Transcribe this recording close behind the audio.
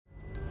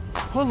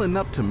Pulling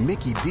up to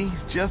Mickey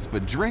D's just for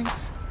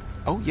drinks?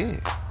 Oh yeah,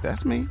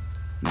 that's me.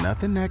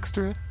 Nothing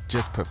extra,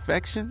 just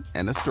perfection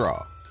and a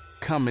straw.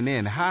 Coming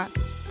in hot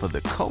for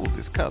the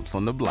coldest cups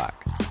on the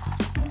block.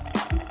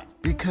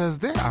 Because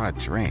there are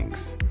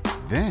drinks.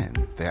 Then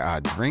there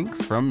are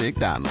drinks from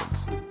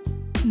McDonald's.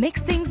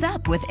 Mix things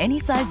up with any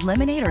size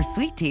lemonade or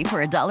sweet tea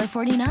for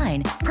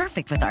 $1.49.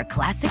 Perfect with our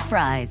classic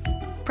fries.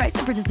 Price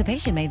and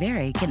participation may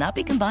vary. Cannot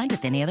be combined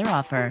with any other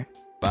offer.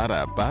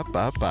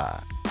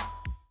 Ba-da-ba-ba-ba.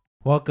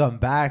 Welcome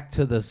back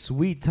to the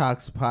Sweet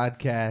Talks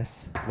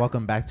podcast.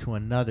 Welcome back to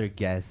another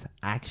guest,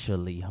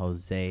 actually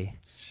Jose,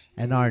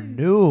 and our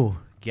new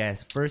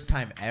guest, first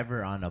time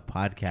ever on a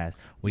podcast.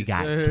 We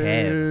got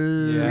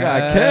Kev. Yeah. We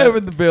got Kev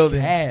in the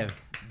building. Kev,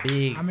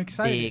 big, I'm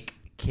excited. big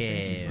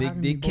Kev.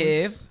 Big dick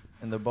Kev.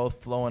 And they're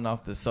both flowing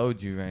off the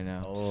soju right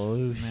now.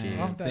 Oh shit!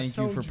 Off that Thank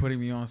you for soju. putting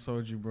me on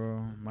soju,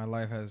 bro. My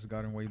life has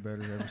gotten way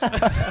better ever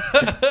since.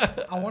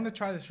 I want to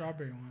try the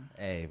strawberry one.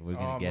 Hey, we're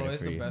gonna get bro, it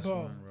it's for the you. best Bro.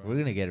 one, bro. We're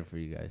gonna get it for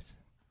you guys.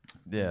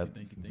 Yeah.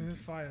 Thank you. This is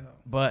fire though.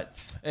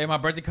 But Hey, my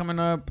birthday coming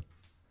up.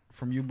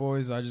 From you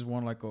boys, I just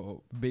want like a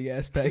big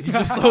ass package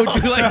of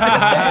soju. Like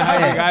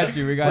Hey, we got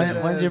you. We got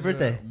you. When's your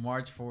birthday?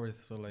 March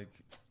 4th. So like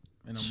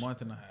in a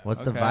month and a half. What's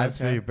the Okay, vibes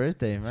for okay. your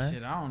birthday, man?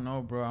 Shit, I don't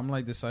know, bro. I'm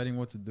like deciding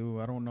what to do.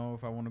 I don't know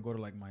if I want to go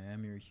to like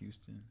Miami or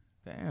Houston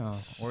Damn.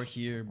 or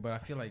here, but I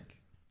feel like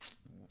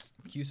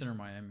Houston or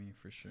Miami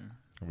for sure.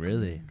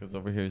 Really? Because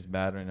over here is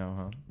bad right now,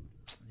 huh?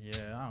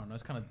 Yeah, I don't know.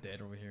 It's kind of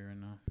dead over here right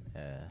now.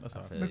 Yeah. That's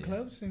how I feel The you.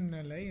 clubs in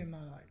LA are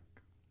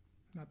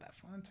not that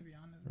fun, to be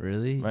honest.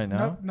 Really? Right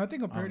now? Nothing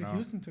compared Oh, to no.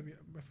 Houston, to be.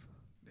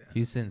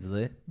 Houston's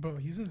lit. Bro,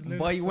 Houston's lit.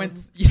 But as you fuck.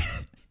 went.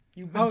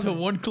 You I was went to like-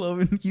 one club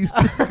in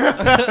Houston.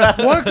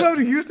 One club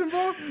in Houston,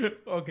 bro.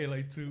 Okay,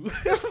 like 2.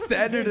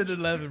 Standard at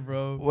 11,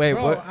 bro. Wait,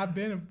 Bro, what? I've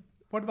been.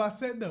 What about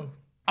Set though?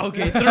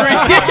 Okay, 3. 3 clubs,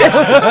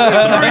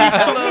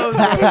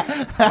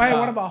 bro. Wait,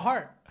 what about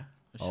Heart?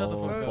 Shut the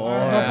fuck up. boy.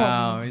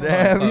 Damn, he's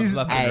Damn, clubs he's-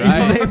 left Hey, and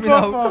right. he's naming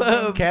out clubs.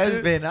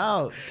 Kev's been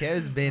out.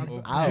 Kev's been I've out.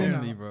 been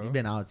Apparently, bro. You've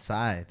been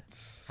outside.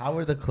 How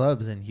were the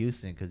clubs in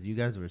Houston? Because you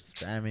guys were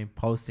spamming,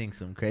 posting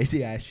some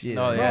crazy ass shit.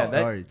 No, on yeah. your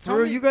That, stories.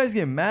 bro, you guys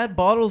get mad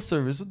bottle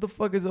service. What the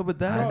fuck is up with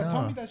Bro, that? know.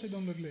 tell me that shit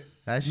don't look lit.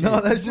 That shit. No,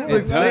 that shit Bro,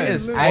 looks that lit shit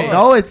as lit. fuck. I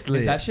know it's lit.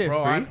 Is that shit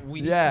Bro, free?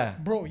 we Yeah.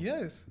 Bro,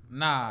 yes.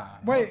 Nah.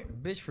 Wait.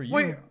 Bitch, for you.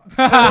 Wait. What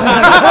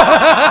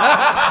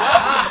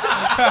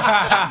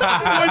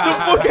the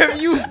fuck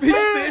have you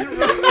bitched in,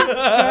 bro?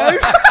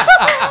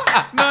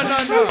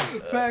 No.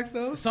 Facts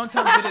though.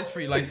 Sometimes it is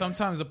free. Like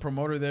sometimes the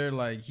promoter there,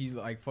 like he's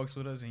like fucks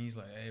with us and he's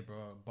like, "Hey, bro,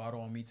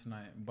 bottle on me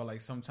tonight." But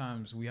like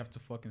sometimes we have to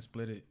fucking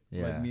split it.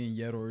 Yeah. Like me and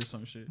Yeto or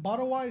some shit.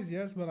 Bottle wise,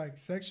 yes, but like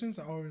sections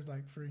are always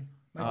like free.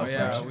 Like Oh the yeah,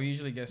 sections. we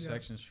usually get Yeah.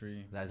 sections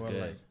free. That's But,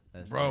 good. Like,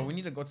 That's bro, lit. we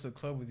need to go to the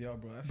club with y'all,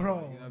 bro. I feel Bro,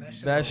 like that'd be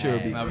so That shit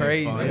would be That'd fun.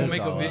 crazy. We'll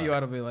make a That's video all.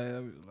 out of it.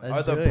 Like, Let's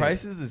Are the do it.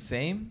 prices the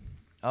same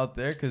out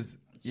there? Because,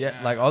 yeah,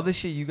 like all the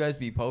shit you guys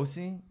be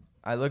posting,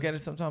 I look at it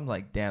sometimes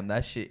like, damn,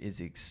 that shit is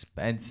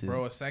expensive.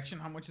 bro, a section.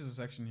 How much is a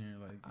section here?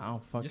 Like, I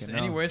don't fucking just know.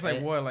 anywhere. It's like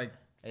It- what, like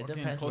it fucking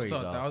depends close where to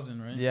you go.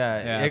 1,000, right?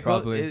 Yeah,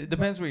 probably. It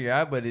depends where you're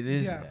at, but it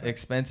is Yeah.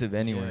 expensive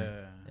anyway.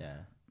 Yeah. Yeah.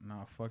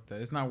 Nah, fuck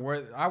that. It's not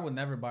worth. I would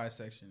never buy a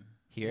section.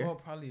 Here? Well,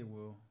 probably it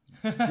will.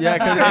 Yeah,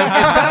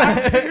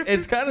 because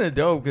it's kind of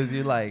dope because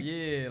you're like,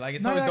 Yeah, like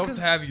it's No, always yeah, dope 'cause-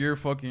 to have your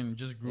fucking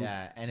just group.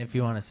 Yeah, and if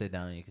you want to sit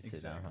down, you can sit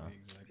Exactly. down, huh?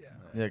 Exactly.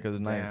 yeah, because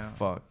now you're Damn.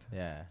 fucked.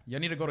 Yeah.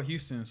 Y'all need to go to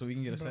Houston so we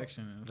can get a Bro.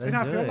 section. Let's And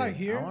I do feel it. like I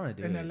here wanna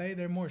do in it. LA,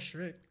 they're more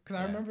strict. Because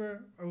I Yeah.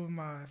 remember it was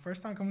my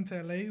first time coming to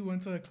LA. We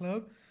went to a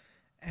club,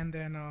 and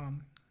then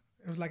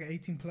it was like an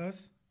 18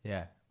 plus.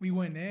 Yeah. We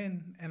went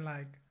in, and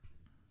like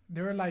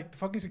they were like,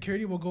 fucking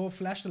security will go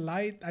flash the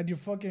light at your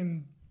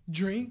fucking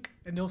drink,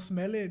 and they'll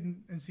smell it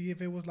and see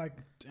if it was like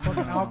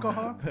fucking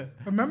alcohol.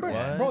 Remember,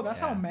 What? bro? That's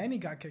how Yeah. Manny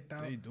got kicked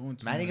out. They doing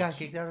too Manny much. got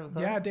kicked out of the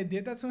club? Yeah, they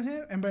did that to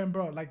him, and then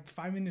bro, like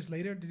 5 minutes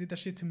later, they did that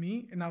shit to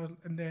me, and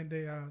then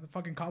the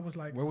fucking cop was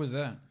like, Where was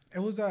that? it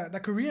was the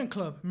Korean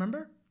club,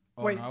 remember?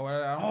 Oh, Wait, no,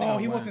 I don't think oh,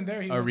 I he went. wasn't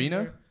there. He Arena?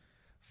 Wasn't there.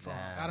 Fuck,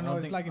 Damn. I don't know.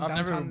 It's think- like in I've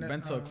never downtown.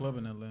 been to a club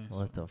in LA.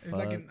 What the It's fuck?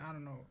 like in, I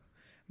don't know,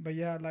 but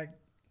yeah, like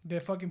they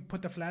fucking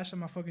put the flash on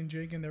my fucking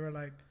drink, and they were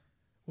like,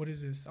 "What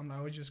is this?" I'm like,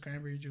 "Oh, it's just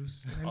cranberry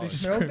juice." And Oh, they it's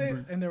smelled it,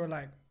 cranberry. and they were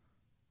like,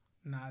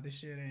 "Nah, this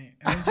shit ain't."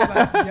 And they just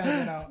like, "You gotta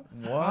get out."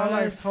 What? I'm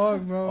like,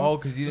 "Fuck, bro." Oh,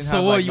 because you didn't So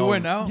have what? like, You no-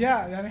 went out?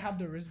 Yeah, I didn't have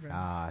the wristband.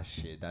 Ah,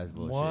 shit. That's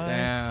bullshit. What?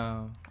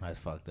 Damn. That's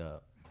fucked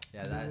up.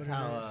 Yeah, Know that's what it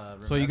how.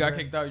 is. So you got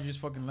remember- kicked out? You just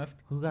fucking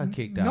left? Who got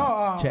kicked No,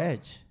 out? Chech.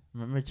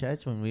 Remember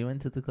Chech when we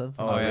went to the club?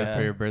 Oh, yeah.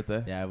 For your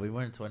birthday. Yeah, we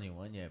weren't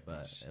 21 yet,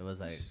 but it was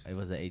like it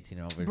was an 18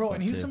 over. Bro, club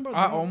in Houston, too. bro.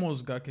 I they-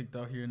 almost got kicked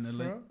out here in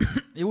LA. Bro.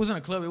 It wasn't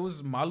a club. It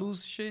was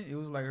Malu's shit. It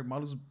was like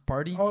Malu's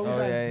party. Oh, it was Oh,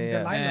 like yeah, the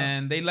yeah. lineup.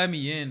 And they let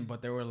me in,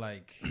 but they were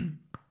like,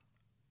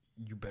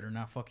 you better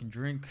not fucking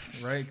drink,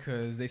 right?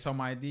 Because they saw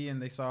my ID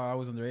and they saw I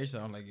was underage. So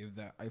I'm like,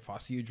 if I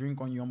see a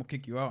drink on you, I'm gonna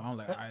kick you out. I'm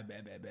like, all right,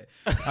 bet.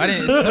 I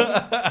didn't.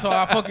 So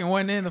I fucking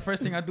went in. The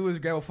first thing I do is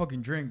grab a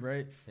fucking drink,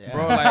 right,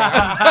 bro? Like,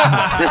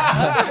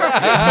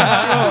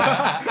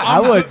 I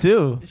would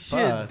too. shit,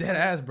 Fuck. dead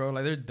ass, bro.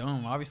 Like they're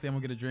dumb. Obviously, I'm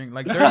gonna get a drink.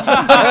 Like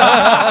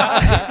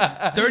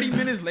 30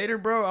 minutes later,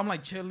 bro, I'm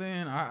like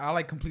chilling. I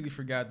like completely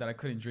forgot that I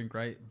couldn't drink,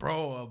 right,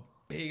 bro? A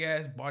big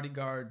ass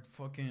bodyguard,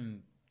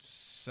 fucking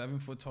 7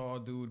 foot tall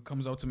dude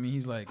comes up to me.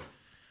 He's like,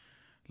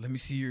 let me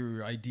see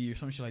your ID or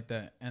some shit like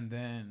that. And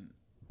then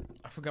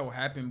I forgot what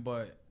happened,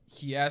 but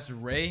he asked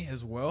Ray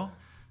as well.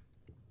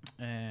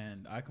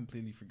 And I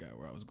completely forgot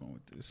where I was going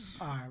with this.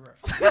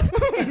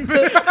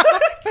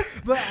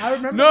 But I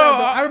remember that,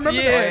 though. I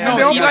remember that.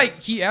 No,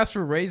 he asked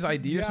for Ray's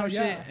ID or some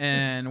Yeah. shit.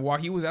 And while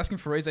he was asking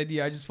for Ray's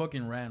ID, I just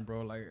fucking ran,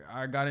 bro. Like,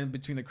 I got in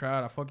between the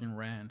crowd. I fucking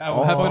ran.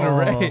 What happened to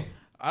Ray?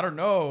 I don't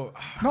know.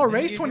 No,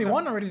 Ray's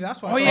 21 already.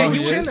 That's why. Oh yeah, So he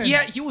was was. chilling.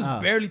 Yeah, he was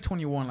barely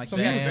 21. Like So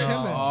he was that.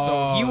 chilling.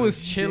 So he was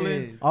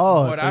chilling.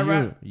 Oh, But so I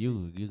ran.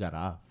 you got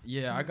off.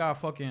 Yeah,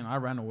 I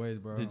ran away,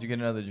 bro. Did you get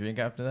another drink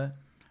after that?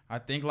 I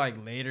think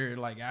like later,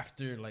 like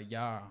after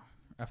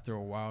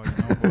a while, you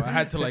know. But I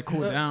had to like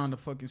cool down the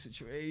fucking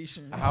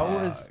situation.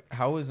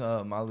 How was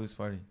Malu's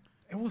party?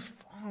 It was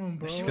fun,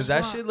 bro. Because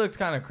that shit looked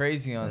kind of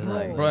crazy on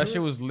like. Bro, that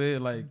shit was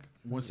lit. Like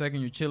 1 second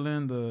you're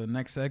chilling, the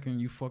next second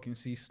you fucking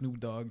see Snoop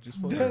Dogg just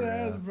fucking. Dead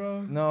ass,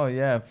 bro. No,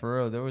 yeah, for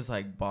real. There was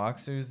like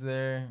boxers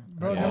there.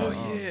 Bro, there was-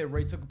 Oh yeah,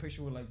 Ray took a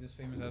picture with like this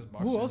famous ass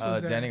boxer. Who else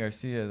was there? Danny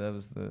Garcia, that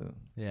was the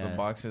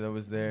boxer that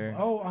was there.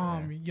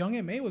 Oh, Young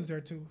and May was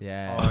there too.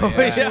 Yeah. Oh, That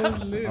yeah. shit was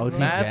lit, OT bro.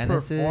 Mad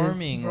Genesis,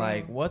 performing, bro.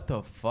 like what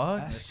the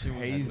fuck? That shit was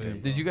crazy.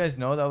 lit, Did you guys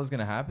know that was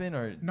gonna happen,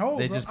 or No,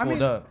 they bro. just I pulled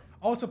mean, up?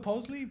 Oh,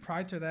 supposedly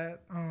prior to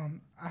that,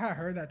 I had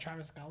heard that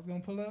Travis Scott was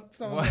gonna pull up.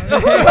 So I was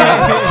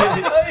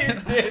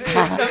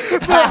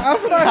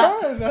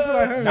that's what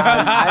I heard.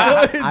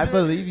 I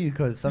believe you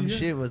because some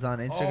shit was on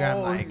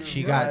Instagram. Like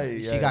she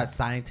got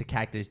signed to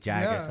Cactus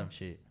Jack or Yeah. some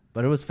shit,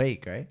 but it was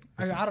fake, right?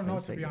 I don't know, It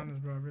was to be fake, right?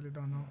 honest, bro. I really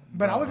don't know.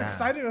 But I was Nah.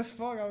 excited as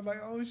fuck. I was like,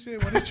 oh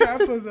shit, what is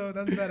Travis up?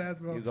 That's badass,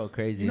 bro. You go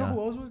crazy. You know huh?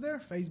 who else was there?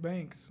 FaZe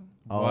Banks.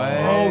 Oh, What?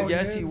 Oh,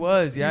 yes, yeah. he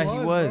was. Yeah, he He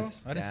was,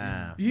 was. I didn't see him.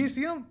 Damn. You didn't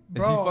see him?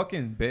 Is Bro, he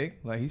fucking big?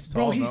 Like he's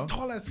tall, bro, he's no?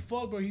 tall as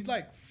fuck, bro. He's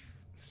like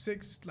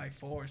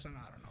 6'4" or something.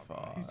 I don't know,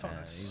 bro. He's tall Yeah,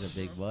 as he's a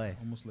big boy.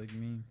 Almost like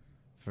me.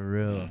 For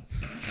real.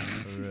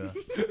 For real.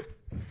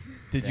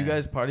 Did you Yeah.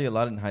 guys party a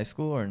lot in high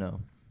school or no?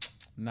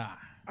 Nah.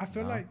 I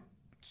feel like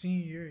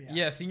senior year,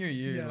 Yeah, senior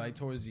year, Yeah. like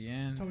towards the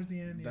end. Towards the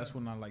end, That's yeah.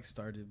 when I like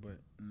started, but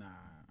nah.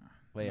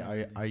 Wait, Not are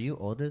really. you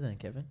older than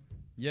Kevin?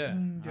 Yeah,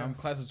 Yeah. I'm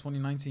class of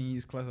 2019.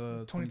 He's class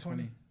of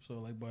 2020. 2020. So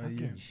like by a Fucking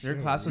year. Your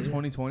shit, class of dude.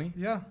 2020?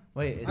 Yeah.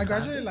 Wait, is I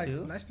graduated Sante like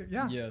too? last year.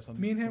 Yeah. Yeah,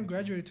 something Me and him similar.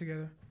 graduated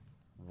together.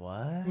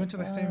 What? We went to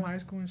the same Fuck? high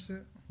school and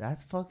shit.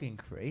 That's fucking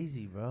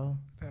crazy, bro.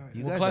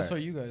 You What guys class are are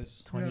you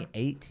guys?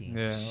 2018.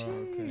 Yeah.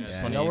 Okay. Yeah.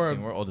 Yeah, Y'all were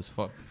 2018. We're old as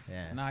fuck.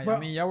 Yeah. nah. I But-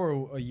 mean, y'all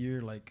were a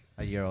year like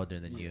A year older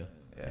than you.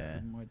 yeah, Yeah.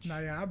 pretty much. Nah,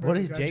 yeah. I What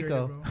barely is graduated,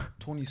 Jaco? Bro.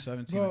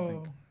 2017, I Bro,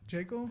 think.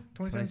 Jaco?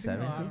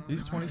 2017? 2017?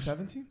 He's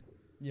 2017?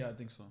 Yeah, I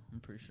think so. I'm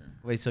pretty sure.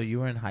 Wait, so you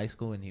were in high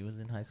school and he was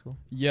in high school?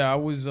 Yeah, I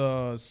was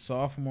a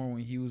sophomore when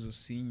he was a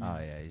senior. Oh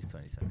yeah, he's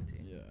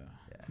 2017. Yeah.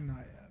 Nah,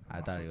 yeah. I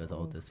thought he was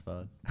old as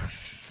fuck.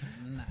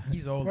 Nah,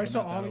 he's old. Right, but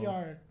so not that all of old. y'all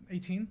are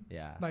 18?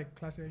 Yeah. Like,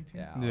 class of 18?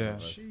 Yeah. all Yeah. of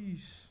us.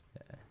 Sheesh.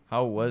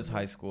 How was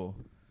high school?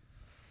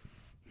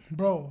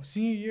 Bro,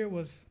 senior year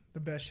was the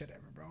best shit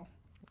ever, bro.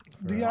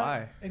 Do y'all-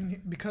 Why?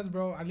 And because,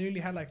 bro, I literally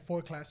had like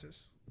 4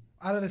 classes.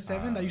 Out of the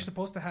 7 that you're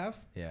supposed to have,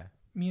 Yeah.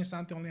 me and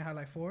Santi only had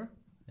like 4.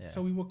 Yeah.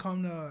 So we would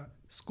come to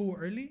school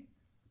early.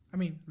 I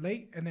mean,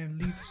 late, and then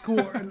leave school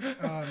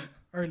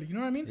early. You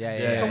know what I mean? Yeah,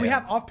 yeah, So we yeah.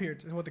 have off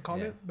periods, is what they call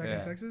Yeah. it back Yeah.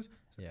 in Texas.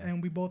 Yeah.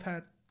 And we both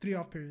had 3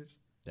 off periods.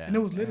 Yeah. And it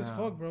was lit as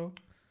fuck, bro.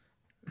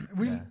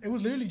 Yeah. It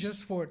was literally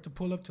just to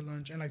pull up to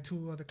lunch and like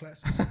 2 other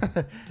classes.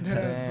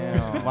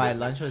 Damn. Why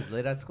lunch was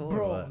lit at school? Or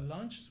Bro, what?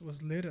 lunch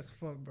was lit as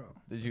fuck, bro.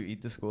 Did you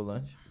eat the school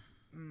lunch?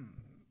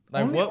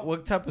 Like Only-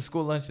 what type of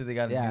school lunch did they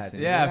got in Yeah,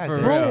 Houston? Yeah, for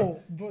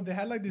Bro, they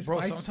had like this Bro,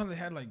 spice. sometimes they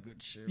had like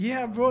good shit.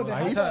 Yeah, bro, they Are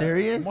had you that-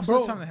 serious? Most Bro.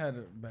 of the time they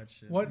had bad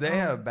shit. What They um,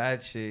 have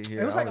bad shit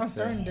here. It was I like would on say.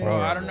 certain days. Bro,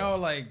 I don't know,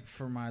 like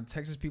for my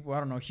Texas people, I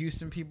don't know,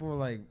 Houston people,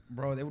 like,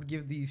 bro, they would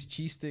give these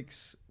cheese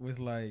sticks with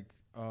like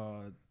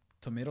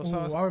tomato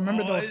sauce. Ooh, I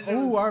remember those.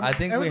 Ooh, I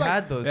think it we was like-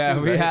 had those Yeah,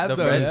 too. we right? had the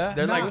those, breads. yeah.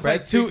 They're No, like it was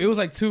bread two. sticks. It was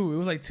like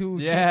two.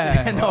 Yeah.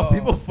 cheese sticks. No, Oh.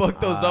 people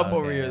fuck those up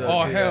over okay. here though.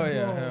 Oh dude. hell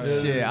yeah, hell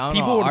yeah. Shit, I don't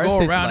People know. would Ours go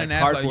tastes around like and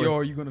ask like, cardboard. "Yo,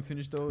 are you gonna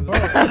finish those?"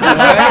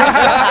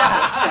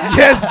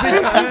 Yes,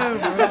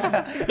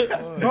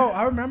 bitch. Bro,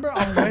 I remember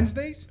on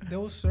Wednesdays they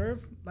will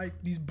serve like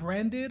these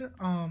branded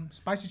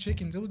spicy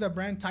chickens. It was that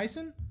brand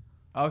Tyson.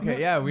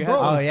 Okay, yeah, we had Bro.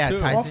 Oh those yeah, too.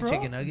 Tyson Oh, for real?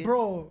 chicken nuggets.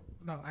 Bro,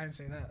 No, I didn't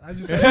say that. I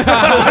just said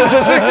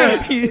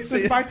the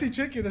spicy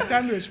chicken, the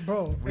sandwich,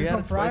 bro. We and had some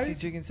a spicy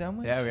fries. chicken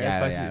sandwich. Yeah, we had Yeah,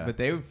 spicy, yeah. but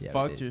they Yeah, we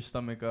fucked did. your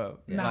stomach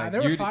up. Nah, Like, they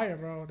were you'd- fire,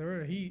 bro. They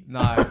were heat.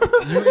 Nah, you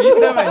eat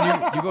them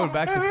and you go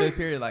back to fifth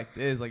period like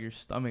this, like your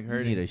stomach You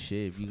hurting. need a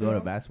shit. If you go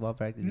to basketball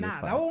practice, you're Nah,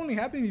 fine. that will only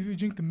happen if you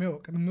drink the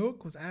milk, and the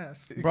milk was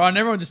ass. Bro, I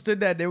never understood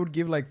that they would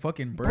give like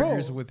fucking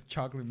burgers Bro. with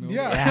chocolate milk.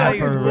 Yeah, Yeah, like,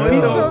 for what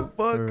real. the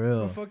fuck? For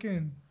real.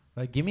 Fucking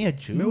Like, give me a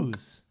Milk.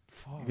 juice.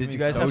 Fuck. Did you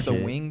guys so have the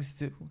shit. wings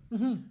too?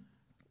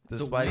 The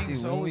The spicy wings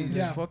wings. always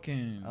Yeah.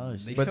 fucking. Oh, They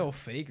shit. But felt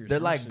fake or They're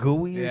some like shit.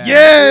 gooey. or Yeah. something.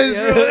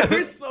 Yes, bro.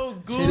 They're so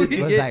Shit, good.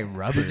 it was like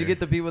rubber. Did you get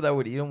the people that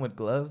would eat them with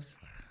gloves?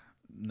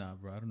 Nah,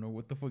 bro. I don't know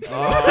what the fuck. We would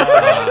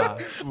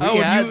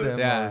had use- them.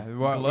 Yeah, those.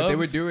 what they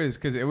would gloves? do is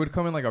because it would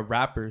come in like a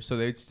wrapper, so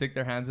they'd stick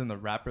their hands in the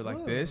wrapper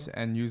like this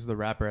and use the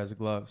wrapper as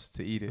gloves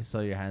to eat it. So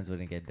your hands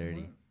wouldn't get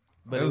dirty.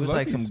 But It it was was like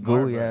lucky some smart,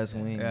 gooey bro. ass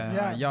wings. Yeah.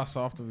 Yeah, y'all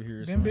soft over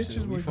here. or Them some bitches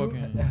shit. We were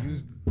fucking good.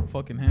 used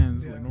fucking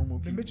hands yeah. like normal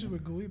Them people. bitches were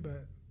gooey,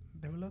 but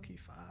they were low key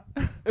fire.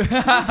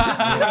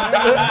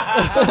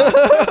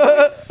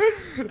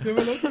 They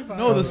were low key fire.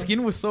 No, the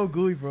skin was so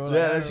gooey, bro.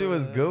 Yeah, that shit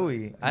was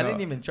gooey. I No.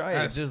 didn't even try it. It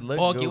As just looked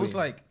fuck. gooey. It was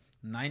like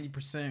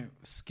 90%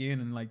 skin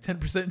and like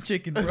 10%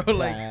 chicken, bro.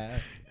 Like Yeah.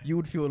 you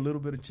would feel a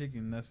little bit of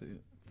chicken. That's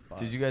it.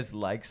 Did you guys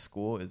like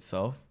school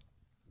itself?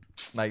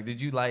 Like,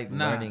 did you like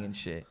Nah. learning and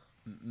shit?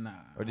 Nah.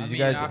 Or did I you mean,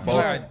 guys I both? feel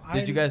like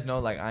Did you guys know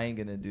like I ain't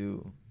gonna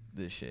do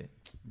this shit?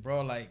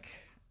 bro, like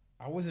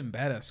I wasn't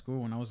bad at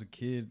school when I was a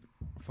kid.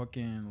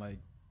 Fucking like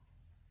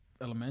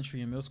elementary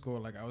and middle school,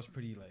 like I was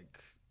pretty like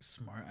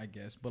smart, I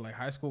guess. But like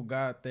high school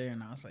got there,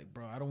 and I was like,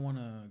 bro, I don't want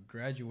to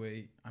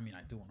graduate. I mean,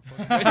 I do want to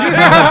fucking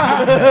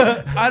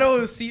graduate. I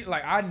don't see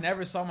like I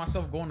never saw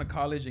myself going to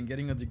college and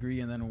getting a degree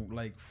and then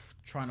like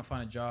trying to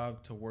find a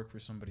job to work for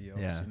somebody else.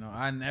 Yeah. You know,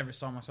 I never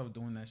saw myself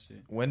doing that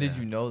shit. When did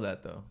you know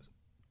that though?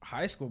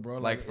 High school, bro.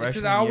 Like Like it's 'cause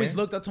freshman I always year?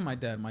 looked up to my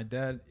dad. My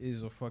dad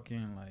is a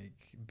fucking like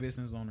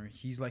business owner.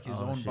 He's like his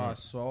Oh, own shit.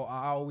 boss. So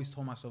I always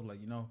told myself like,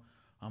 you know,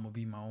 I'm gonna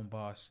be my own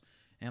boss.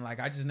 And like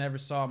I just never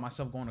saw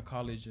myself going to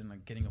college and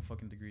like getting a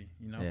fucking degree.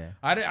 You know, Yeah.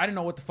 I didn't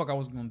know what the fuck I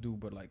was gonna do,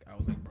 but like I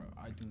was like, bro,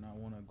 I do not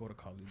want to go to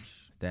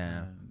college.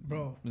 Damn. And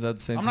bro. Was that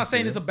the same? I'm thing not for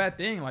saying you? it's a bad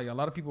thing. Like a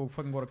lot of people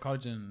fucking go to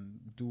college and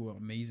do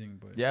amazing,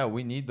 but Yeah,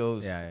 we need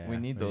those. Yeah, We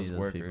need those people.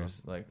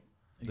 workers. Like,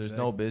 there's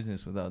no Exactly.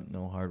 business without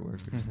no hard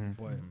workers.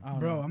 But I don't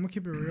Bro, know. I'm gonna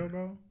keep it real,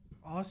 bro.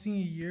 All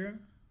senior year,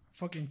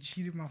 fucking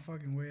cheated my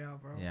fucking way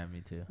out, bro. Yeah,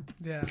 me too.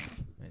 Yeah.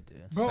 Me too.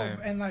 Bro, Same.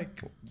 and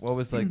like What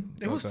was like?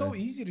 it was so okay.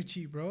 easy to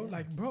cheat, bro.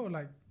 Like, bro,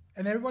 like,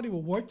 and everybody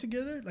would work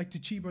together, like to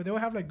cheat, bro. They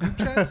would have like group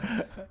chats,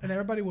 and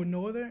everybody would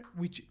know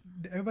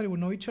everybody would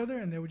know each other,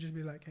 and they would just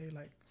be like, hey,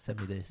 like, Send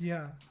me this.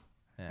 yeah.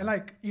 Yeah. And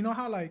like, you know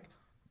how like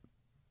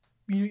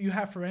you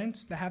have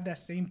friends that have that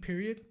same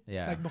period,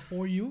 Yeah. like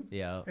before you,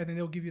 Yo. and then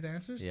they'll give you the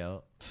answers.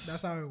 Yo.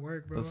 That's how it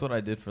worked, bro. That's what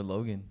I did for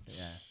Logan.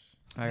 Yeah.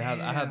 I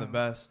had the Damn.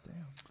 best.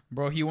 Damn.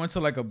 Bro, he went to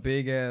like a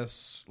big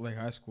ass like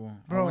high school.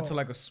 I Bro. went to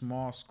like a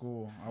small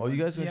school. Oh,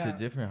 you guys went Yeah. to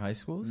different high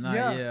schools? Nah,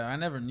 Yeah. yeah. I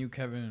never knew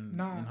Kevin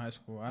Nah. in high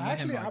school. I I met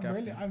actually, him like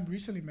after. I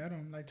recently met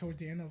him like towards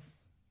the end of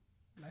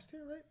last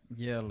year, right?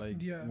 Yeah,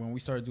 like Yeah. when we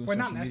started doing Well,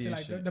 social not last media year,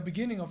 and like shit. the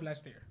beginning of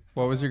last year.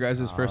 What was your guys'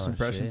 first Oh,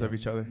 impressions shit. of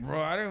each other?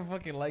 Bro, I didn't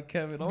fucking like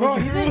Kevin. Bro,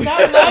 he did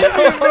not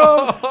like me,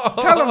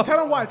 bro.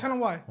 Tell him why. Tell him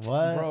why.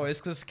 What? Bro,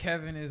 it's because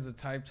Kevin is the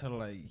type to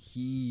like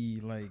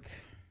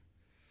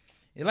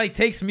it like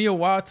takes me a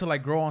while to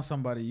like grow on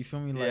somebody. You feel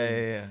me? Like,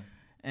 Yeah.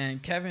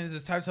 And Kevin is the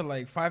type to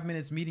like 5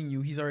 minutes meeting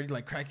you, he's already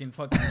like cracking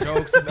fucking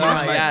jokes. And, No, he's,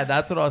 like, yeah,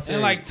 that's what I was saying.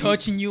 and like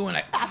touching you and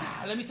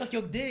like, let me suck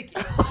your dick.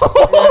 And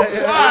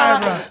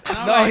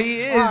I'm No, like, he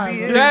is. alright, He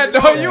bro. is. Yeah,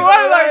 no, you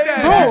are like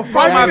that. Bro, Bro,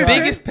 5 my minutes.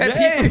 biggest pet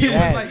peeve for you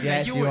Yes, was like,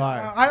 yes, you you would,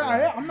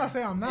 are. I'm not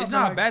saying I'm not. it's but,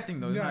 not like, a bad thing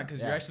though, it's yeah. not because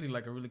you're Yeah. actually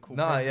like a really cool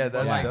Nah, person. yeah,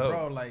 But, that's like, dope.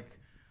 bro, like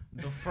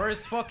the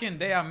first fucking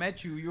day I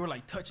met you, you were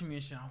like touching me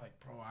and shit. I was like,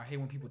 bro, I hate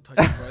when people touch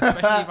me, bro,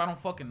 especially if I don't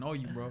fucking know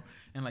you, bro.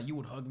 And like you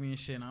would hug me and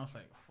shit, and I was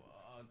like,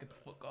 fuck, get the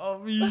fuck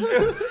off me.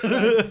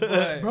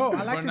 But- Bro,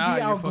 I like but to nah,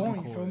 be you're fucking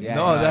outgoing, you feel me? Yeah,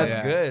 No, yeah, that's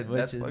yeah. good. Which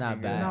That's is fucking not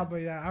good. bad. Nah,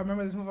 but yeah, I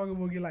remember this motherfucker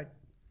would get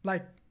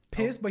like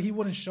pissed, but he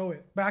wouldn't show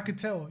it. But I could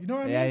tell. You know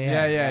what I mean?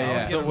 Yeah,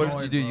 Yeah. So Get what did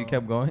annoyed, you do? You bro.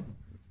 kept going?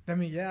 I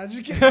mean, yeah, I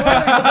just kept going.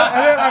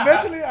 And then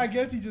eventually, I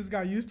guess he just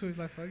got used to it.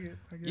 Like, fuck it.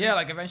 I guess. Yeah,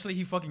 like eventually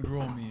he fucking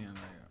grew on me, and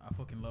like I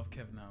fucking love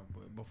Kev now.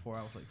 But before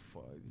I was like,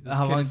 fuck. This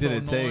How kid long is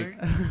did so it take?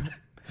 annoying.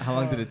 How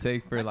long did it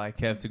take for like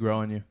Kev to grow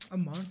on you? a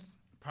month.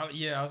 Probably,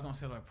 yeah, I was gonna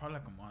say like probably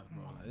like a month,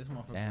 bro. Like, this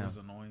motherfucker Damn. was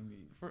annoying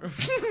me for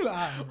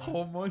Ah, a bro.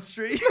 whole month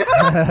straight.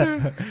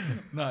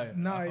 Nah,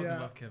 Nah, I fucking yeah.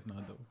 love Kev now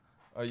though.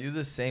 Are you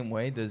the same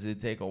way? Does it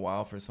take a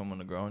while for someone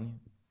to grow on you?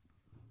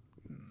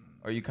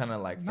 Or are you kind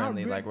of like Not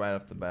friendly, really. like right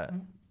off the bat?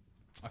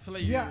 I feel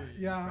like Yeah, you're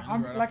yeah. friendly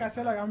I'm right like off I the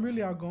said, bat. like I'm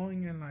really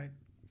outgoing and like,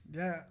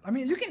 yeah. I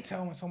mean, you can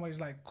tell when somebody's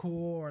like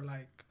cool or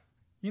like,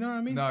 you know what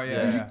I mean? No, Like,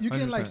 yeah, You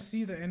can like 100%.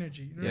 see the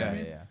energy. You know Yeah, what I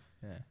mean?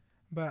 Yeah.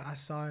 But I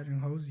saw it in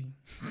Hosey.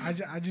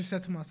 I just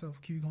said to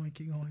myself, keep going,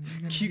 keep going. You're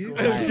gonna Keep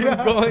get it. going.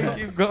 Keep going,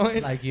 keep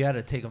going. Like you had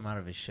to take him out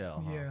of his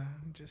shell. Huh? Yeah,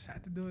 just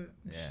had to do it.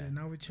 Yeah. Shit,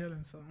 now we're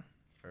chilling. So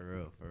For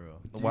real, for real.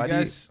 Do Why you do you-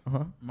 guys?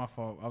 My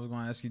fault. I was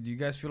gonna ask you. Do you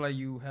guys feel like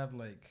you have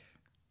like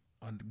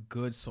a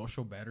good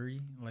social battery?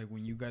 Like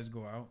when you guys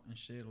go out and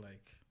shit,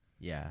 like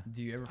Yeah.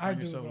 do you ever I find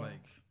do, yourself bro.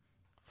 like,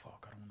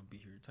 fuck, I don't want to be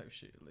here type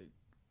shit? Like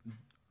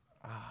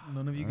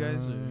none of you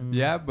guys are.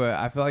 Yeah, but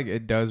I feel like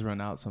it does run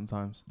out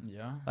sometimes.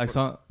 Yeah. Like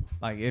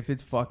like if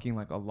it's fucking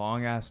like a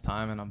long ass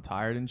time and I'm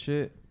tired and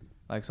shit,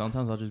 like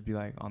sometimes I'll just be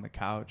like on the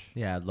couch.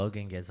 Yeah,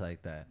 Logan gets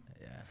like that.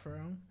 Yeah. For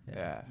real,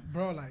 Yeah.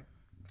 bro. Like,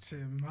 shit,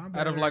 my Out of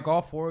battery- like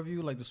all four of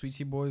you, like the Sweet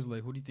Tea Boys,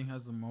 like who do you think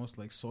has the most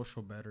like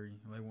social battery?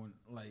 Like when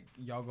like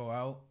y'all go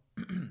out,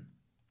 and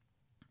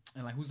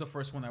like who's the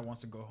first one that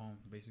wants to go home,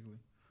 basically?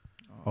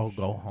 Oh,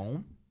 go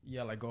home?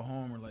 Yeah, like go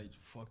home or like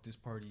fuck this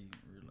party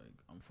or like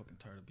I'm fucking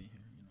tired of being here.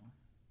 You know,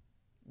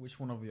 which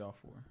one of y'all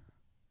for?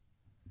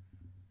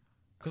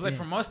 Cause like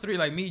from us three,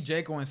 like me,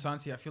 Jaco, and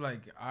Santi, I feel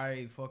like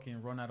I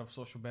fucking run out of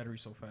social battery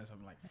so fast.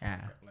 I'm like, fuck,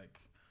 Yeah. like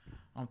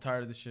I'm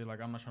tired of this shit. Like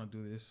I'm not trying to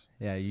do this.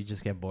 Yeah, you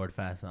just get bored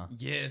fast, huh?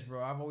 Yes,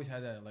 bro. I've always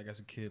had that. Like as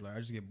a kid, like I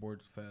just get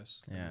bored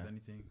fast. Like, Yeah. with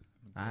anything.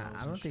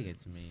 I don't think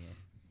it's me.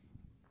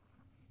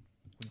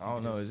 I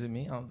don't know. Is it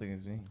me? I don't think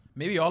it's me.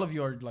 Maybe all of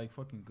you are like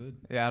fucking good.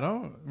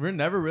 Yeah, we're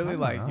never really don't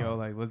like, know. yo,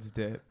 like let's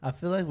dip. I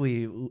feel like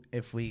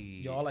if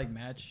we, Y'all like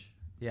match.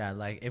 yeah,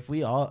 like if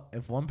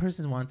one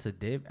person wants to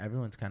dip,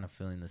 everyone's kind of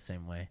feeling the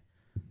same way,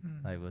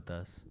 like with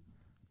us.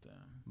 Damn.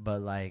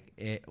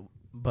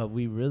 But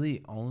we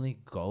really only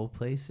go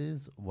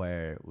places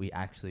where we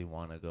actually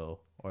want to go,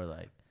 or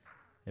like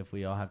if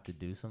we all have to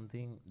do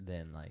something,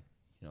 then like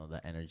the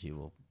energy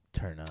will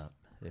turn up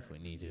if we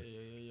need it,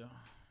 Yeah.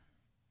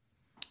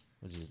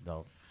 which is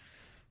dope.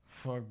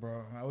 Fuck,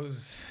 bro. I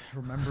was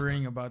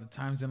remembering about the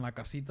times in La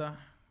Casita.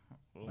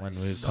 When Like, we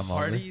the come over?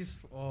 parties.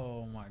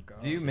 Oh my god.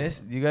 Do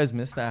you guys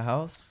miss that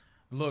house?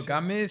 Look,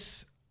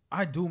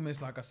 I do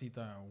miss La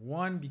Casita.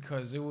 One,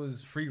 because it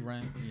was free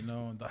rent,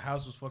 the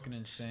house was fucking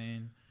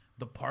insane.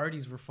 The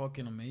parties were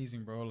fucking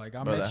amazing, bro. Like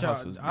I Bro, met that y'all.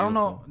 house was I don't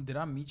know. beautiful. Did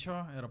I meet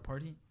y'all at a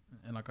party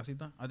in La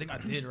Casita? I think I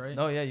did, right?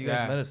 No, yeah, you guys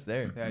Yeah. met us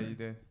there. Yeah, you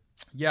did.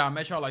 Yeah, I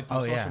met y'all like through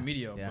Oh, social yeah.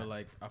 media, Yeah. but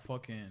like I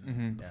fucking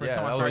Mhm. the Yeah. first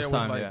time I that saw was you was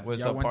time, like yeah. Was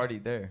y'all a went party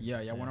there?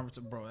 Yeah, yeah, went over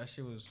to bro. That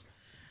shit was.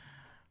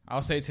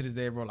 I'll say to this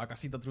day, bro. Like I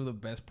see through the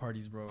best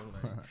parties, bro.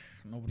 Like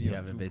nobody You else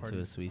haven't threw been to a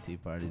parties. sweet tea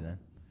party then?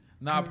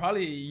 Nah,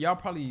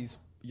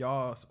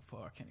 y'all. Fuck,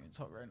 I can't even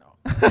talk right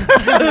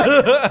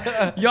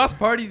now. Y'all's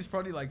parties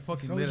probably like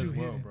fucking So lit as you well,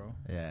 hit it. bro.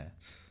 Yeah.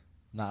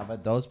 Nah,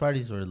 but those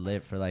parties were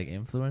lit for like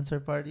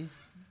influencer parties.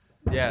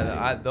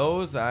 Yeah,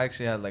 those I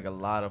actually had like a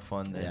lot of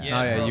fun there. Yeah. Yes,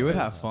 Oh yeah, bro, you would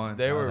have 'cause fun.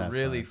 They I would were have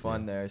really fun,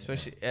 fun too. there,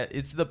 especially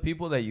it's the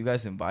people that you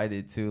guys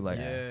invited to. Like,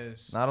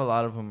 Yes. not a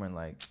lot of them are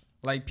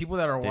like People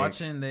that are Dicks.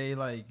 watching, they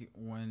like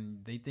when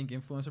they think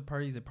influencer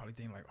parties, they probably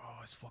think like, oh,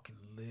 it's fucking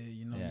lit.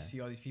 Yeah. You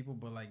see all these people,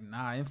 but like,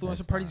 nah, influencer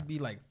That's parties not. be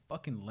like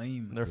fucking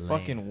lame. they're Lame.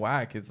 fucking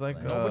whack. It's like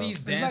Lame. Nobody's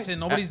It's like- dancing.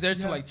 Nobody's there to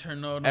yeah. like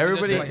turn up. Everybody-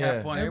 Nobody's there to, like, yeah.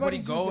 have fun. Everybody Everybody's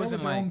just there goes with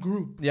and their own like,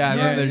 group. Yeah, and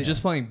Yeah. then they're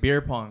just playing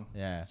beer pong.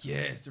 Yeah.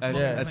 yes, they're That's-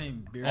 fucking that's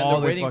playing beer. and all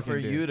they're they waiting fucking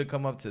for do. you to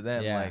come up to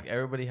them. Yeah. Like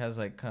everybody has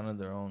like kind of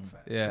their own.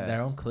 Yeah.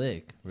 Their own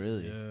clique,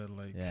 really. Yeah,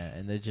 like Yeah,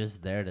 and they're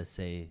just there to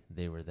say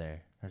they were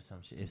there or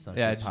some shit. If some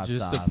Yeah, shit pops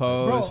just to off.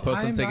 pose, Bro,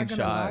 post them I'm taking not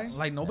gonna lie. shots.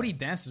 Like nobody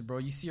dances, bro.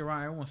 You see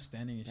around, everyone's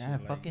standing and shit. Yeah, I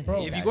like, fucking Bro,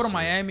 hate if that you go to shit.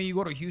 Miami, you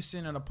go to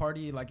Houston at a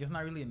party, like it's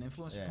not really an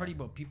influencer Yeah. party,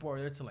 but people are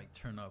there to like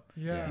turn up.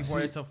 Yeah. People are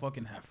there to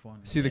fucking have fun.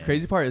 See, the Yeah.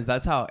 crazy part is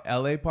that's how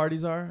LA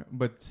parties are.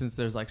 But since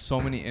there's like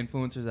so many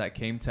influencers that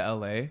came to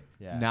LA,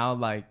 Yeah. now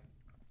like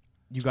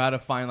you gotta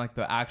find like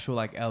the actual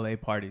like LA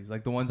parties,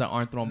 like the ones that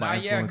aren't thrown by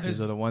Nah, yeah, influencers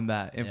 'cause- or the one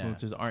that Yeah.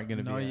 influencers aren't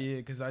gonna No, be. yeah,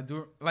 because I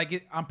do like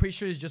it. I'm pretty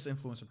sure it's just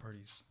influencer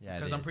parties. Yeah, it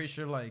because I'm is. pretty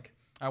sure like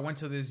I went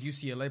to this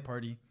UCLA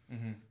party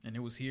Mhm. and it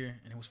was here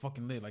and it was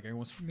fucking lit. Like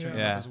everyone's Yeah. turning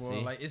Yeah, up as well.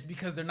 see? Like it's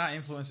because they're not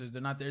influencers.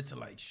 They're not there to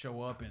like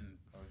show up and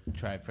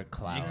Try for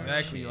clout. and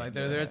exactly shit. like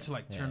they're there to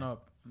like turn Yeah.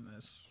 up. And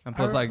that's And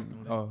plus, I- like,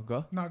 oh,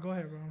 go. No, go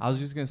ahead, bro. I was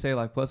just gonna say,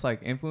 like, plus,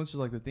 like, influencers,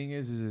 like, the thing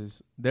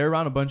is they're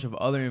around a bunch of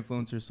other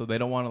influencers, so they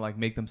don't want to like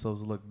make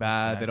themselves look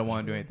bad. They don't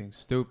want to do anything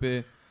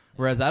stupid.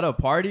 Whereas at a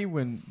party,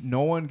 when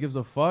no one gives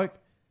a fuck,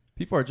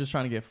 people are just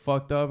trying to get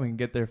fucked up and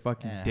get their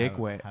fucking Yeah, dick have,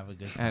 wet Have a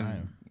good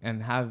time.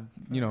 and have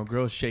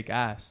girls shake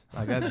ass.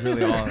 Like that's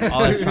really all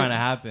that's trying to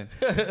happen.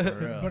 For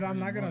real. But I'm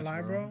not gonna much,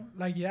 lie, bro. bro.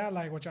 Like, yeah,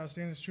 like what y'all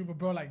saying is true. But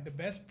bro, like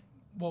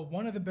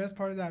one of the best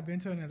parties I've been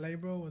to in LA,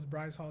 bro, was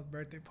Bryce Hall's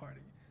birthday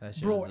party. That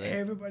shit Bro, was lit.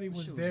 everybody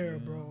was shit was there,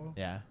 lit. bro.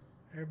 Yeah.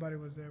 Everybody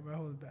was there,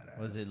 bro. It was badass.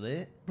 Was it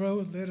lit? Bro, it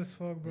was lit as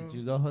fuck, bro. Did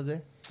you go,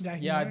 Jose? he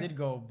yeah, I went. did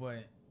go,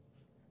 but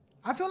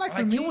I feel like for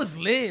like me, it was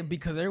lit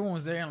because everyone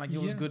was there and like it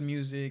was Yeah. good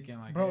music and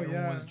like Bro, everyone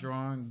yeah. was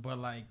drunk, but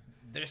like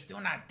they're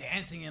still not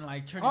dancing and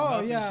like turning Oh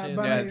up yeah, and shit.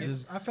 but Yeah, like, it's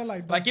just I feel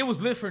like it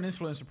was lit for an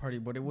influencer party,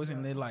 but it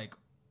wasn't Yeah. lit like,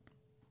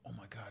 oh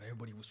my god,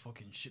 everybody was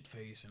fucking shit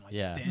faced and like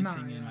Yeah.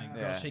 dancing Nah, and like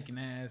yeah. girls Yeah. shaking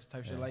ass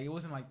type shit. Yeah. Like it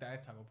wasn't like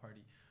that type of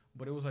party,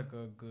 but it was like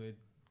a good,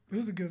 it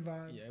was a good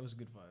vibe. yeah, it was a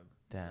good vibe.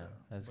 Damn,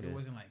 that's But good. it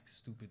wasn't like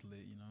stupid lit,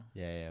 you know.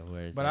 Yeah.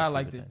 Whereas, But I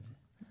liked it.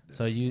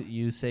 So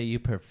you say you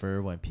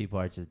prefer when people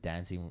are just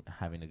dancing,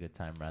 having a good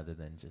time, rather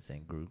than just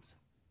in groups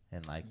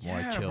and like more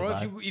Yeah, chill bro.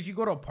 vibe? If you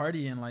go to a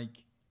party and like,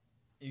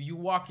 if you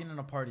walk in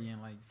a party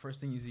and like first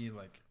thing you see is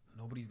like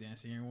nobody's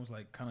dancing, everyone's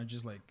like kind of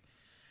just like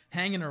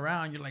hanging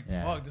around. You're like,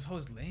 Yeah. fuck, this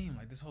hoe's lame.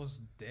 Like, this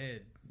hoe's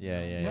dead.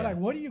 But like,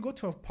 what do you go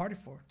to a party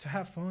for? To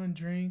have fun,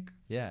 drink.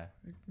 Yeah.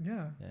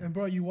 Yeah. Yeah. And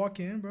bro, you walk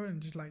in, bro, and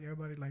just like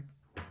everybody like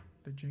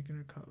they're drinking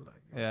a cup. Like,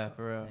 Yeah, what's up?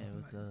 for real.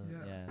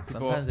 Yeah.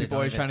 People, they people don't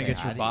always even trying to say get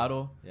hi your to you.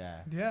 bottle. Yeah.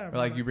 Yeah. Or bro,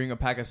 like you bring a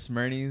pack of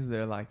Smirnies,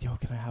 they're like, "Yo,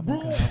 can I have one?"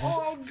 Bro, Can I have one?"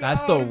 oh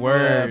That's God, the bro,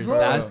 worst. bro.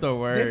 That's the They be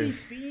worst.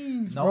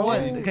 fiends, No bro.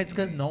 one, it's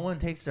because no one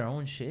takes their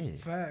own shit.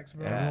 Facts,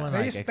 bro. Everyone, They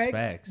like,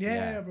 expects. Yeah,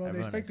 Yeah, bro. They everyone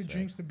expect the expects.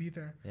 drinks to be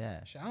there.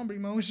 Yeah. Shit, I don't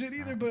bring my own shit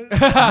either, but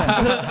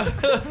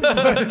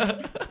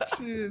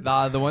shit.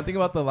 Nah, the one thing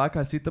about the La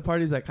Casita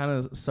parties that kind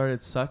of started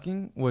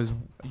sucking was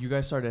you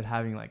guys started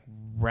having like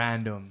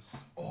randoms.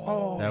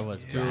 Oh, That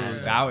was Dude,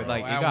 bad. that was Bro,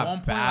 like it at got one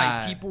point,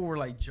 bad. like people were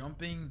like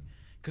jumping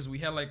because we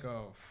had like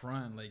a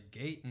front like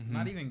gate,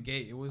 not even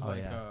gate. It was Oh,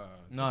 like yeah.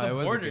 No, just a it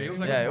was a border. gate. It was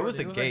like Yeah, a it border. was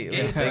a gate. It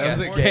Like was gate. a That was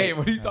big a ass gate. gate.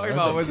 What are you talking it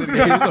about? was Was it? It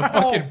was a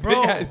fucking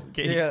bro. big ass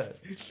gate. Yeah.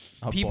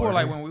 People were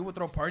like, border. when we would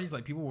throw parties,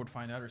 like people would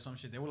find out or some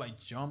shit. They would like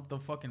jump the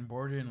fucking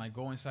border and like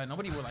go inside.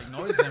 Nobody would like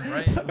notice them,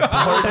 right?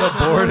 The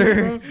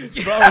border.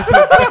 It's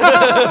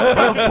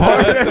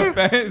a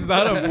fence, it's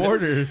not a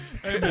border.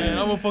 Hey man,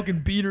 I'm a fucking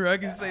beater. I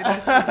can say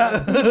that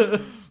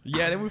shit.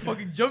 Yeah, then we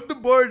fucking jumped the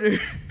border.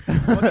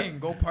 Fucking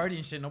go party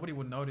and shit. Nobody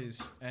would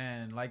notice.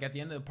 And like at the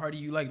end of the party,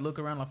 you like look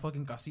around like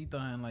fucking casita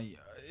and like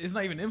it's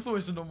not even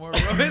influencers no more, bro.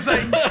 It's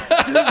like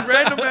just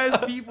random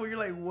ass people. You're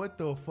like, what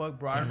the fuck,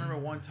 bro? I remember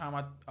one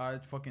time I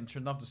fucking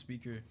turned off the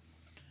speaker.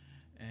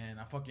 And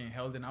I fucking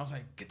held it and I was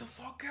like, get the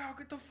fuck out,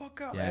 get the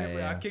fuck out. Yeah,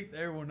 yeah. I kicked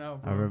everyone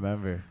out, I bro.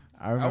 remember.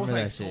 I I was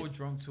like that so shit.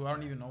 drunk too. I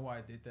don't even know why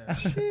I did that.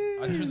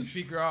 I turned the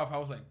speaker off. I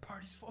was like,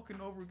 "Party's fucking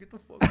over. Get the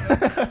fuck out."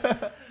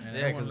 And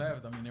Yeah, everyone 'cause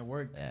left. I mean, it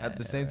worked. Yeah, At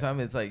the same time,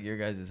 it's like your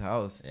guys'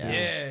 house. Too.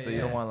 Yeah, So you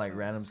yeah. don't want like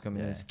randoms coming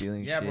in Yeah. and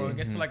stealing Yeah, shit. bro. It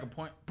gets to like a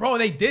point. Bro,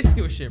 they did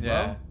steal shit, bro.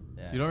 Yeah.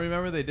 Yeah. You don't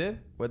remember they did?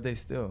 What they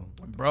steal?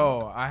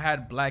 Bro, I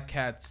had Black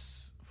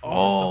Cats. For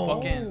the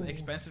fucking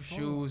expensive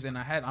shoes, and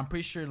I'm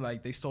pretty sure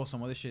like they stole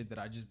some other shit that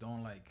I just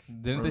don't like.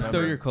 Didn't they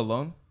steal your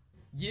cologne?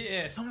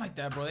 Yeah, something like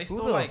that, bro. They Who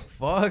stole the like.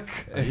 fuck?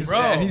 Bro.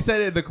 And he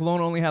said the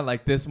cologne only had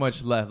like this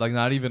much left, like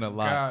not even a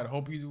lot. God,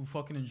 hope you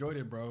fucking enjoyed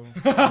it, bro.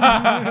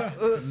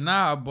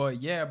 Nah,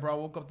 but yeah, bro. I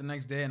woke up the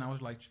next day and I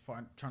was like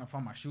trying to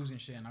find my shoes and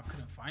shit, and I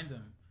couldn't find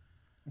them.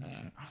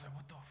 I was like,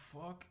 what the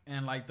fuck?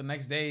 And like the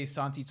next day,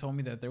 Santi told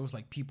me that there was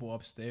like people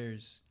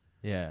upstairs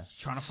Yeah.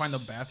 trying to find the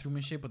bathroom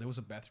and shit, but there was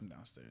a bathroom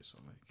downstairs. So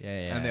like,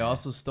 Yeah. And they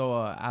also stole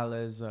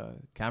Ale's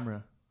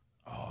camera,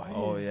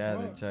 Oh yeah,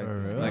 they fuck. checked. For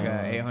this real? like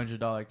guy. a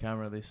 $800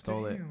 camera. They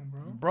stole it. Damn,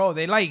 bro. bro,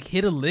 they like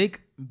hit a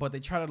lick, but they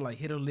try to like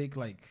hit a lick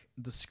like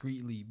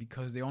discreetly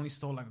because they only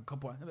stole like a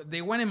couple.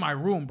 They went in my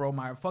room, bro.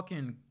 My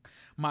fucking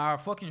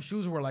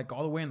shoes were like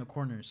all the way in the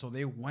corner, so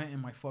they went in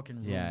my fucking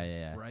room.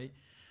 Yeah. Right.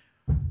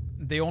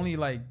 They only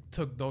like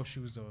took those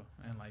shoes though,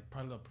 and like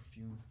probably the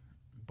perfume,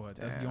 but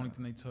that's the only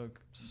thing they took.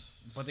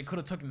 But they could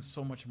have taken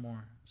so much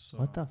more. So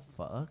What the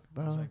fuck,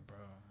 bro? I was like, bro.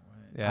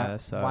 What? Yeah, I-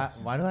 that sucks.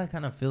 why do I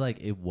kind of feel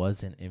like it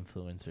was an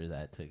influencer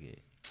that took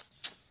it?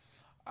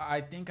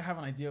 I think I have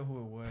an idea who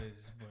it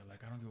was, but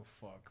like I don't give a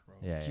fuck, bro.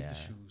 Yeah, Keep yeah. the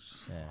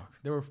shoes. Yeah. Fuck.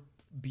 They were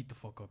beat the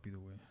fuck up either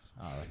way.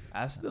 Oh,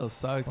 That still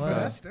sucks. Well, But though.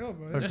 that's still,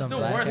 bro. For That's They're some still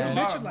black worth a guys.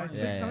 lot. literally like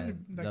man. Yeah,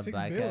 600, the like 6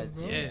 black bills, cats,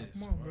 bro. yes,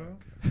 Come on, bro.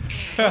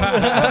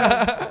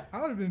 fuck.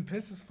 I would have been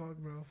pissed as fuck,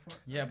 bro. Fuck.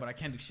 Yeah, but I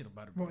can't do shit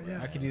about it. Bro. Well,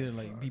 yeah. I could either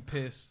like be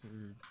pissed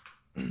or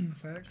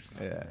Facts.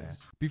 Yeah.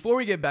 Before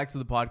we get back to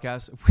the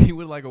podcast, we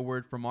would like a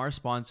word from our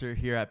sponsor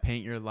here at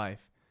Paint Your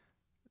Life.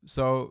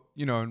 So,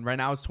 you know, right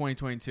now it's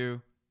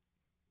 2022.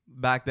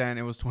 Back then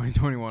it was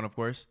 2021, of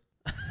course.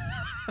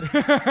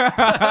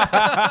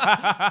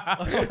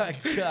 Oh my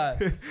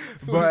god.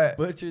 But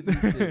Butchered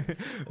this shit.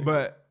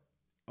 but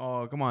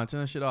oh, come on,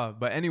 turn that shit off.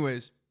 But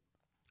anyways,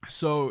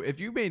 so if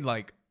you made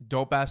like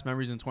dope ass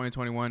memories in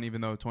 2021,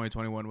 even though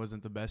 2021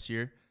 wasn't the best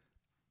year,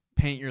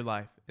 Paint Your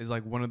Life is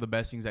like one of the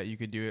best things that you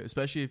could do,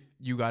 especially if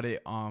you got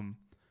it on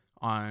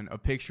a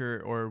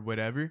picture or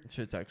whatever.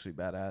 Shit's actually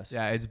badass.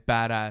 Yeah, it's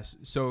badass.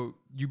 So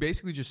you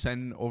basically just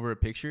send over a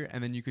picture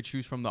and then you could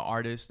choose from the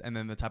artist and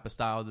then the type of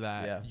style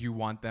that you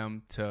want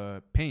them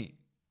to paint.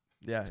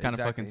 Yeah, It's kinda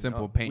fucking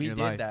simple. Paint your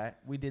life.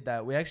 We did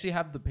that. We actually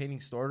have the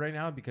painting store right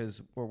now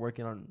because we're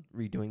working on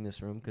redoing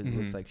this room because it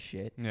looks like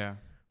shit. Yeah.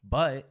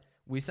 But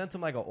we sent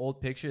them like an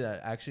old picture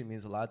that actually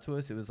means a lot to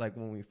us. It was like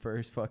when we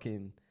first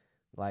fucking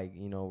like,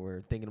 you know,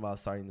 we're thinking about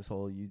starting this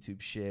whole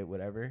YouTube shit,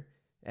 whatever.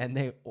 And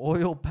they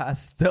oil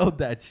pasteled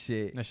that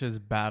shit. That shit's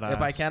badass. If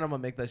I can, I'm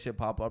gonna make that shit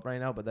pop up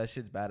right now. But that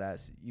shit's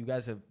badass. You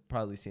guys have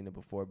probably seen it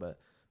before, but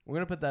we're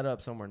gonna put that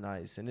up somewhere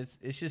nice. And it's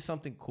just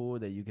something cool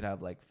that you could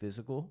have like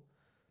physical.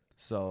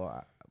 So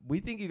we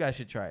think you guys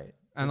should try it.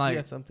 And If like, you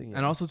have something,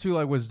 and also too,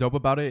 like what's dope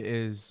about it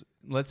is,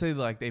 let's say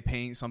like they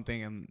paint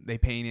something and they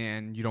paint it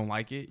and you don't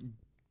like it.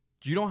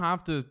 You don't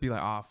have to be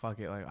like, oh, fuck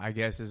it. Like, I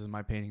guess this is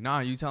my painting. Nah,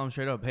 you tell them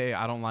straight up, hey,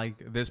 I don't like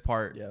this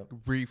part. Yeah.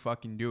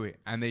 Fucking do it.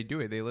 And they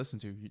do it. They listen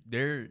to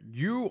you.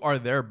 You are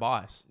their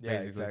boss. yeah,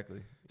 basically.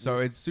 exactly. So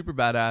it's super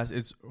badass.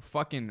 It's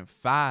fucking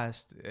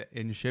fast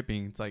in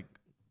shipping. It's like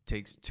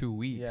takes 2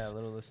 weeks. Yeah, a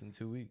little less than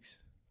 2 weeks.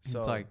 So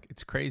it's like,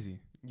 it's crazy.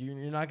 you're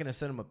not gonna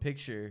send them a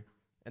picture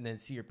and then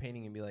see your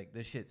painting and be like,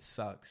 this shit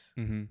sucks.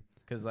 Mm-hmm.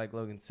 Because like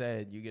Logan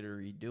said, you get to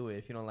redo it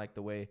if you don't like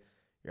the way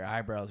your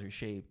eyebrows are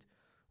shaped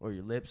or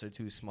your lips are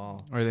too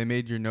small. Or they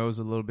made your nose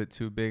a little bit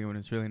too big when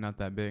it's really not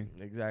that big.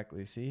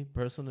 Exactly. See,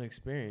 personal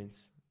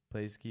experience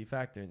plays a key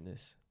factor in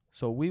this.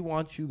 So we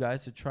want you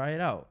guys to try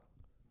it out.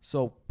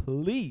 So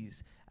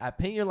please, at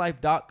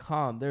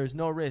paintyourlife.com, there is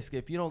no risk.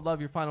 If you don't love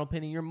your final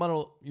painting, your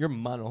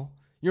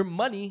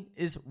money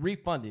is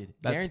refunded.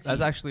 That's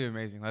actually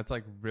amazing. That's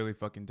like really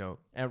fucking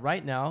dope. And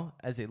right now,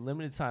 as a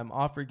limited time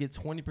offer, get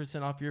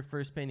 20% off your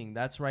first painting.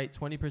 That's right,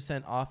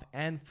 20% off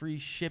and free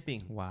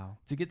shipping. Wow.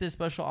 To get this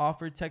special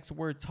offer, text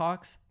word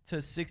TALKS to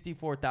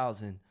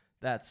 64,000.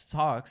 That's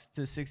TALKS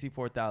to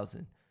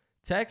 64,000.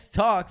 Text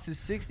TALKS to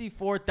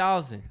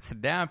 64,000.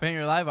 Damn, Paint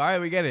Your Life. All right,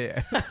 we get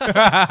it.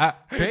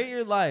 Paint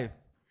your life.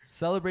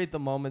 Celebrate the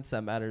moments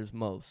that matters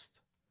most.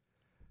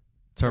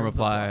 Term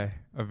apply.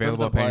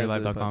 Available at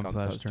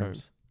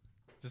paintyourlife.com/terms.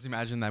 Just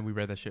imagine that we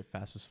read that shit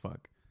fast as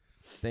fuck.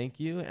 Thank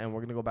you, and we're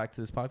gonna go back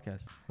to this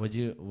podcast. Would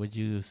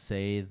you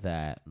say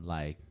that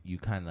like you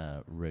kind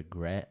of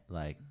regret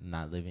like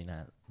not living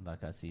at La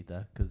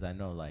Casita? Because I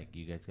know like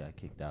you guys got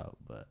kicked out,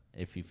 but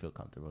if you feel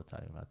comfortable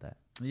talking about that.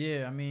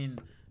 Yeah, I mean,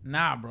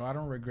 nah, bro. I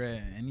don't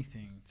regret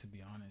anything, to be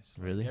honest.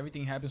 Like, Really?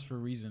 everything happens for a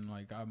reason.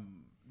 Like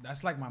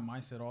that's like my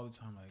mindset all the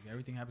time. Like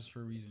everything happens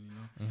for a reason, you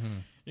know. Mm-hmm.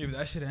 If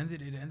that shit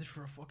ended, it ended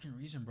for a fucking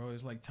reason, bro.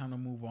 It's like time to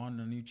move on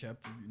to a new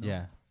chapter. You know?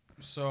 Yeah.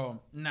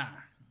 So nah,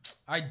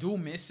 I do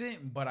miss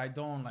it, but I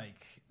don't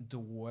like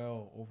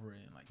dwell over it.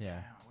 Like, Yeah.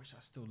 damn, I wish I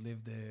still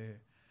lived there.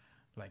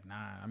 Like, nah.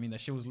 I mean,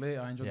 that shit was lit.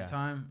 I enjoyed Yeah. the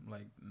time.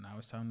 Like, now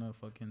it's time to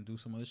fucking do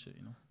some other shit,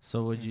 you know.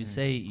 So would you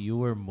say you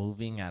were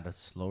moving at a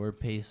slower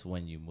pace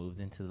when you moved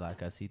into La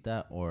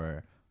Casita,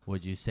 or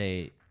would you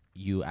say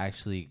you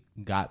actually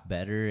got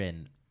better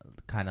and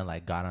kind of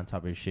like got on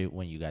top of your shit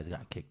when you guys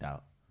got kicked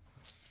out?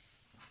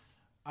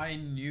 I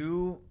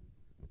knew,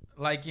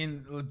 like,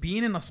 in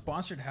being in a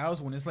sponsored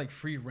house when it's like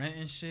free rent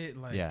and shit,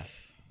 like, Yeah.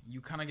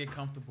 you kind of get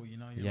comfortable, you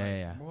know? You're Yeah, like,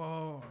 yeah.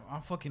 whoa,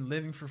 I'm fucking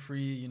living for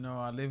free, you know?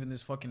 I live in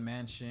this fucking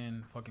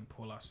mansion, fucking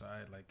pool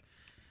outside, like,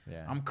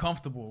 Yeah. I'm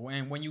comfortable.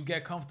 And when you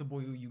get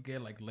comfortable, you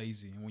get like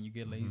lazy. And when you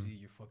get Mm-hmm. lazy,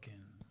 your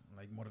fucking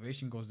like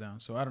motivation goes down.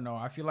 So I don't know.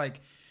 I feel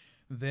like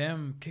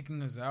them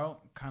kicking us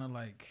out kind of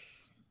like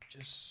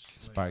just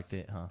like, Sparked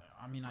it, huh?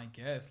 I mean, I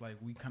guess like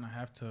we kind of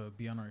have to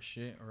be on our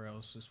shit or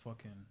else it's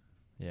fucking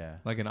Yeah.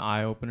 Like an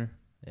eye opener.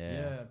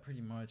 yeah,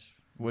 pretty much.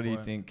 What do you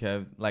But think,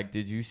 Kev? Like,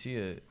 did you see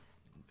it?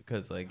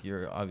 Because, like,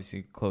 you're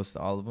obviously close to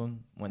all of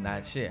them. When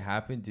that shit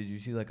happened, did you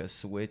see, like, a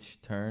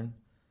switch turn?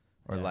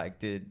 Or, Yeah. like,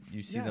 did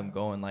you see Yeah. them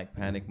go in, like,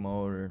 panic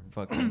mode or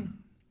fucking...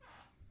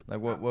 like,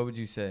 what would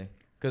you say?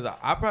 Because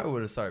I probably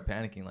would have started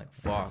panicking, like,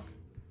 fuck.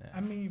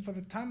 I mean, for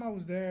the time I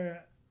was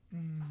there,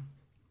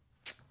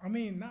 I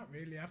mean, not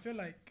really. I feel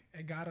like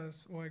it got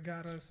us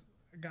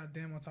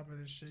goddamn on top of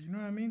this shit. You know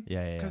what I mean?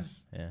 Yeah, yeah, yeah.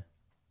 'Cause Yeah.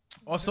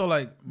 Also,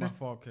 like, my This-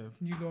 fault, Kev.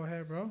 you go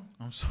ahead, bro.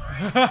 I'm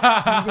sorry. You go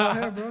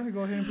ahead, bro. You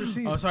go ahead and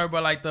proceed. I'm sorry,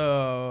 but like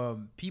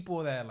the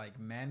people that like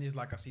managed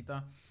La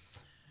Casita,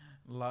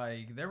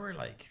 like they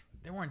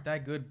weren't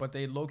that good, but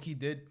they low key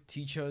did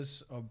teach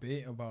us a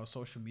bit about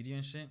social media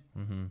and shit.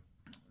 Mm-hmm.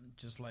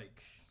 Just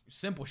like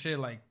simple shit,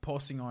 like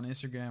posting on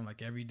Instagram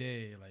like every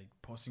day, like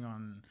posting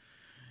on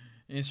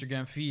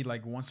Instagram feed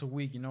like once a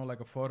week, you know,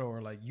 like a photo,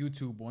 or like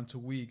YouTube once a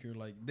week, or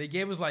like they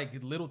gave us like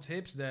little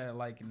tips that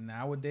like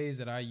nowadays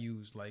that I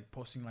use, like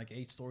posting like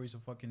 8 stories a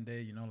fucking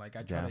day, you know, like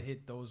I try Yeah. to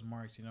hit those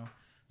marks, you know.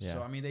 Yeah.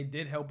 So I mean, they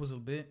did help us a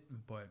bit,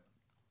 but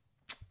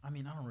I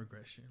mean, I don't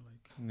regret shit.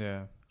 Like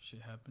Yeah.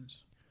 shit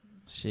happens.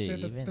 Shit, Shit,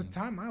 even. the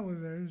time I was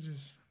there, it was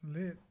just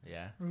lit.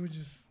 Yeah. It was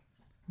just,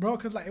 bro,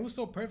 because like it was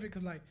so perfect.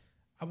 Because like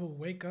I would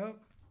wake up,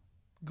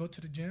 go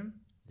to the gym,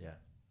 Yeah.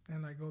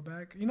 and like go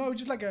back. You know, it was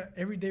just like a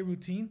everyday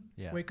routine.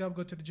 Yeah. Wake up,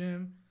 go to the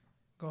gym,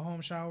 go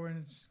home, shower,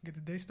 and just get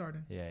the day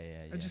started. Yeah,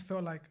 yeah, yeah. I just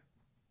felt like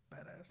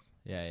badass.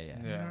 Yeah, yeah, yeah.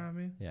 You know what I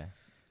mean? Yeah.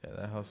 Yeah,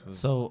 that house was...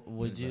 So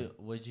would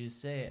you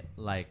say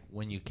like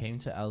when you came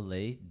to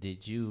LA,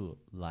 did you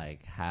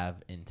like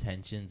have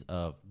intentions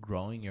of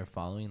growing your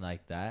following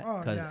like that? Oh,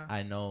 Because yeah.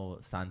 I know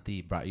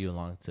Santi brought you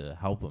along to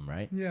help him,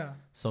 right? Yeah.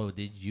 So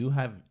did you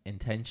have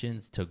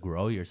intentions to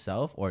grow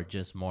yourself, or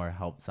just more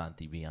help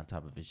Santi be on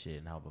top of his shit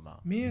and help him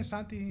out? Me and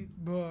Santi,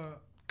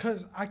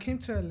 because I came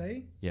to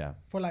LA Yeah,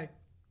 for like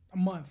a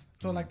month.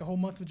 So like the whole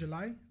month of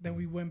July. Then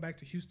we went back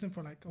to Houston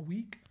for like a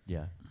week.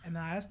 yeah, And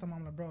I asked him,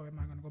 I'm like, bro, am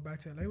I gonna go back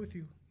to LA with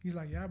you? He's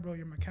like, yeah, bro,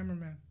 you're my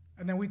cameraman.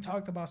 And then we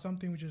talked about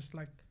something. We just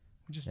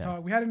Yeah.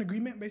 talked. We had an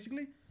agreement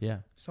basically. yeah,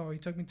 So he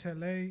took me to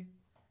LA.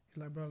 He's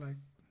like, bro, like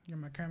you're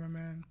my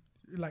cameraman,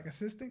 you're like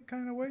assistant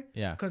kind of way.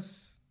 yeah.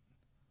 Cause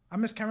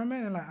I'm his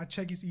cameraman and like I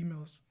check his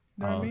emails.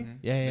 You know what I mean?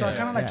 Yeah, yeah. So I yeah,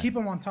 kind of like yeah. keep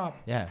him on top,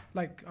 Yeah,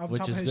 like off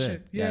Which top is of his good.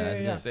 shit. Yeah, Yeah, that's yeah,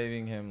 good. yeah.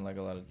 saving him, like,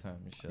 a lot of time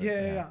and shit.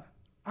 Yeah.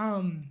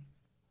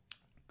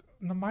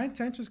 My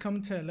intentions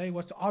coming to LA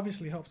was to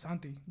obviously help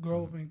Santi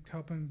grow up and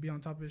help him be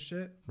on top of his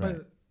shit. Right.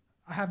 But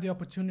I have the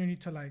opportunity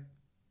to like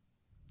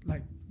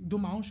do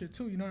my own shit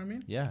too. You know what I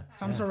mean? yeah.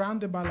 So I'm yeah.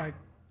 surrounded by like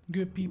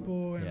good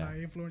people and Yeah. like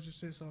influencers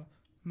shit. So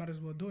might as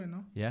well do it,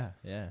 no? Yeah,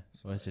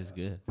 which is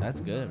good.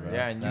 That's good, bro.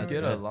 Yeah, and you That's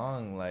get good.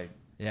 along like.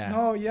 Yeah.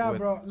 No, yeah, With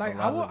bro. a Like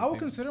lot of the I would people.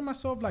 consider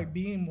myself like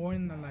being more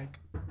in the like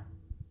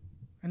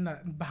in the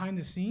behind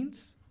the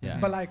scenes. Yeah.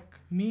 But like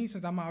me,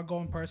 since I'm an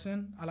outgoing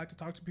person, I like to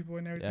talk to people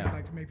and everything. Yeah. I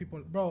like to make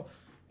people, bro.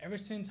 Ever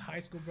since high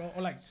school, bro,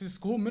 or like since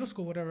school, middle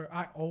school, whatever,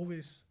 I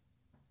always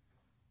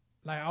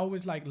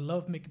like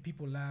love making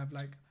people laugh.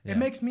 Like Yeah. it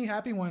makes me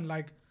happy when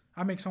like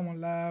I make someone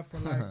laugh or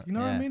like you know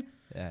what I Yeah. mean.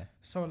 Yeah.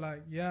 So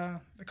like yeah,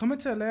 coming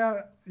to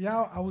LA,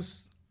 I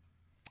was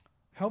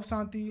help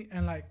Santi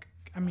and like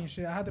I mean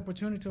shit. I had the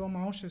opportunity to own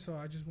my own shit, so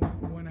I just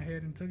went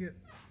ahead and took it.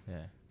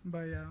 Yeah.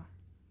 But yeah,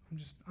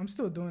 I'm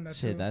still doing that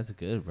Shit, too. that's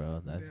good,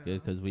 bro. That's Yeah.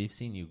 good because we've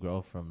seen you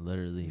grow from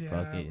literally yeah,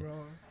 fucking.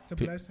 bro. It's a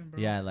Pe- blessing, bro.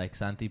 Yeah, like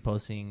Santi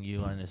posting you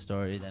on his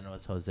story, then it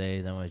was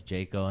Jose, then it was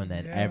Jaco, and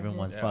then Yeah,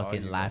 everyone's bro. Yeah, all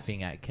fucking you guys.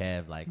 laughing at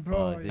Kev. Like, Bro,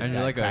 fuck, this yeah. And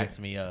you're guy like a- cracks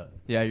me up.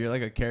 Yeah, you're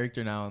like a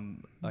character now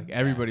in like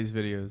everybody's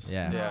videos.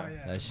 Yeah, Yeah.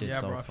 Yeah. that shit's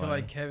Yeah, so bro. I feel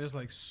funny. like Kev is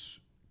like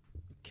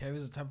Kev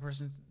is the type of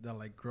person that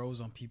like grows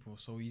on people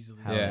so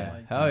easily. Hell yeah.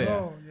 Like, Hell yeah.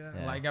 Bro, yeah.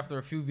 Yeah. Like after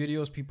a few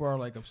videos, people are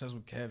like obsessed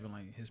with Kev and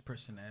like his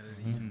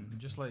personality and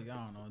just like I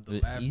don't know the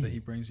But laughs easy. that he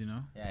brings. You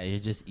know. Yeah, you're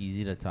just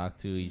easy to talk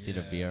to, easy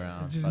to be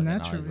around. It's just fucking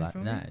natural, always you laugh-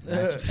 feel Nah, me?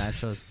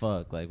 natural as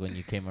fuck. Like when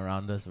you came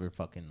around us, we're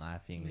fucking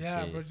laughing. And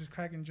Yeah, shit. bro, just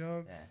cracking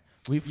jokes. Yeah.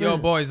 We Yo,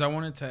 first- boys, I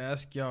wanted to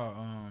ask y'all,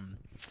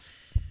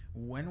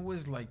 when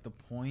was like the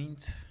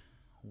point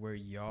where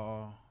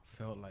y'all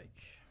felt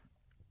like,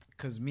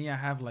 cause me, I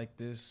have like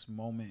this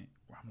moment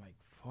where I'm like,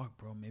 fuck,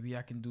 bro, maybe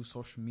I can do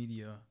social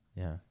media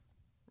Yeah.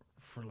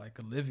 for like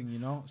a living, you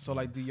know? So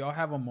like, do y'all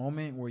have a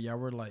moment where y'all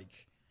were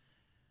like,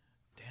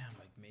 damn,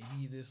 like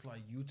maybe this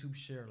like YouTube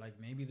shit, or like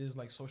maybe this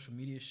like social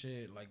media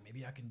shit, like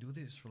maybe I can do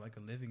this for like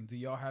a living. Do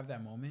y'all have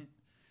that moment?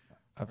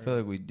 I feel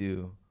like we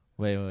do.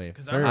 Wait.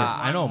 'Cause First,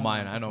 I know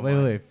mine. I know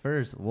mine. wait.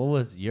 First, what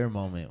was your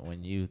moment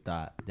when you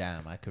thought,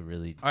 "Damn, I could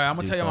really"? All right, I'm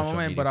gonna do tell you my social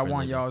moment, media but I for a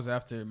want living? y'all's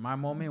after. My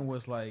moment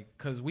was like,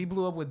 cause we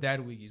blew up with Dad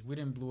Wiggies. We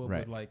didn't blow up Right.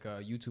 with like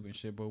YouTube and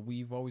shit, but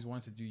we've always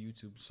wanted to do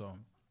YouTube. So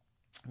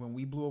when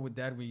we blew up with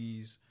Dad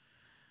Wiggies,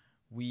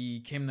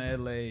 we came to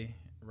LA,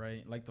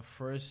 right? Like the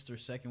first or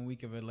second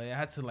week of LA, I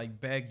had to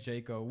like beg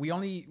Jaco. We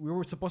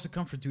were supposed to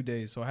come for 2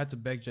 days, so I had to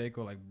beg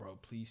Jaco, like, bro,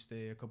 please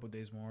stay a couple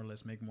days more.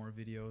 Let's make more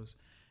videos.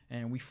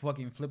 And we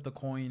fucking flipped a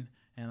coin,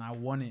 and I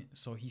won it,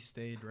 so he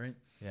stayed, right?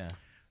 Yeah.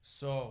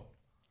 So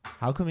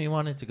How come you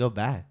wanted to go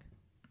back?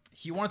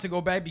 he wanted to go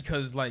back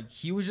because like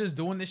he was just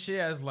doing this shit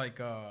as like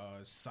a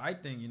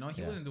side thing, you know.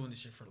 He Yeah. wasn't doing this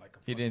shit for like a.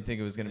 He didn't think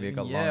it was gonna be like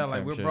a long yeah, term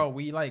like we're shit. bro.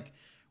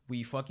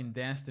 We fucking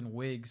danced in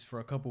wigs for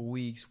a couple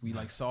weeks. We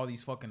like saw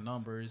these fucking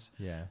numbers.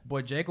 Yeah.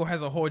 But Jaco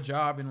has a whole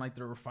job in like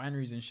the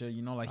refineries and shit.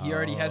 You know, like he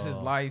already has his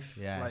Oh, life.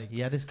 Yeah. Like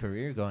he had his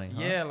career going.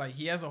 Huh? yeah, like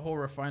he has a whole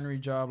refinery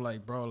job.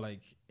 Like bro,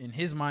 like in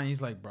his mind,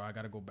 he's like, bro, I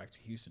gotta go back to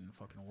Houston and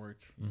fucking work.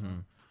 You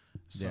know.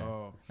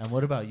 So And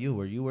what about you?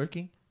 Were you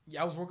working?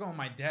 yeah, I was working with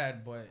my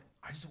dad, but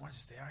I just wanted to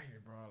stay out here,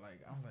 bro. Like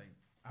I was like,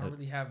 I don't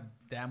really have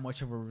that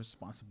much of a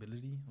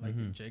responsibility like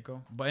in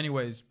Jaco. But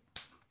anyways,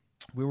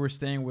 we were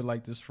staying with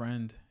like this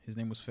friend. His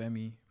name was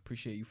Femi.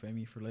 Appreciate you,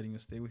 Femi, for letting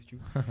us stay with you.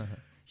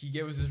 He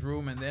gave us his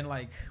room, and then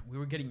like we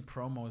were getting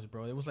promos,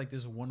 bro. It was like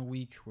this 1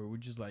 week where we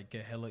just like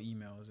get hella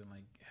emails and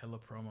like hella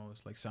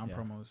promos, like sound Yeah.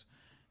 promos.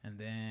 And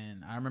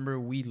then I remember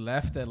we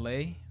left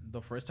LA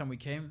the first time we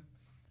came.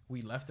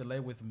 We left LA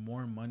with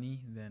more money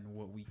than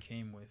what we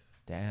came with.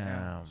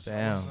 Damn. So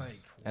I was Damn.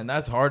 like, And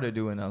that's hard to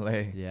do in LA.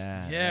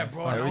 Yeah. Yeah, that's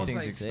bro, fucking and I was Everything's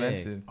like,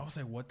 expensive. I was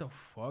like, what the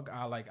fuck?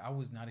 I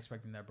was not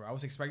expecting that, bro. I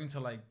was expecting to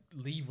like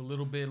leave a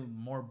little bit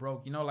more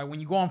broke. You know, like when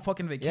you go on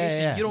fucking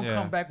vacation, yeah. you don't Yeah.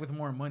 come back with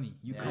more money.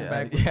 You come Yeah.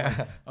 back with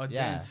Yeah. like, a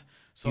Yeah. dent.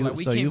 So You, like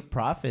we so came. you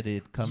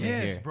profited coming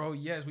Yes, here. bro.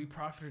 Yes, we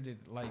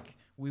profited. Like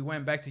we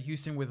went back to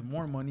Houston with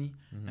more money,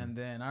 Mm-hmm. and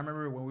then I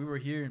remember when we were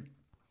here,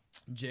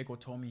 Jaco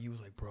told me, he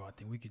was like, bro, I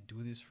think we could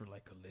do this for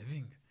like a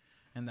living.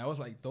 And that was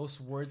like, those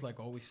words like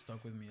always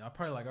stuck with me. I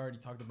probably like already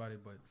talked about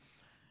it, but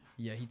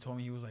yeah, he told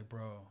me, he was like,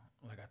 bro,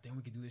 like I think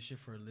we could do this shit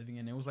for a living.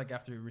 And it was like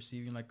after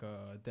receiving like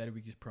a Daddy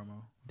Week's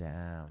promo,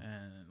 Damn.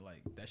 and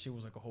like that shit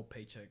was like a whole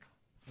paycheck,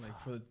 like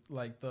for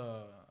like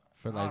the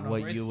For I like don't know,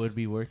 what where's- you would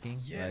be working,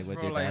 Yes, like with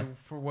bro. your Like dad.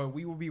 for what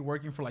we would be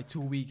working for like 2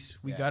 weeks,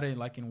 we Yeah. got it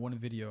like in one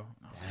video.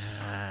 And I was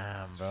like,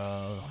 Damn, bro.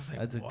 I was like,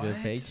 That's a good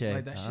 "What?" paycheck.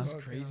 Like that's huh? just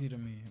Fuck, crazy to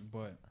me.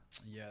 But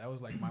yeah, that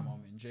was like my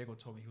moment. And Jaco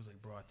told me, he was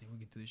like, bro, I think we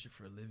could do this shit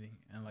for a living.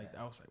 And like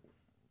I was like,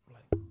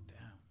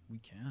 damn, we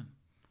can.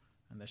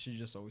 And that shit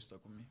just always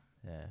stuck with me.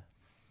 Yeah.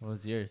 What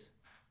was yours?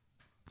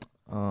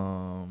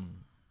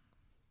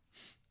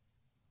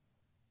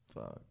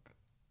 Fuck.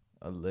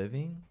 A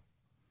living?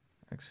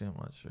 Actually, I'm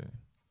not sure.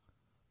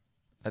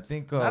 I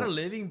think Not a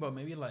living, but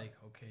maybe like,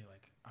 okay,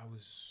 like I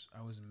was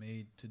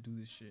made to do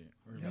this shit.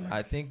 Or Yeah, like,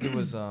 I think it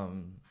was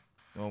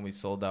when we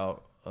sold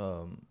out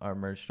our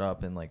merch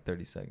drop in like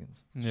 30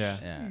 seconds. Yeah.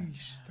 Yeah.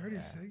 Eesh, 30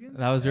 seconds?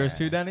 That was yours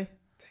too, Danny?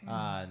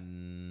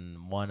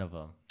 One of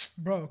them.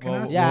 Bro, can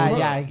Well, I Yeah, bro,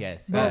 yeah, I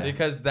guess. Bro. Yeah.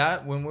 Because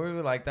that when we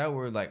were like that, we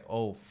were like,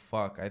 oh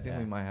fuck, I think Yeah.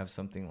 we might have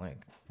something like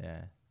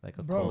Yeah. like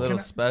a Bro, A cold. little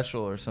can I-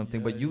 special or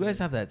something. But you guys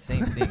have that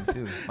same thing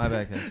too. My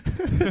bad.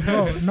 Ken.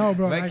 Bro, no,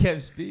 bro. I Like,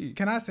 can't speak.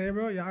 can I say,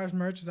 bro, y'all's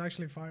merch is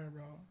actually fire,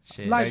 bro.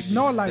 Shit. Like, Thank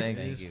no, you. like, Thank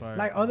It is you. fire.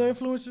 like other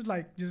influencers,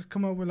 like just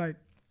come up with like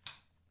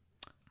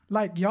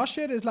y'all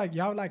shit is like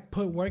y'all like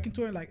put work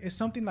into it. Like it's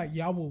something like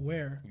y'all will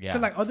wear. Yeah.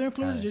 Cause like other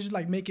influencers Got it. just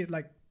like make it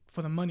like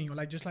for the money or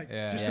like just like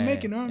Yeah. just Yeah, to make yeah,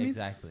 it. You know what I mean?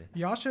 Exactly.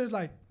 Y'all shit is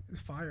like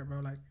it's fire, bro.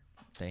 Like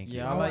Thank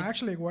Yeah, you. I I will like-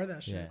 actually wear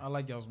that shit. Yeah. I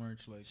like y'all's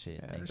merch. Like, Shit.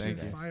 Yeah, That Thank shit thank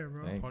is you. fire,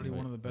 bro. Thank probably you.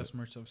 one of the best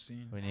merch I've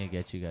seen. We need to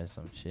get you guys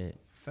some shit.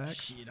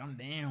 Facts. Shit, I'm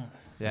down.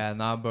 Yeah,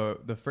 nah,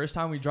 but the first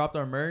time we dropped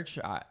our merch,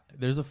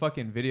 there's a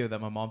fucking video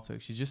that my mom took.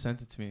 She just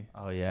sent it to me.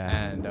 Oh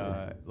yeah. And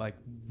like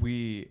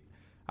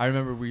I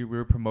remember we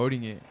were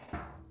promoting it,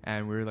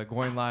 and we were like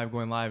going live,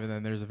 and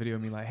then there's a video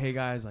of me like, hey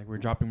guys, like we're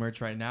dropping merch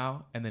right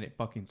now, and then it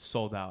fucking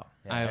sold out.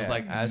 Yeah. I was Yeah,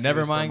 like, as he never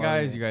was mind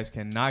promoting guys, it. you guys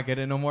cannot get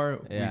it no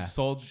more. Yeah.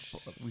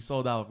 We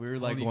sold out. We were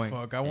like Holy going,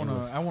 fuck, I was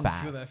wanna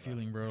fat. feel that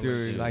feeling, bro.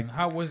 Dude, like-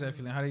 how was that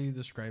feeling? How do you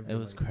describe it? it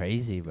was Like,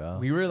 crazy, bro.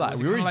 we were like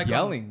Was it we were kinda like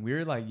yelling. We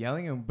were like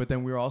yelling, but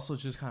then we were also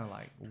just kind of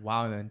like,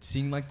 wow. And then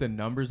seeing like the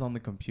numbers on the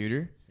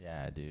computer,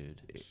 Yeah,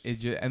 dude. it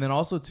just, and then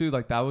also too,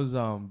 like that was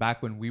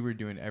back when we were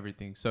doing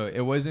everything. So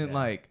it wasn't Yeah.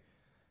 like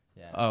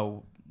Yeah.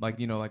 like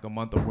like a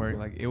month of work.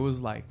 Like it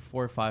was like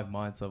 4 or 5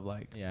 months of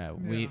like Yeah, Yeah.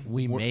 we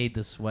We're- made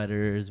the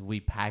sweaters, we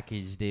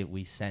packaged it,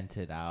 we sent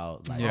it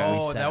out. Like, Yeah. we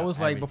Oh, set that up was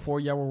like everything. before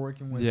y'all were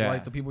working with Yeah.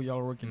 like the people y'all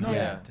were working No, with.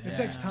 yeah. It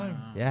takes time.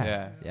 Yeah,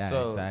 Yeah. yeah,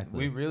 So exactly.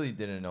 we really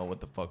didn't know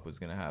what the fuck was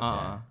gonna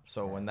happen.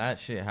 So when that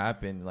shit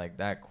happened like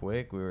that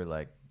quick, we were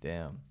like,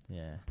 damn.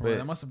 yeah, Bro, But-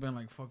 that must have been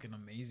like fucking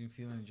amazing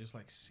feeling just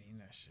like seeing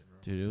that shit, bro.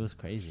 dude, it was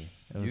crazy.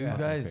 It was You fucking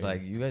guys crazy.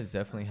 like you guys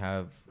definitely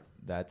have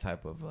that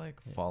type of like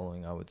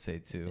following, I would say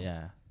too.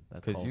 yeah, the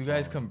Because cult you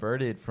guys following.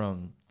 converted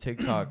from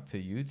TikTok to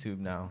YouTube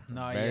now.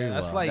 No, Very yeah,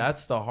 that's well. like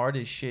That's the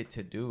hardest shit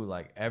to do.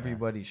 Like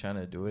everybody's trying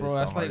to do it. bro, It's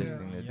that's the like hardest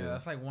thing to do.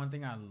 that's like one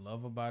thing I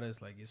love about it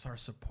is like it's our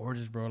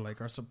supporters, bro.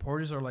 Like our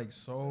supporters are like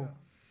so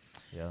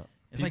yeah,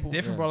 it's like People-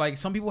 different, yeah. bro. Like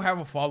some people have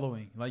a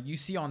following. Like you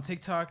see on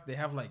TikTok, they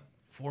have like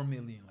 4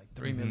 million, like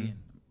 3 million.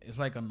 It's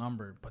like a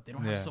number, but they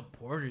don't have Yeah.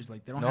 supporters.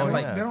 Like they don't No, have They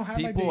like don't- they don't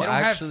have, like, people the- they don't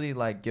have- actually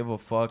like give a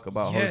fuck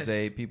about Yes.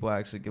 Jose. People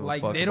actually give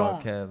Like, a fuck they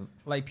about don't- Kev.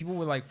 like people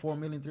with like 4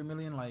 million, 3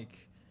 million,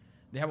 like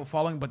they have a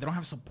following, but they don't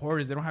have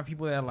supporters. They don't have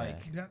people that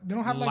like They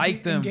don't have like,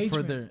 like, the them for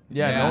engagement. their.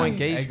 Yeah, Yeah, no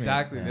engagement.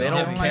 exactly. They They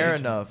don't don't care like-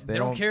 enough. They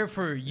don't care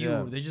for you.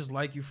 Yeah. They just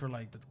like you for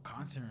like the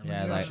content. or yeah.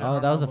 some Like, shit. I oh,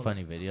 don't that was know, a but,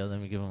 funny video. Let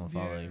me give him a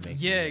follow. Yeah. He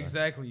makes Yeah, it,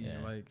 exactly.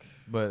 Yeah. Like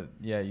But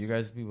yeah, you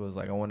guys people was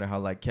like, I wonder how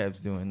like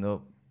Kev's doing.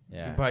 They'll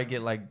Yeah, you probably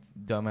get like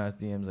dumbass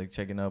DMs like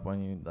checking up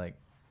on you, like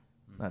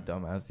not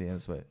dumbass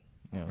DMs, but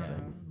you know what I'm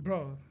saying.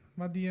 Bro,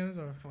 my DMs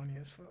are funny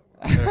as fuck.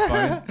 they're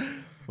funny.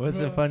 What's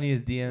the Bro. funny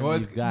DM Well,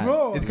 it's- you've got?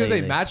 bro, It's because they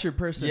lately? match your Yeah.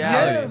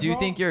 personality. Yeah, Do you bro.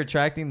 think you're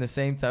attracting the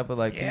same type of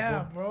like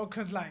Yeah, people? bro,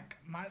 cause like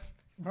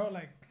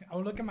like I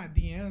would look at my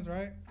DMs,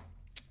 right,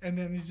 and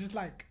then it's just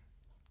like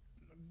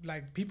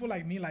people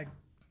like me, like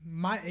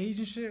my age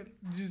and shit,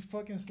 just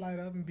fucking slide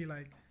up and be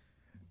like,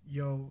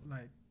 yo,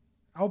 like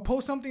I'll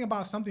post something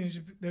about something,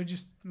 and they'll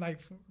just like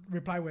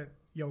reply with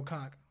yo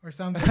cock or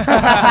something.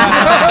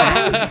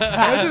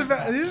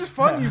 it's just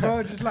funny,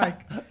 bro. Just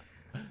like but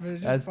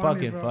it's just That's funny,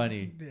 fucking bro.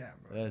 funny. Yeah,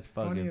 bro. That's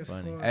fucking as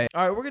funny. fuck. Hey,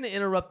 All right, we're going to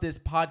interrupt this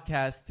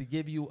podcast to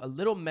give you a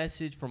little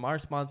message from our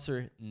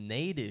sponsor,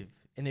 Native.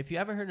 And if you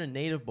haven't heard of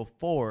Native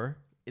before,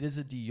 it is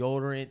a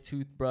deodorant,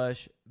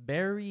 toothbrush,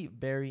 very,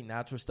 very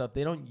natural stuff.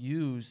 They don't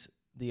use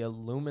the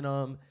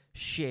aluminum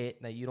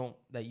shit that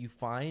you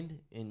find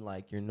in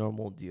like your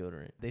normal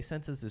deodorant. They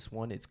sent us this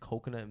one. It's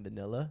coconut and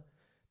vanilla.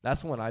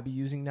 That's the one I be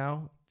using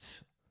now.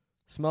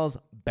 Smells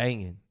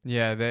banging.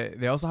 Yeah,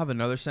 they also have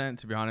another scent.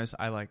 To be honest,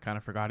 I like kind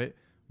of forgot it,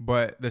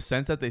 but the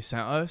scents that they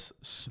sent us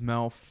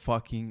smell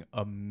fucking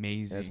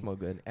amazing. They smell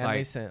good. And they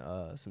Like- sent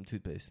some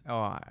toothpaste. Oh,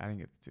 I didn't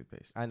get the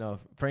toothpaste. I know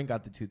Frank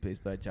got the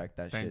toothpaste, but I jacked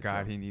that Thank shit.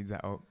 God so- he needs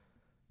that. Oh,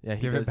 Yeah,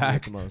 he Give it does need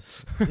back. the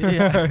most.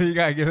 Yeah. you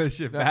gotta give that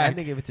shit No, I back.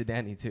 think give it to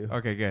Danny too.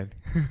 Okay, good.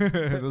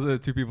 Those are the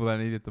two people that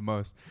need it the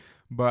most.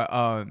 But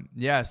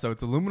yeah, so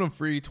it's aluminum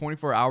free,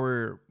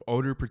 24-hour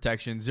odor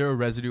protection, 0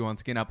 residue on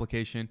skin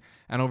application,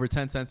 and over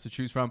 10 cents to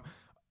choose from.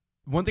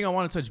 One thing I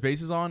want to touch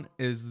bases on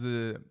is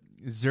the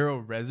 0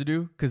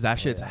 residue, because that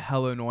shit's yeah.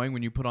 hella annoying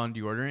when you put on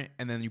deodorant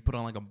and then you put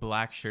on like a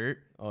black shirt.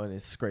 Oh, and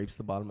it scrapes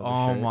the bottom of the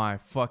Oh shirt. my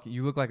fuck!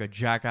 You look like a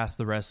jackass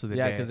the rest of the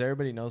Yeah, day. because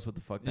everybody knows what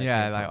the fuck that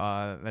yeah, came like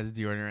from. that's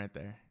deodorant right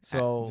there.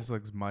 So- it just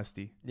looks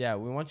musty. Yeah,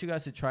 we want you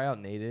guys to try out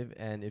Native,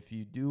 and if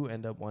you do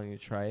end up wanting to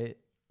try it,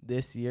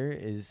 this year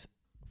is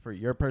for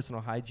your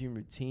personal hygiene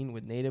routine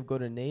with Native. Go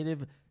to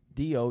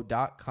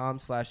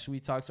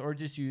nativedeo.com/sweettalks or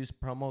just use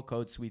promo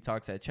code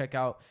sweettalks at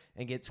checkout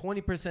and get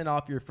 20%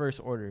 off your first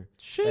order.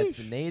 That's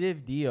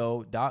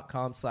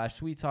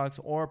nativedeo.com/sweettalks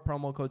or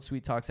promo code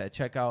sweettalks at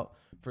checkout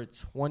for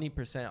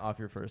 20% off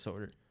your first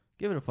order.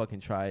 Give it a fucking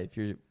try if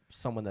you're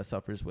someone that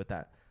suffers with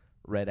that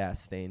red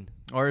ass stain.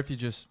 Or if you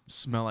just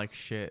smell like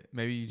shit,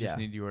 maybe you just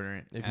Yeah. need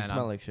deodorant. If you And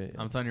smell like shit.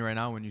 I'm telling you right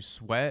now, when you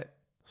sweat,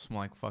 smell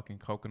like fucking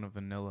coconut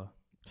vanilla.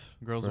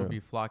 Girls will Bro. be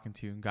flocking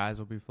to you, and guys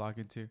will be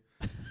flocking to you.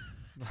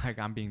 Like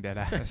I'm being dead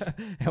ass.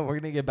 And we're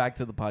gonna get back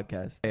to the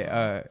podcast. Hey,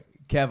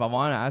 Kev, I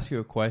want to ask you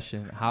a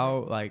question.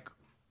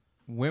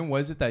 When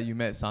was it that you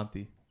met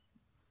Santi?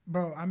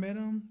 Bro, I met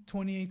him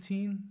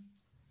 2018,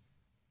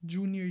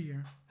 junior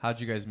year. How'd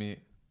you guys meet?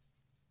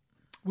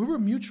 We were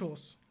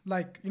mutuals.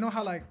 Like, you know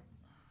how like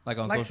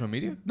On social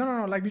media?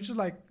 No, like mutuals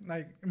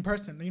like in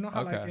person. You know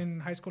how like Okay. in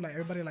high school like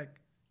everybody like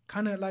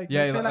kind of like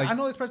Yeah, they say, like- I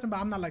know this person but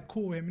I'm not like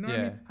cool with him. You know what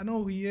I Yeah. mean? I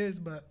know who he is,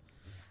 but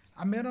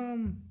I met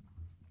him.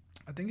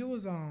 I think it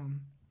was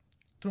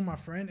through my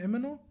friend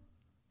Emino.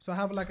 So I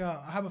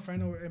have a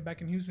friend over back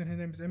in Houston. His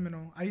name is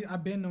Emino.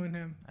 I've been knowing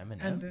him.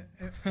 Eminem? And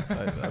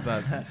I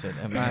thought you said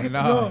I Eminem.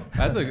 know.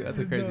 That's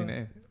a crazy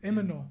name.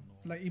 Emino,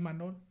 like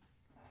Imanol.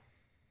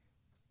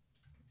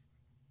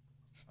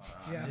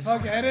 Yeah,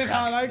 fuck it. It is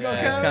hot. Like, Yeah,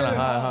 okay. it's kinda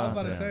hot, I huh? was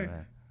about to Yeah, say.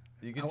 man.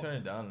 You can turn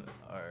it down,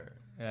 or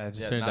Yeah,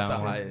 just yeah, turn it not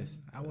down. the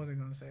highest. I wasn't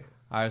gonna say it.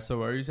 All right, so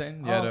what were you saying?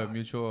 You had a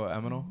mutual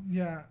Eminal?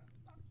 Yeah.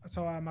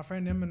 So my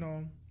friend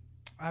Emino,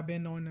 I've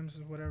been knowing him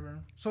since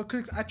whatever. So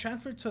 'cause I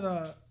transferred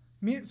to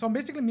so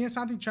basically me and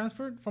Santi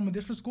transferred from a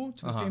different school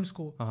to the same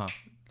school. Uh-huh.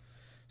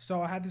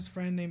 So I had this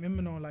friend named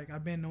Emino, like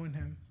I've been knowing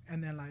him.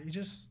 And then like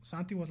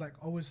Santi was like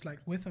always like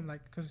with him,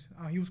 like because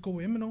he was cool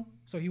with Emino.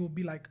 So he would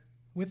be like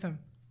with him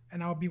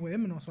and I would be with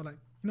Emino. So like,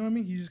 you know what I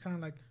mean? He just kind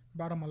of like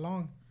brought him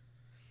along.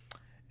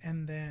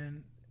 And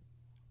then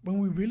when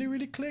we really,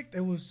 really clicked,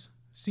 it was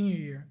senior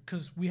year.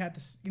 Because we had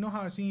this, you know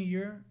how senior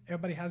year,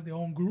 everybody has their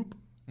own group,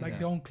 like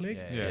their own clique.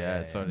 Yeah,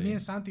 it's already. Me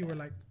and Santi were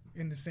like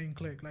in the same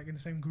clique, like in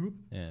the same group.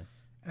 Yeah.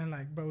 And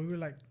like, bro, we would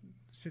like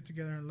sit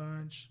together at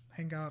lunch,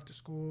 hang out after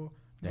school,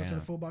 go to Damn.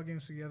 the football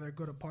games together,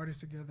 go to parties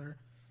together.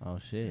 Oh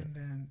shit. And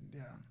then,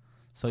 yeah.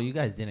 So you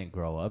guys didn't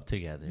grow up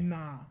together?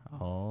 Nah.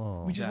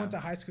 Oh. We just went to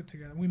high school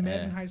together. We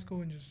met in high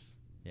school and just.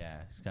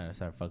 Yeah, just kind of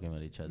started fucking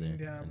with each other.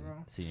 Yeah, in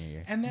bro. Senior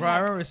year. And then Bro, I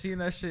like, remember seeing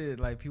that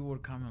shit. Like people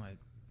would comment like,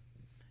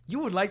 "You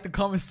would like the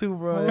comments too,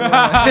 bro."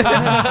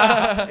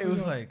 It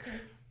was like,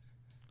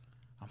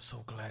 I'm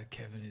so glad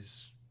Kevin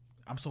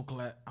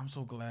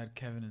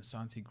and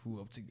Santi grew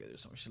up together,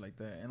 some shit like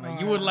that. And like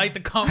you would like the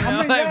comment. I I'm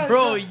mean, like, yeah,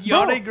 bro, so-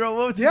 y'all bro, didn't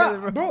grow up together,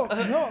 yeah, bro.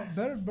 bro.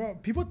 No, bro.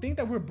 People think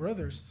that we're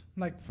brothers,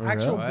 like For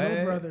actual real? blood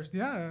What? brothers.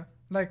 Yeah,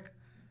 like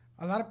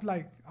a lot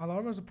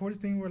of our supporters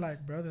think we're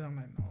like brothers. I'm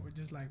like, no, we're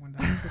just like when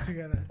the high school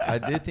together. I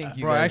did think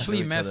you Bro, I guys actually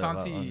knew each met other a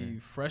lot Santi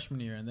longer. freshman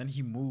year, and then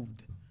he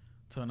moved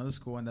to another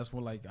school, and that's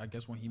what like I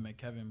guess when he met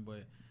Kevin.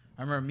 But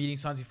I remember meeting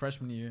Santi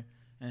freshman year,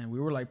 and we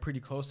were like pretty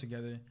close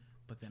together.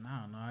 But then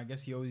I don't know. I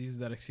guess he always used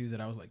that excuse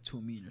that I was like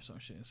too mean or some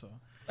shit. So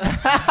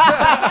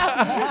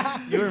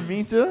You were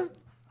mean to him?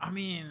 I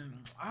mean,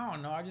 I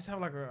don't know. I just have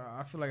like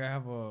I feel like I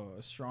have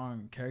a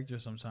strong character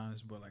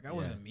sometimes, but like I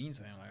wasn't mean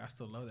to him. Like I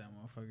still love that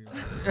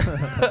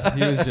motherfucker.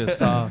 He was just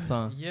soft,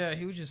 huh? Yeah,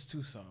 he was just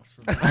too soft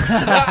for me.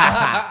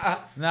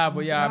 Nah,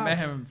 but yeah, I met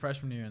him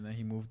freshman year, and then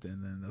he moved,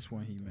 and then that's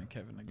when he met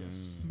Kevin, I guess.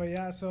 But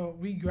yeah, so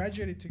we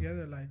graduated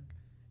together, like,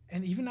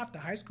 and even after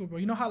high school, bro.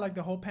 You know how like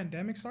the whole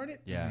pandemic started,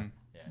 Yeah.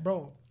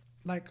 bro.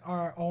 Like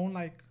our own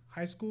like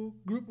high school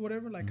group,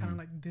 whatever, like kind of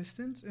like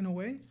distance in a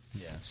way.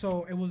 Yeah.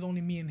 So it was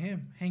only me and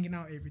him hanging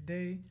out every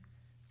day,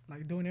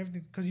 like doing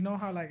everything. Cause you know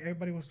how like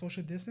everybody was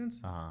social distance,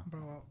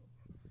 bro.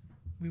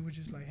 We would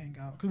just like hang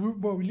out. Cause we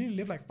literally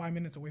live like 5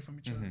 minutes away from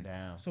each other.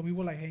 Damn. So we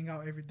would like hang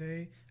out every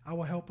day. I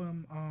would help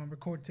him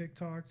record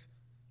TikToks,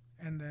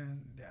 and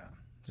then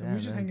so we Yeah, were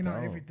just that's hanging out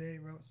dope. every day,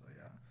 bro. So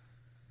yeah,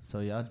 So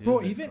y'all do bro.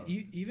 live Even close.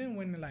 even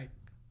when like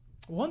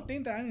one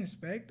thing that I didn't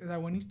expect is that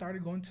when he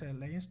started going to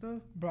LA and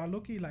stuff, bro, I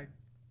low-key like,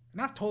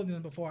 and I've told him this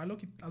before. I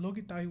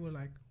low-key thought he would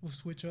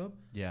switch up.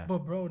 Yeah. But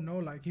bro, no,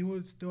 like he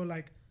would still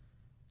like,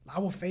 I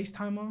would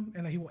FaceTime him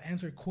and like he would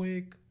answer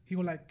quick. He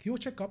would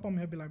check up on me.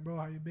 He'll be like, bro,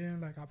 how you been?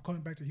 Like I'm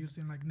coming back to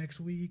Houston like next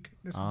week.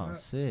 This and Oh,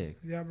 that. sick.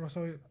 Yeah, bro.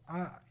 So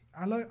I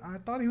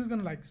thought he was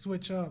gonna like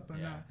switch up, but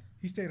nah,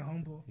 he stayed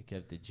humble. You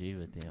kept the G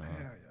with you, huh?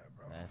 Yeah,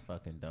 bro. That's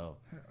fucking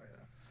dope. Hell yeah.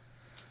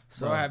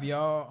 So Bro, have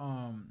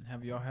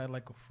y'all had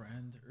like a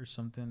friend or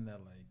something that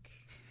like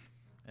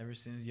ever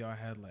since y'all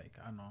had like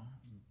I don't know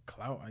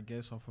clout I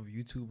guess off of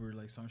YouTube or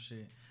like some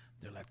shit,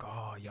 they're like,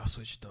 oh, y'all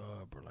switched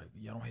up, or like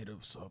y'all don't hit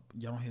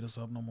us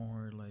up no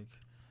more, like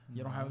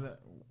you don't have that.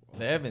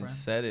 They haven't friend?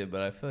 said it,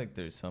 but I feel like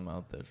there's some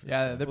out there. For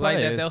Yeah, sure. there Like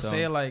probably that is they'll some.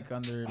 say it like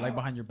under like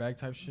behind your back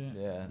type shit.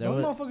 Yeah. There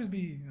Those was- motherfuckers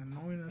be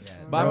annoying as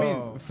fuck. But I mean,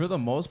 Bro. for the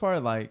most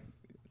part, like,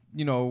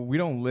 you know, we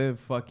don't live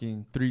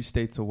fucking 3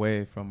 states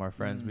away from our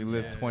friends. We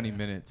live 20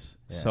 minutes.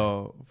 Yeah.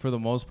 So for the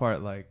most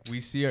part, like,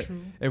 we see our,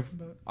 True, if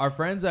but- our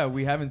friends that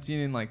we haven't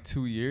seen in like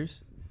 2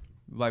 years,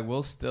 like,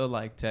 we'll still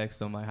like text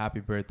them like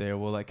happy birthday, or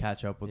we'll like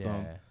catch up with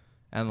them.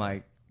 And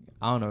like,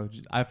 I don't know,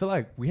 I feel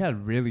like we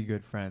had really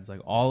good friends. Like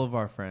all of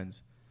our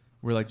friends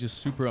were like just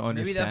super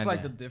understanding. Maybe that's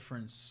like the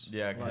difference.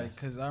 Yeah, like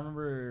because I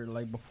remember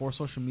like before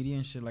social media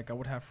and shit, like I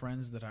would have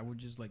friends that I would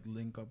just like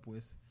link up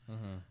with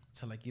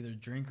to like either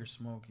drink or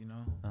smoke, you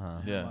know.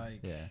 And, Yeah. Like,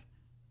 Yeah.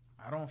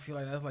 I don't feel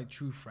like that's like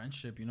true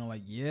friendship, you know.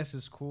 Like yes,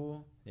 it's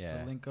cool Yeah.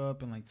 to link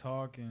up and like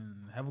talk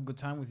and have a good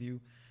time with you,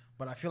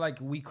 but I feel like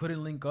we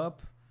couldn't link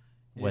up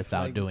if,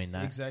 Without like, doing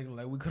that. Exactly.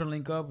 Like we couldn't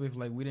link up if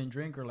like we didn't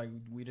drink or like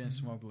we didn't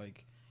smoke.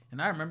 Like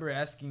And I remember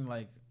asking,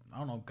 like, I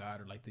don't know,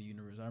 God or like the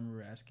universe. I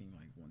remember asking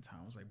like one time,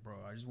 I was like, bro,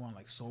 I just want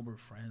like sober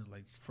friends,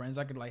 like friends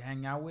I could like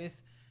hang out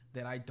with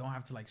that I don't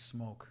have to like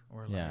smoke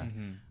or like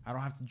I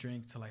don't have to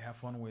drink to like have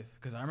fun with.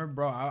 Because I remember,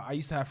 bro, I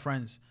used to have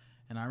friends,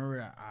 and I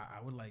remember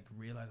I would like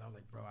realize, I was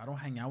like, bro, I don't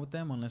hang out with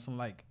them unless I'm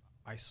like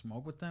I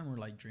smoke with them or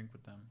like drink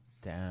with them.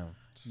 Damn.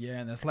 Yeah,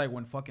 and that's like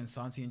when fucking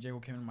Santi and Jago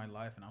came into my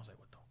life, and I was like,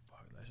 what the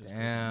fuck? That's just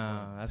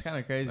Damn, that's kind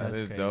of crazy. That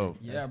is dope.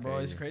 yeah, That's bro,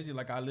 it's crazy. crazy.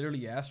 Like I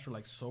literally asked for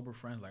like sober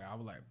friends. Like I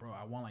was like, bro,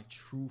 I want like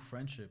true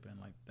friendship, and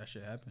like that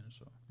shit happened.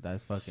 So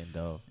That's fucking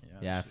dope. Yeah,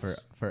 Yeah, it's for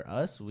just- for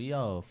us, we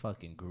all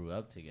fucking grew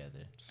up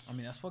together. I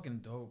mean, that's fucking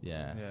dope.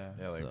 Yeah.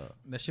 Yeah, like So,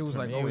 That shit was for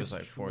like me, it always was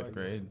like true, I fourth guess.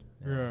 grade,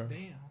 yeah.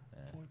 Damn.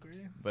 Fourth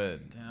grade. but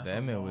Damn, that's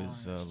them a it long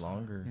was ass time.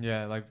 longer.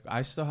 Yeah, like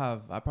I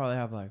probably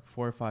have like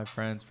 4 or 5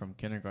 friends from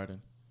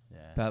kindergarten Yeah.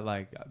 that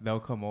like they'll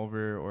come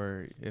over,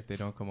 or if they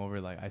don't come over,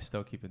 like I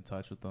still keep in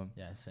touch with them.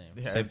 Yeah, same.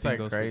 Yeah, Same it's thing like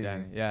goes for crazy.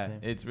 Danny. Yeah. Same.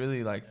 It's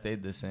really like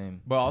stayed the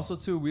same. But also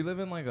too, we live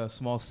in like a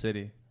small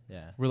city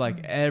Yeah. where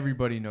like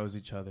everybody knows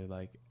each other,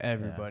 like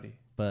everybody.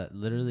 But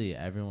literally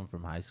everyone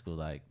from high school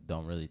like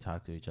don't really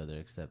talk to each other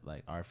except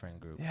like our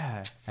friend group.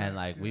 Yeah. And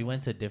like we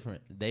went to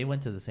different they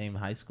went to the same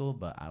high school,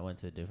 but I went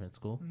to a different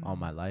school all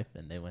my life,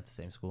 and they went to the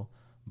same school.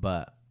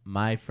 But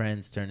my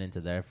friends turned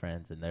into their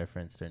friends, and their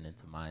friends turned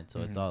into mine.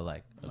 So it's all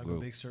like a Like group.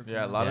 a big circle.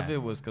 Yeah, a lot of Yeah.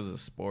 it was because of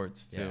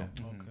sports too. Yeah.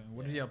 Okay.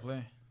 What did y'all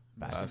play?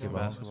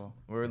 Basketball.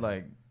 We're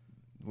like,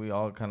 we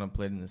all kind of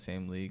played in the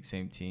same league,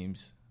 same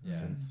teams Yeah.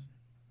 since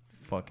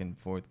fucking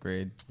fourth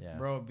grade. Yeah.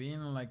 Bro,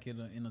 being like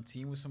in a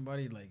team with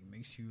somebody like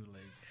makes you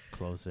like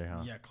Closer,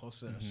 huh? yeah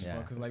closer as Yeah.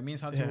 fuck. Cause like me and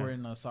Santi Yeah. were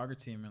in a soccer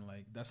team, and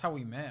like that's how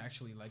we met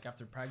actually. Like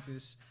after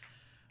practice,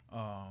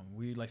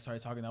 we like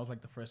started talking. That was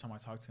like the first time I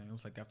talked to him. It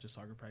was like after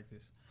soccer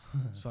practice.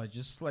 So I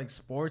just like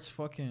sports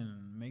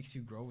fucking makes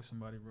you grow with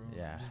somebody, bro.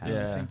 Yeah. Just being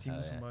in the Yeah. same team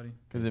Hell with yeah. somebody.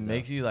 Because it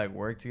makes you like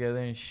work together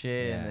and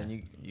shit, Yeah. and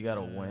then you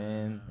gotta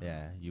win.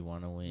 Yeah, you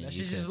want to win. That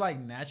You shit just could- like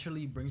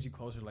naturally brings you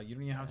closer. Like you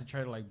don't even have to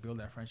try to like build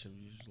that friendship.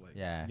 You just like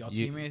Yeah, y'all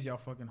you- teammates, y'all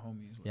fucking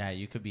homies. Like, yeah,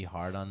 you could be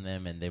hard on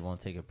them and they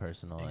won't take it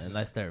personal Exactly.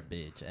 unless they're a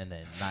bitch, and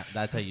then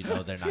that's how you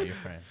know they're not your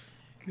friend.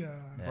 God.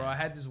 Yeah. Bro, I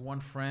had this one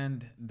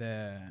friend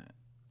that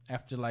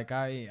after like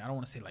I don't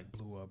want to say like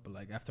blew up, but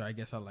like after I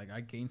guess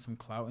I gained some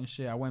clout and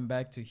shit. I went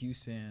back to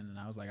Houston and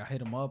I was like I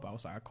hit him up.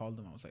 I called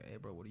him. I was like, hey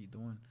bro, what are you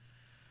doing?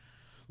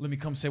 Let me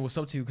come say what's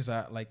up to you, because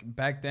I like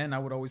back then I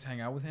would always hang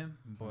out with him,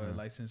 but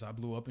like since I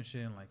blew up and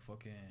shit and like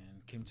fucking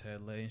came to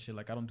LA and shit,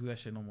 like I don't do that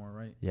shit no more,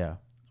 right? Yeah.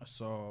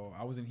 So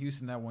I was in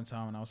Houston that one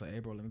time and I was like, hey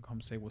bro, let me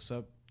come say what's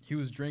up. He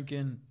was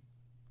drinking,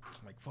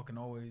 like fucking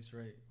always,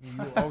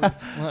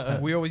 right?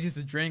 We always used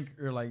to drink,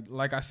 or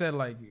like I said,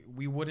 like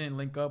we wouldn't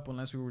link up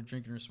unless we were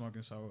drinking or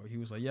smoking. So he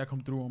was like, yeah,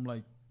 come through. I'm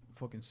like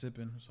fucking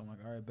sipping. So I'm like,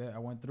 all right, bet. I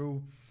went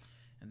through,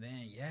 and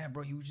then yeah,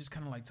 bro, he was just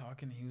kind of like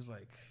talking. He was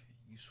like,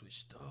 you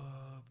switched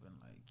up, and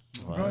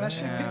like, Bro, that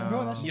shit,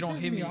 bro, that shit you don't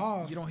pissed hit me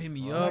off. You don't hit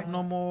me Like- up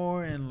no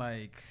more, and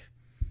like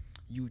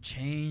you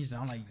changed.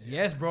 And I'm like,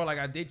 yes, bro. Like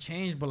I did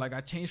change, but like I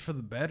changed for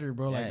the better,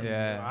 bro. Like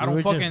Yeah. I You don't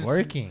were fucking just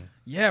working.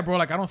 Yeah, bro.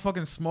 Like I don't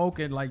fucking smoke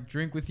and like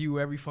drink with you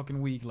every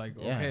fucking week. Like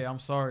Yeah. okay, I'm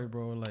sorry,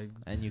 bro. Like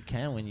And you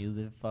can when you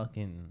live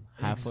fucking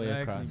halfway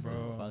exactly, across bro.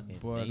 this fucking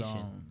But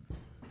nation.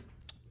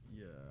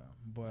 yeah,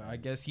 but I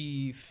guess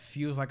he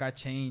feels like I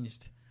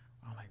changed.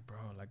 I'm like, bro,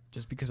 like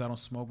just because I don't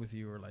smoke with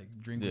you or like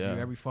drink with Yeah. you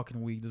every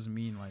fucking week doesn't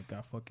mean like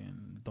I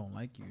fucking don't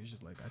like you. It's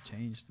just like I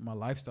changed. My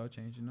lifestyle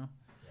changed, you know.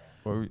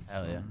 What were,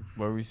 Hell yeah.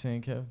 what were we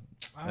saying, Kev?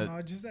 I don't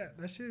know, just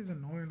that shit is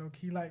annoying, low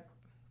key. Like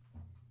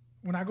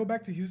when I go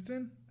back to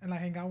Houston and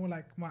like hang out with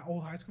like my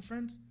old high school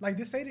friends, like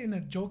they say it in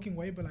a joking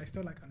way, but like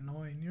still like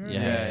annoying. You know what I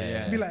mean?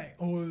 Yeah. Be like,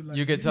 oh, like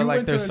You could tell, like,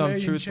 went to there's some LA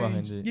and truth behind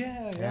changed. it.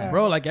 Yeah, Yeah. yeah,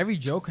 Bro, like every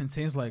joke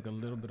contains like a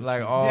little bit of Like,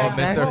 truth. oh, Yeah,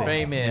 Mr. exactly.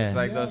 Famous, Yeah.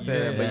 like they'll say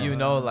that, but you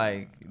know,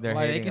 like they're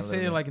like they hating can a say it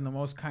little like in the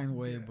most kind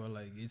way, but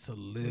like it's a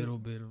little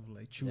bit of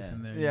like truth Yeah.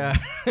 in there. bit.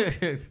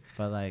 you know? Yeah.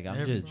 But like I'm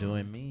Every- just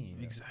doing me.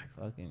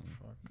 Exactly. Fucking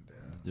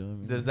just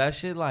doing me. Does that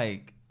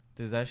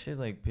shit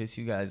like piss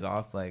you guys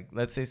off? Like,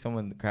 let's say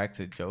someone cracks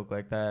a joke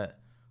like that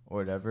or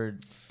whatever.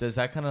 Does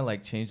that kind of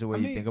like change the way I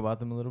you mean- think about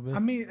them a little bit? I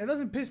mean, it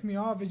doesn't piss me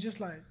off. It's just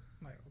like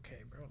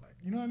okay, bro, like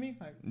you know what I mean?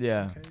 Like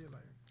Yeah. okay,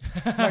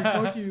 like it's like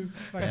fuck you.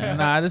 Like,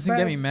 Nah, it doesn't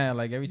get but- me mad.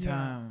 Like every Yeah.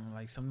 time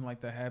like something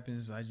like that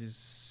happens,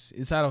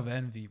 it's out of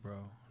envy, bro.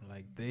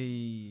 Like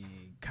they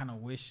kind of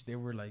wish they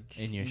were like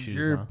In your shoes,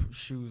 your huh?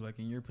 shoes, like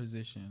in your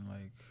position.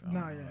 Like I Nah,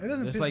 don't yeah, know. it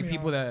doesn't There's piss like me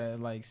people off. that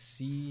like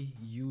see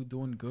you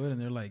doing good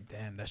and they're like,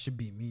 damn, that should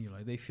be me.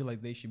 Like they feel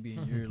like they should be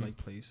in your like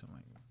place. I'm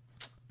like,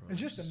 bro, It's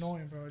just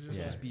annoying, bro. It's just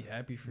Yeah. Just be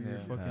happy for your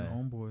Yeah. fucking Yeah.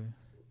 homeboy.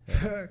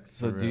 facts.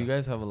 So For do you real.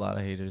 guys have a lot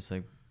of haters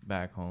like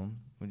back home?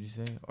 Would you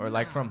say, or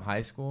like from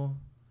high school,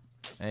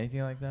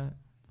 anything like that?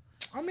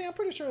 I mean, I'm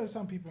pretty sure there's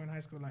some people in high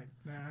school like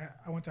that.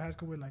 I went to high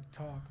school with like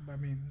talk, but I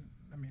mean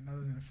that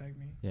doesn't affect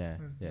me. Yeah,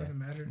 It yeah. doesn't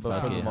matter. But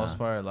for Fuck the yeah. most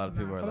part, a lot of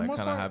Nah, people are for the like most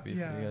kind of part, happy for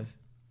yeah. you guys.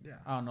 Yeah.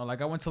 I don't know.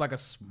 Like I went to like a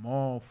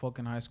small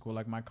fucking high school.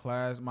 Like my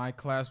class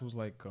was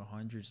like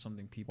 100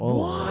 something people.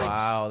 Whoa.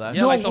 Wow, that's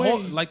Yeah, No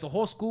like the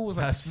whole school was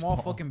like That's a small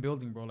small. fucking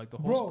building, bro. Like the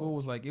whole Bro. school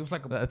was like, it was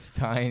like that's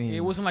tiny. it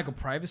wasn't like a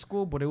private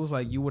school, but it was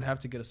like you would have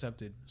to get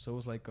accepted. So it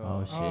was like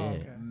Oh, shit.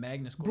 okay.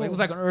 magnet school. Bro. Like, it was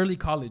like an early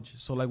college.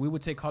 So like we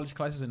would take college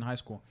classes in high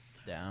school.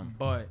 Damn.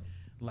 But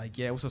like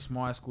yeah, it was a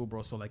small ass school,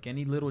 bro. So like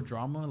any little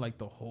drama, like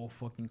the whole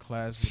fucking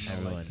class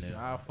would know. Everyone Like, knew.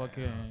 ah,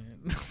 fucking.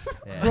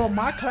 Yeah. Bro,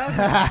 my class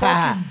was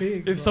fucking big.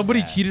 If bro. somebody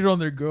Yeah. cheated on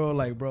their girl,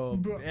 like bro,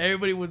 Bro.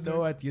 everybody would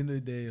know at the end of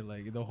the day.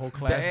 Like the whole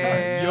class, would be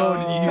Damn. like, yo,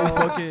 did you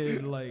hear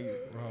fucking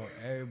like, bro?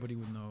 Everybody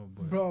would know,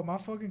 but Bro, my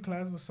fucking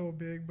class was so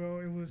big, bro.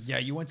 It was. yeah,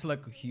 you went to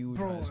like a huge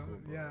bro. high school,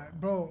 bro. Yeah,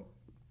 bro.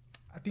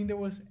 I think there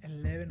was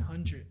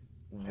 1,100.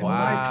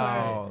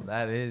 Wow,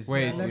 that is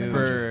Wait, Yeah, huge.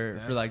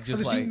 for like For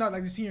just the like no,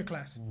 like the senior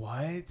class.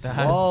 what? That's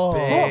Whoa.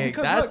 big. Bro,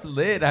 because That's look-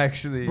 lit,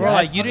 actually. Bro,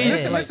 like you That's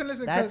didn't, lit. like,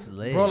 listen. That's 'cause-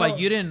 lit. bro, So- like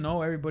you didn't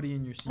know everybody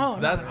in your senior Oh,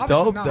 class. That's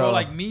obviously dope, not. though. Bro,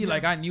 like me, Yeah.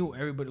 like I knew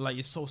everybody. Like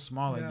it's so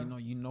small, like Yeah.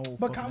 you know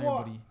But fucking well,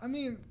 everybody.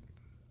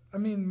 I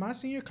mean, my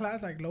senior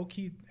class, like low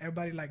key,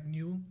 everybody like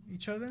knew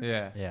each other.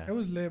 Yeah. Yeah. It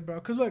was lit, bro.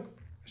 Cause look,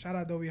 shout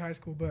out Adobe High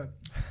School, but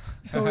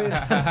so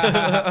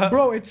it's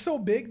bro, it's so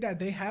big that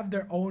they have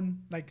their own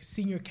like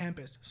senior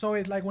campus. So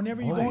it's like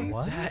whenever you go,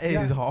 What? That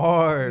Yeah. is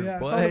hard. yeah.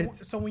 What?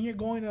 So when you're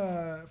going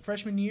to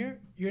freshman year,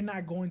 you're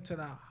not going to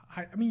the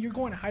high. I mean, you're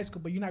going to high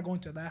school, but you're not going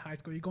to that high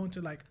school. You're going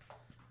to like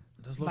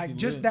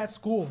just that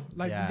school.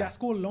 Like Yeah. that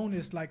school alone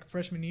is like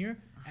freshman year,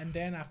 and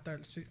then after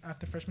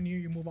freshman year,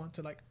 you move on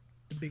to like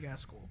the big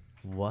ass school.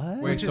 What?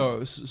 Wait, Which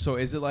so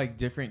is it like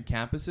different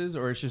campuses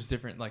or it's just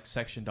different like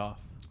sectioned off?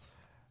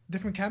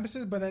 Different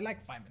campuses, but they're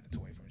like 5 minutes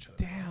away from each other.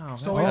 Damn.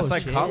 So Oh, that's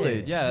like shit.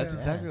 college. Yeah, that's Yeah.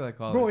 exactly like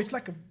college. Bro, it's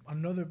like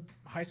another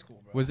high school,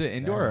 bro. Was it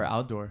indoor or Yeah.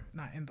 outdoor?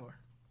 Not indoor.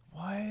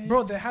 What?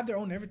 Bro, they have their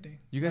own everything.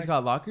 You guys Like,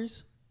 got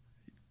lockers?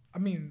 I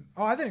mean,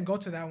 I didn't go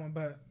to that one,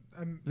 but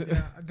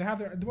yeah, they have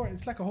their.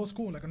 It's like a whole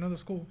school, like another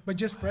school, but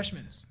just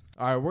freshmen.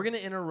 All right, we're going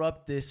to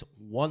interrupt this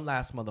one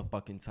last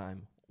motherfucking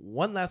time.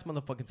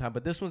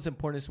 But this one's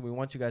important, so we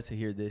want you guys to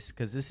hear this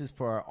because this is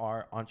for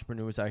our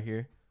entrepreneurs out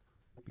here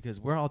because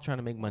we're all trying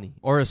to make money.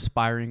 Or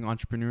aspiring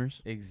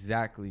entrepreneurs?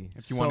 Exactly.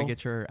 If you want to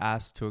get your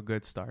ass to a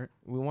good start.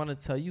 We want to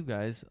tell you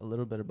guys a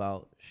little bit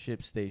about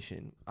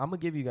ShipStation. I'm going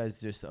to give you guys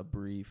just a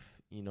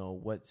brief,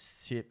 what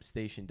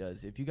ShipStation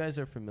does. If you guys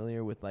are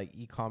familiar with like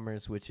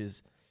e-commerce, which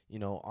is,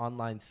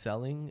 online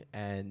selling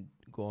and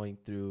going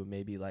through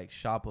maybe like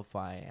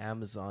Shopify,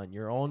 Amazon,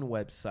 your own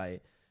website,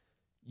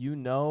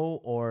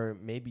 or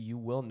maybe you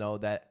will know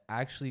that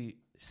actually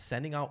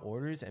sending out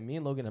orders, and me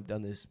and Logan have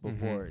done this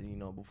before,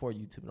 before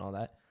YouTube and all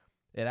that,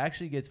 it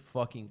actually gets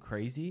fucking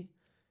crazy,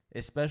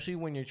 especially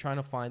when you're trying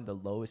to find the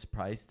lowest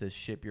price to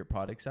ship your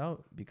products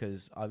out,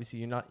 because obviously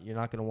you're not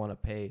going to want to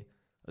pay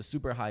a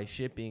super high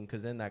shipping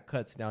because then that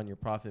cuts down your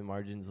profit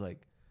margins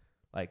like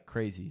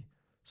crazy.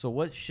 So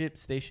what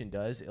ShipStation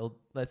does,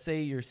 let's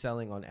say you're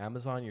selling on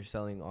Amazon, you're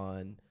selling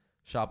on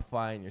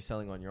Shopify, and you're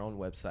selling on your own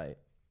website.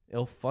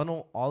 It'll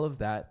funnel all of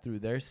that through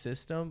their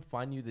system,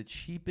 find you the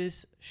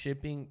cheapest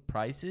shipping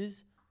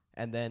prices,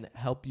 and then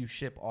help you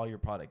ship all your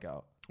product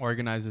out.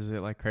 Organizes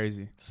it like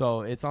crazy.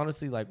 So it's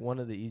honestly like one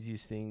of the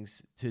easiest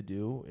things to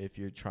do if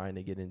you're trying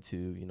to get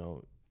into,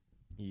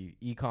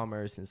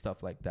 e-commerce and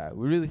stuff like that.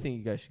 We really think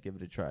you guys should give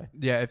it a try.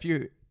 Yeah, if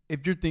you're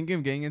thinking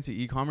of getting into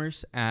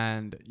e-commerce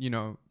and you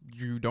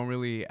don't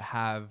really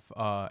have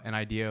an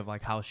idea of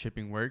like how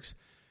shipping works,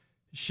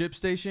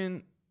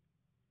 ShipStation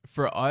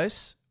for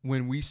us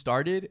when we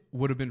started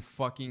would have been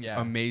fucking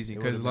amazing.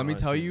 Because let me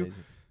tell you,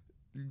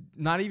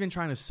 not even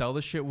trying to sell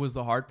the shit was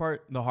the hard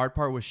part. The hard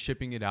part was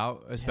shipping it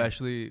out,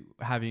 especially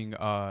having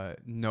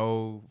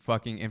no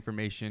fucking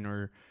information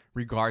or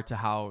regard to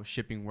how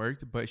shipping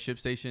worked. But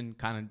ShipStation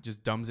kind of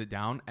just dumbs it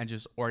down and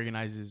just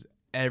organizes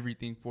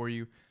everything for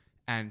you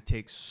and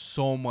takes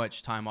so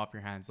much time off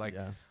your hands. Like,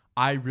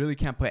 I really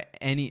can't put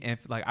any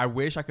I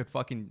wish I could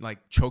fucking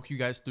like choke you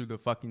guys through the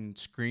fucking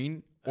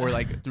screen or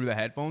like through the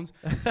headphones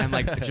and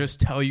like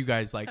just tell you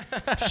guys like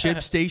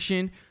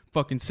ShipStation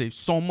fucking saves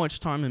so much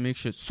time and makes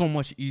shit so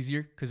much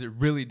easier because it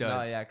really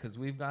does. No, yeah, because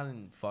we've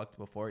gotten fucked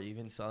before,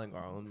 even selling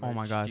our own merch Oh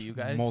my gosh, to you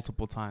guys.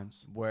 multiple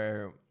times.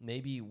 Where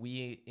maybe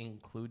we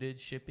included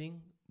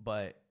shipping,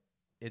 but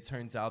it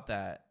turns out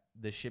that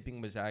the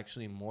shipping was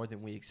actually more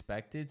than we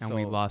expected. And so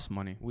we lost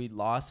money. We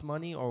lost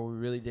money or we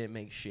really didn't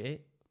make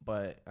shit.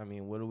 But, I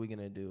mean, what are we going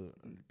to do?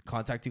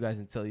 Contact you guys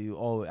and tell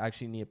you,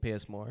 actually need to pay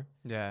us more?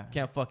 Yeah.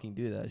 Can't fucking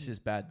do that. It's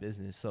just bad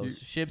business. So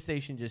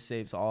ShipStation just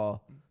saves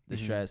all the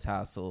stress,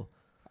 hassle.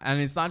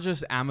 And it's not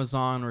just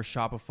Amazon or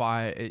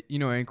Shopify. It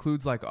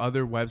includes like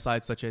other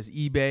websites such as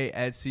eBay,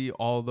 Etsy,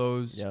 all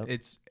those. Yep.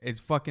 It's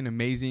fucking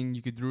amazing.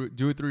 You could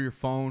do it through your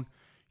phone.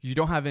 You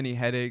don't have any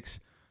headaches.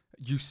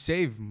 You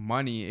save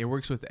money. It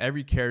works with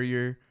every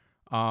carrier.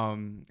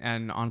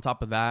 And on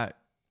top of that,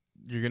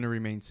 you're going to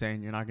remain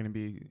sane. You're not going to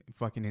be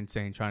fucking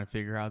insane trying to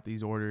figure out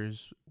these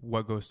orders,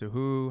 what goes to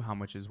who, how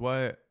much is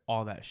what,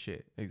 all that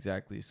shit.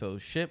 Exactly. So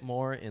ship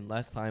more in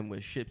less time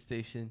with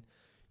ShipStation.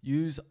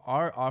 Use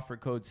our offer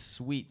code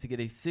SWEET to get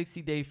a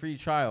 60-day free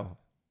trial.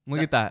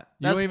 Look at that.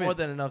 You That's don't even, more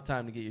than enough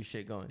time to get your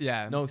shit going.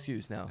 Yeah. No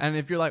excuse now. And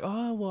if you're like,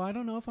 oh, well, I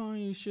don't know if I want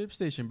to use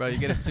ShipStation, bro, you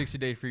get a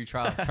 60-day free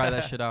trial. Try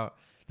that shit out.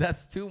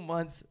 That's 2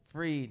 months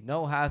free,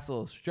 no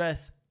hassle,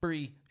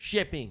 stress-free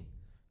shipping.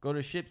 Go to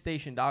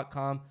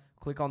ShipStation.com,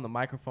 click on the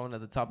microphone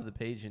at the top of the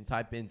page, and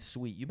type in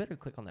 "sweet." You better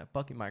click on that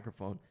fucking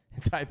microphone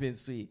and type in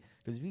 "sweet,"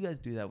 because if you guys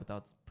do that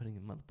without putting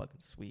in motherfucking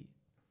 "sweet,"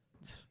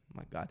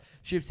 my God,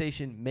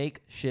 ShipStation,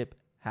 make ship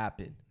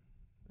happen.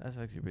 That's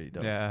actually pretty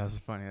dope. Yeah, that's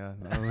funny.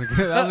 That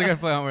was a good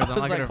play on words. I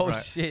I'm was not like, gonna oh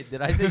front. shit,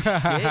 did I say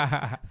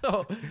shit?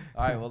 Oh. All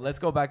right, well, let's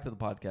go back to the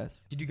podcast.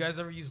 Did you guys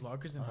ever use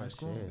lockers in high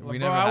school? shit. We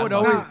Bro, never I had would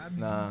one. always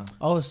Nah.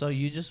 Oh, so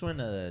you just went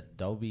to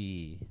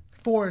Adobe?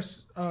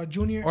 Force,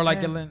 junior. or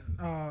like and,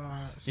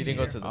 He didn't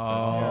go to the first.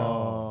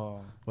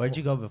 Oh. Where'd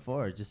you go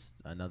before? Just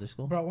another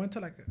school? Bro, I went to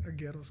like a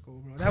ghetto school,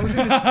 bro. That was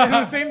in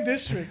the same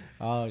district.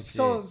 Oh shit.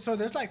 So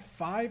there's like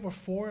 5 or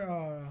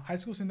 4 high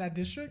schools in that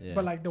district, Yeah.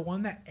 but like the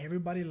one that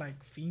everybody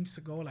like fiends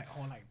to go, like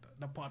like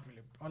the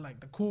popular or like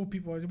the cool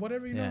people or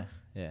whatever, you know,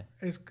 yeah.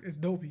 is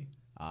dopey.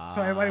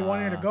 So everybody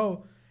wanted to Ah.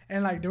 go,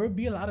 and like there would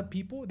be a lot of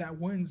people that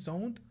weren't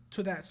zoned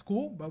to that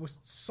school, but was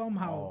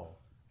somehow,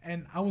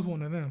 and I was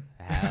one of them.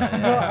 Bro,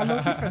 I low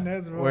key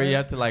finesse, bro. Where you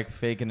have to like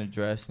fake an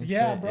address and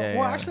Yeah, shit. bro.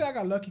 Well, actually, I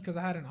got lucky because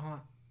I had an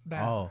aunt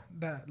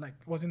that like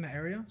was in the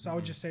area, so I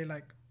would just say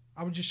like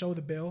I would just show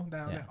the bill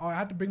that like, oh I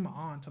had to bring my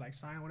aunt to like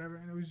sign or whatever,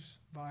 and it was just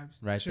vibes.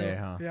 Right Chill. there,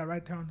 huh? Yeah,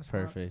 right there on the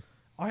spot. Perfect.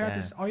 All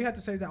you had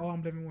to say is that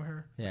I'm living with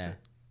her. That's Yeah. it.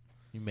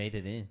 You made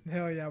it in.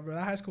 Hell yeah, bro.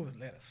 That high school was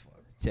lit as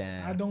fuck.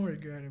 Yeah. I don't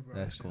regret it, bro.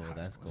 That's That shit cool, high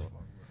that's school as cool.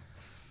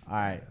 fuck, bro.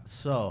 All right.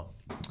 So,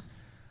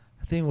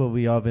 I think what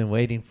we all been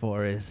waiting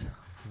for is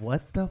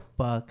what the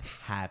fuck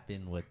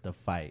happened with the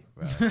fight,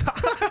 bro?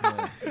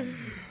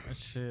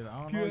 shit.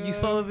 I don't know. You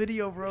saw the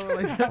video, bro.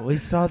 Like, We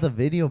saw the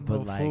video, but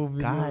The like, full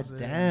video god was there.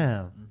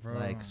 damn. Bro.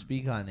 Like,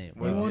 speak on it,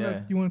 You bro.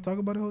 wanna Yeah. talk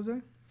about it,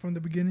 Jose? From the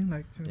beginning,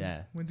 like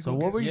Yeah. when to So go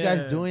what get- were you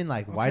guys Yeah. doing?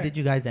 Like, why Okay. did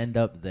you guys end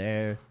up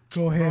there?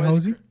 Go ahead, Bro,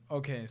 it's Jose.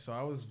 okay, so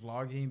I was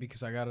vlogging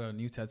because I got a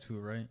new tattoo,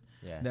 right?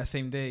 Yeah. That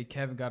same day,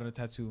 Kevin got a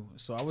tattoo.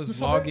 So I was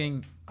So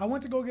vlogging. I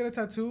went to go get a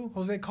tattoo.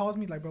 Jose calls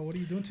me like, bro, what are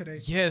you doing today?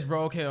 Yes,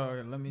 bro. Okay, all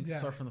right, let me Yeah.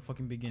 start from the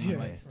fucking beginning. Yes.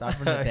 Like, Start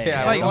from the day. Yeah,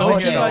 It's like The low whole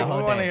key, day, like, the whole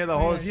we want to day. hear the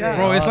whole Yeah. shit.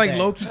 bro, it's all like day.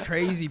 low key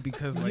crazy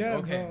because like, Yeah,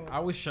 okay, bro. I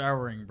was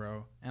showering,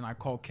 bro, and I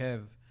called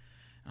Kev.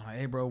 I'm like,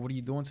 hey, bro, what are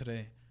you doing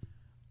today?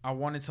 I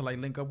wanted to like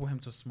link up with him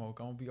to smoke.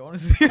 I'm gonna be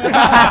honest. Yo, wait,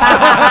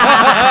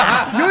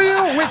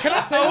 can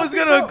I say I was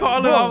something, gonna bro? call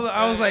him. Bro,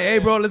 I was like, hey,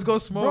 bro, let's go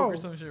smoke Bro. or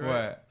some shit,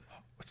 right?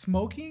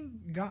 smoking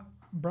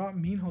brought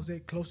me and Jose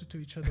closer to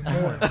each other more.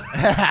 Bro, dude,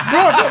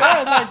 I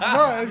was like,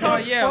 bro, it's all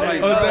yeah, funny.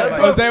 like-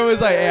 Jose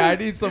was like, hey, I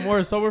need some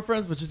more sober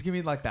friends, but just give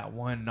me like that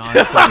one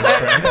non-sober friend.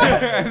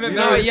 And then You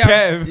there know, was yeah.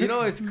 Kev. You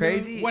know it's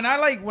crazy. When I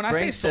say Frank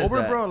says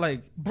sober, that. bro,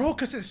 like, Bro,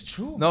 because it's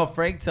true. No,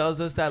 Frank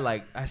tells us that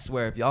like I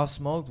swear if y'all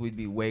smoked we'd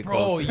be way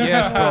bro, closer.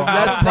 yes, bro.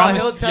 That- I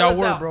promise he'll tell y'all us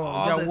would, that bro.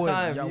 all Y'all the would.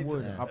 time. Y'all Me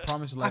would. too. I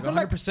promise you, like, feel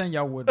like- 100%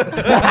 y'all would. Bro,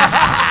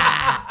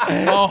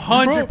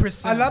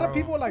 100%. a lot of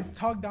bro. people like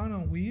talk down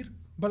on weed,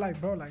 but like,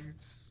 bro, like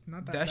it's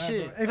not that That bad,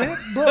 shit- Bro. It ain't,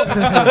 bro. Bro, like, get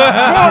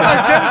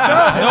it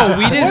done. No,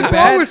 weed is What's wrong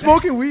bad. with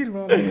smoking weed,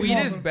 bro? Like, Weed come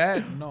on, is bro.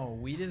 bad. No,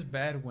 weed is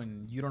bad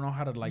when you don't know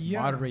how to like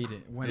Yeah. moderate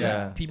it. When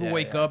Yeah. like, people Yeah,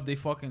 wake yeah. up, they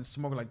fucking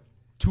smoke like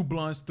 2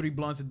 blunts, 3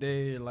 blunts a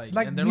day, like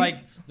and they're me-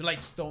 like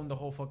stoned the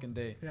whole fucking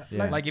day. Yeah.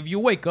 Yeah. Like if you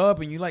wake up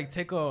and you like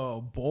take a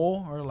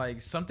bowl or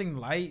like something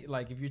light,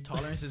 like if your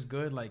tolerance is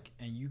good, like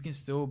and you can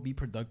still be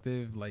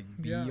productive, like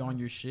be Yeah. on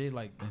your shit,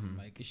 like then,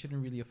 like it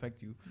shouldn't really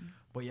affect you.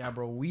 But yeah,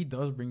 bro, weed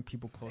does bring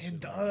people closer.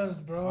 It bro.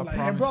 does, bro. I Like, it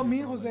promise brought you, me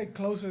and bro, Jose like-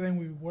 closer than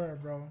we were,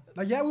 bro.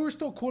 Like, yeah, we were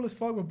still cool as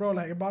fuck, but bro,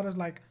 like, it brought us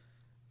like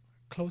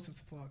close as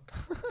fuck.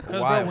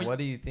 Why? when- What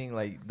do you think?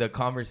 Like the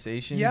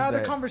conversations? Yeah, the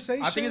that-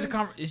 conversation. I think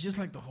it's just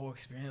like the whole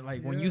experience.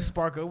 Like when Yeah. you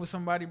spark up with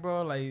somebody,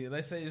 bro. Like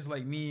let's say it's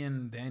like me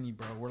and Danny,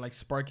 bro. We're like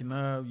sparking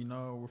up, you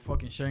know. We're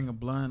fucking sharing a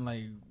blunt.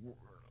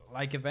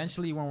 Like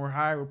eventually when we're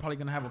high, we're probably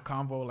gonna have a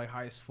convo like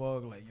high as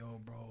fuck. Like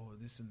yo, bro,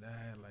 this and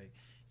that. Like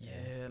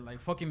yeah,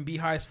 like fucking be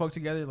high as fuck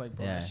together. Like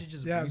bro, Yeah. that shit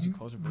just Yeah, brings you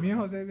closer, bro. me and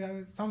Jose, we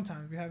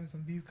having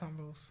some deep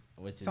combos.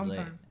 Which is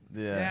Sometimes,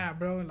 Yeah. yeah,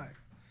 bro, like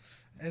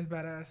it's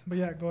badass. But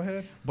yeah, go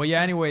ahead. But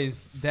yeah,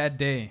 anyways, that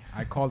day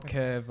I called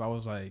Kev. I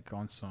was like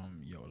on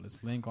some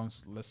let's link on,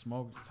 let's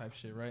smoke type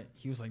shit, right?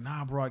 He was like,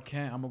 nah, bro, I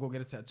can't. I'm gonna go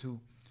get a tattoo.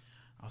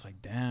 I was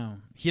like,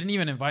 damn. He didn't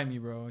even invite me,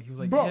 bro. He was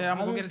like, Bro, yeah, I'm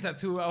gonna go get a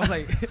tattoo. I was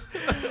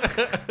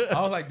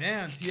like,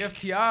 damn,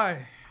 TFTI,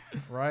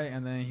 right?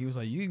 And then he was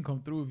like, you can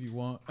come through if you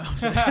want. I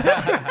was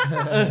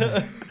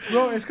like,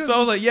 Bro, it's cause so I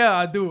was like, yeah,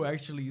 I do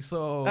actually.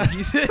 So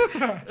he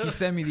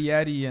sent me the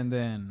Addy, and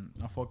then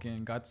I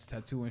fucking got this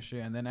tattoo and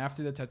shit. And then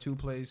after the tattoo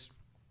place,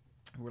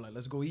 we're like,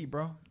 let's go eat,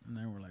 bro. And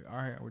then we're like, all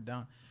right, we're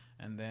down.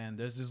 And then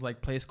there's this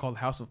like place called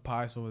House of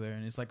Pies over there,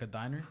 and it's like a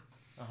diner.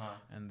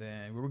 And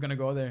then we were gonna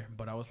go there,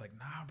 but I was like,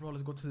 nah, bro,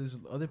 let's go to this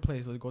other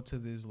place. Let's go to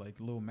this like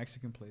little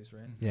Mexican place,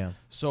 right? Yeah.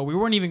 So we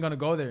weren't even gonna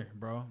go there,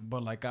 bro.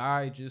 But like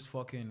I just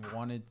fucking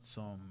wanted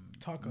some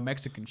Taco.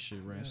 Mexican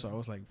shit, right? So I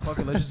was like, fuck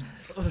it, let's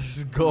just Let's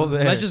just go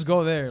there. let's just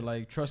go there.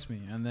 Like, trust me.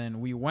 And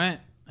then we went,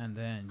 And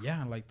then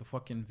yeah, like the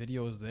fucking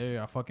video is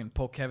there. I fucking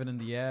poke Kevin in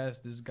the ass.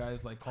 This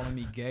guy's like calling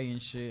me gay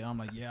and shit. I'm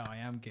like, yeah, I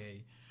am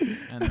gay.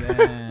 And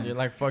then You're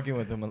like fucking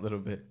with him a little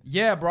bit.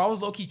 yeah, bro, I was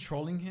low key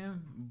trolling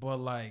him, but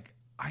like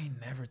I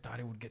never thought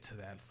it would get to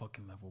that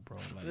fucking level, bro.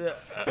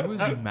 Like He was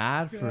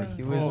mad for. Yeah.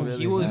 He was bro, really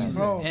he was, mad.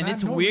 Bro, and man,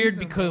 it's no weird reason,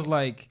 because bro.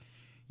 like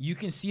you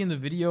can see in the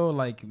video,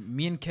 like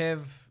me and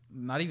Kev,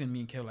 not even me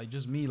and Kev, like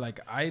just me, like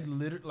I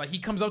literally, like he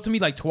comes up to me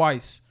like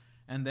twice,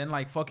 and then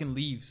like fucking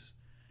leaves,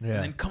 and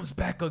then comes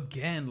back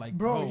again, like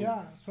Bro,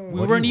 yeah. So we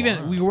What do weren't you even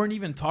want? we weren't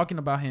even talking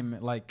about him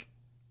like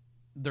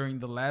during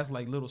the last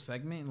like little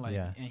segment, like,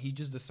 Yeah. and he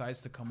just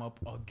decides to come up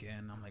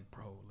again. I'm like,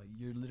 bro, like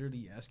you're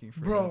literally asking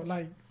for bro, nuts.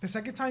 like the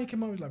second time he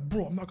came out, he's like,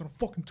 bro, I'm not gonna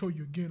fucking tell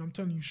you again. I'm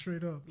telling you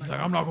straight up. he's like,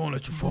 I'm not gonna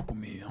let you fuck with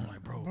me. I'm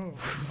like, bro. bro.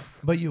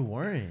 But you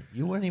weren't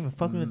even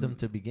fucking with them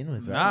to begin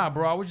with, right? Nah,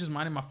 bro, I was just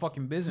minding my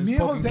fucking business. Me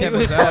and poking Jose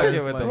Kevin's was ass, fucking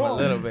with like- him a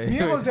little bit. Me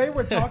and Jose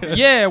were talking.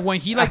 Yeah, when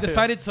he like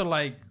decided to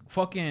like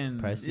fucking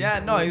Press you. Yeah,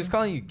 no, he was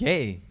calling you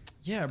gay.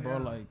 yeah, bro,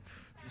 Yeah. like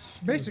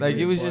Basically, Like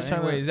he was but just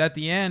trying anyways, to. at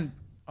the end,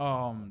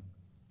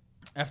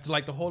 after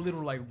like the whole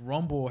little like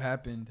rumble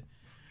happened,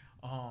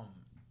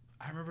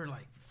 I remember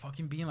like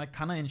fucking being like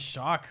kind of in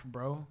shock,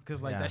 bro,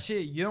 because like Yeah. that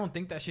shit, you don't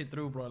think that shit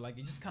through, bro. Like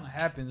it just kind of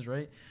happens,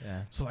 right?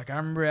 Yeah. So like I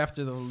remember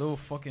after the little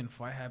fucking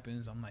fight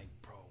happens, I'm like,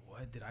 bro,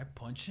 what did I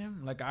punch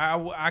him? Like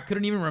I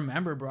couldn't even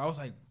remember, bro. I was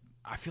like,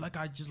 I feel like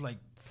I just like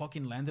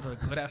fucking landed a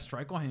good ass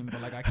strike on him,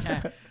 but like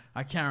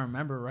I can't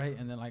remember, right?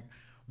 And then like,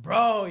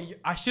 bro,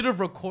 I should have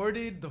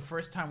recorded the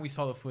first time we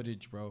saw the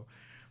footage, bro.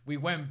 We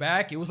went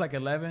back. It was like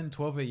 11,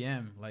 12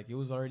 a.m. Like it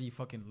was already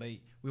fucking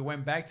late. We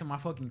went back to my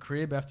fucking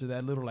crib after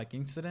that little like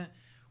incident.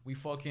 We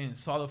fucking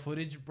saw the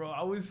footage, bro.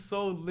 I was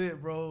so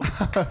lit, bro.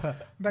 like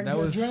that the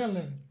was-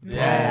 adrenaline.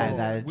 Yeah, Bro,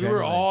 that we were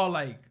adrenaline. all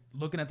like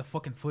looking at the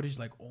fucking footage,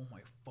 like, oh my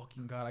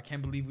fucking god, I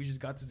can't believe we just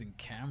got this in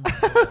camera.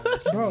 Bro,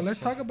 That shit Bro, was let's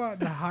so- talk about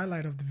the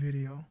highlight of the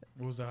video.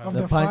 What was that? Of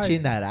The the punching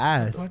fight. that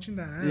ass. Punching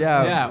that ass.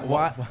 Yeah, Yeah,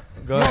 What?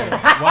 Go ahead.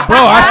 Bro,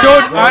 I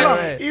showed.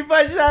 Wait, He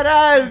punched that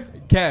ass.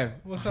 Kev,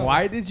 What's up?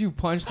 why did you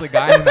punch the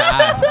guy in the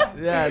ass?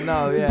 Yeah,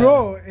 no, yeah.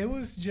 Bro, it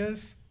was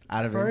just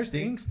Out of first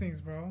instinct? instincts,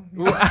 bro.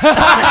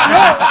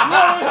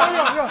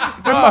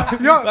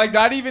 Yo, Like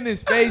not even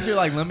his face. You're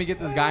like, let me get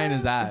this guy in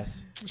his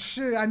ass.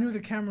 shit, I knew the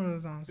camera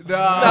was on. So.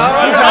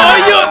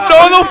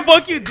 No,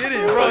 fuck you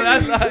didn't, bro.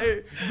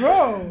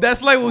 Bro,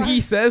 That's like what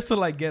he says to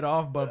like get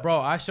off. But bro,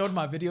 I showed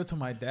my video to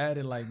my dad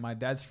and like my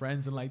dad's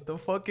friends and like the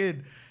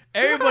fucking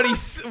everybody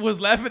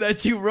was laughing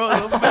at you, bro.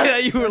 The fact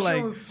that you were that shit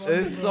like, was funny,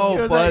 It's bro.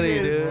 so funny,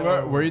 dude.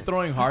 Were you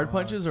throwing hard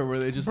punches or were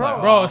they just Bro.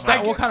 like, bro, oh,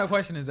 stop. What kind of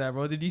question is that,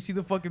 bro? Did you see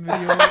the fucking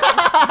video?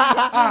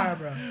 Alright,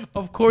 bro.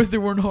 Of course they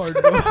weren't hard,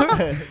 bro.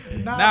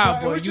 Nah,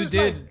 it bro, was you just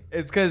did. like-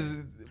 It's because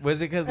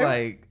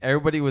like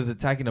everybody was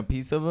attacking a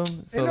piece of him,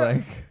 so In a-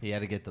 like He had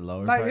to get the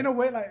lower like part. in a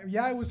way, like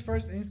yeah, it was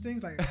first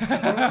instincts. Like,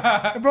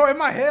 bro, in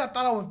my head, I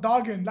thought I was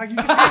dogging. Like you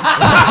can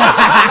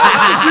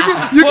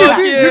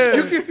see,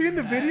 you can see in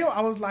the video.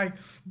 I was like,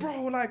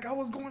 bro, like I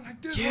was going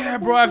like this. Yeah,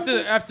 like, bro. boom,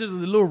 boom, After the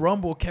little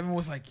rumble, Kevin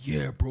was like,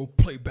 "Yeah, bro,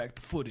 play back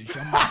the footage."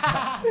 I'm like,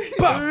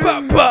 bah,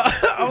 bah, bah.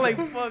 I'm like,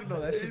 "Fuck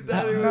no, that shit's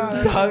not even." Nah,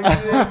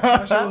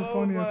 that shit was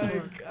funny Oh as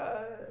fuck.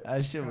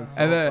 That shit was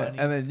so and funny.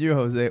 then you,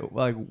 Jose,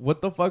 like,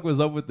 what the fuck was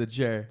up with the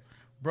chair?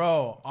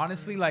 Bro,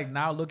 honestly, like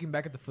now looking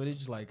back at the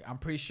footage, like I'm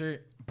pretty sure,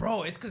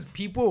 bro, it's because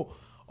people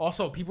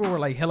were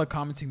like hella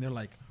commenting. They're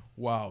like,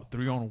 wow,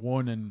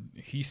 3-on-1 and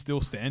he's still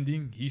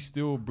standing. He's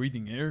still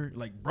breathing air.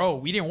 Like, bro,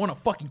 we didn't want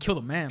to fucking kill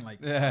the man. Like,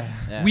 Yeah.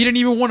 Yeah. we didn't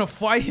even want to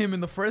fight him in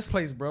the first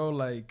place, bro.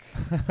 Like,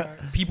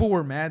 people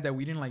were mad that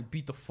we didn't like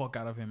beat the fuck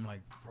out of him.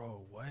 Like,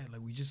 bro, what?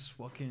 Like, we just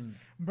fucking.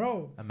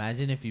 Bro,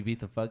 Imagine if you beat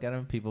the fuck out of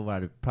him, people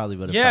probably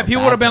would have. Yeah,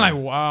 people would have been like,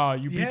 wow,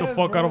 you beat the Yes,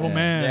 fuck out of a bro.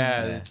 man.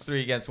 yeah, it's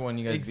 3 against 1.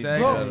 You guys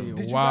Exactly. beat each bro, other.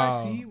 did you Wow.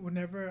 guys see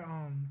whenever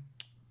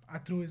I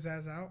threw his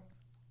ass out?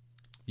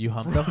 You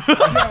humped him.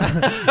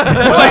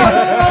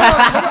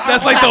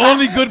 That's like the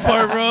only good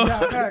part, bro.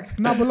 Yeah, facts.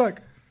 No, but look.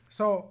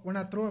 So when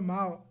I threw him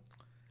out,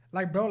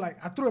 like, bro,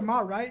 like I threw him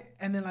out, right?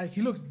 And then like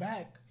he looks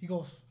back. He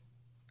goes.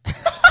 Bro,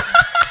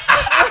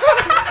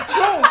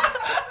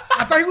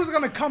 I thought he was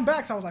gonna come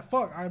back, so I was like,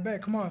 "Fuck, I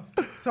bet, come on."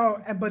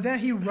 So, but then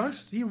he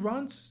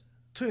runs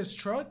to his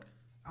truck.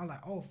 I'm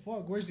like, "Oh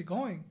fuck, where's he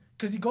going?"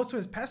 Because he goes to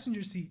his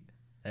passenger seat.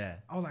 Yeah.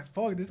 I was like,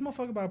 "Fuck, this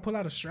motherfucker about to pull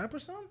out a strap or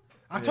something."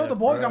 I told the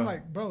boys, I'm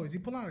like, "Bro, is he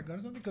pulling out a gun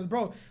or something?" Because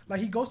bro, like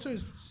he goes to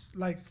his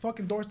like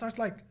fucking door, starts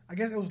like I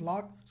guess it was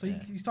locked, so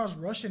he starts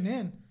rushing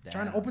in,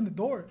 trying to Damn. open the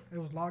door. It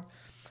was locked.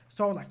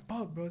 So I was like,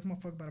 "Fuck, bro, this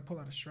motherfucker about to pull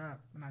out a strap,"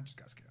 and I just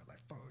got scared. Like,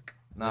 "Fuck."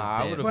 Nah,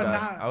 I would have But gotten,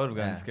 not- I would have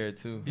gotten Yeah. scared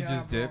too. He Yeah,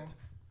 just bro. dipped.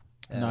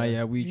 Nah,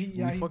 yeah, we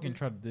He fucking did.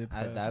 tried to dip.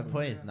 At that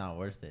point, it's not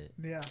worth it.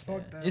 Yeah,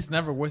 fuck that. It's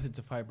never worth it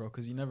to fight, bro,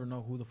 because you never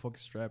know who the fuck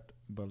is strapped.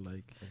 But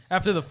like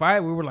after the fight,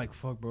 we were like,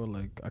 "Fuck, bro!"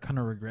 Like I kind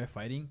of regret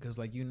fighting because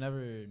like you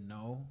never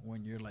know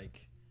when you're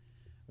like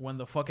when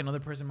the fucking other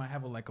person might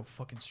have a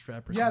fucking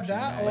strap or Yeah, some shit,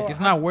 that man. or Like it's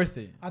not worth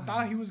it. I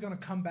thought he was gonna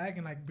come back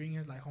and like bring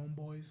his like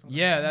homeboys. Or,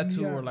 Yeah, like, that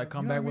too, yeah, or like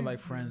come you know back what I with mean? like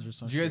friends or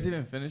something. Did you guys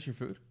even finish your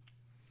food?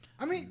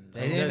 I mean,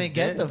 They didn't even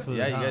get the food.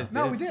 Yeah, you huh? guys did.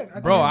 no, we did.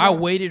 Bro, I think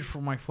we waited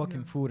for my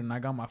fucking food and I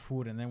got my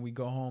food and then we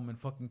go home and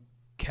fucking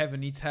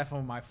Kevin eats half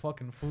of my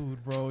fucking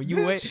food, bro. You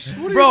Bitch, wait,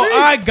 what do you bro. mean?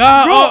 I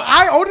got, Bro,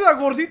 I ordered a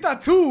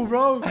gordita too,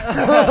 bro. Bro,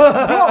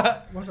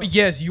 what's up?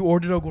 yes, you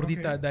ordered a gordita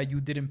Okay. that you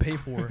didn't pay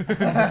for.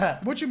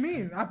 What you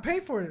mean? I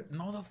paid for it.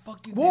 No, the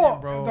fuck you Whoa,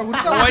 didn't, bro. the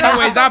gordita Well, was-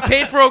 anyways, I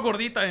paid for a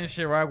gordita and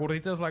shit, right?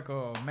 Gordita is like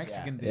a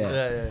Mexican Yeah. dish.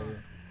 Yeah.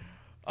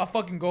 I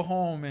fucking go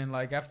home and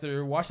like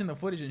after watching the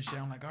footage and shit,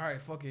 I'm like, all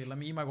right, fuck it, let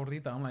me eat my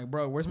gordita. I'm like,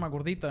 bro, where's my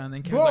gordita? And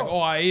then Kevin's Bro. like, oh,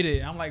 I ate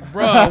it. I'm like,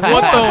 bro, what the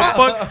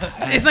fuck?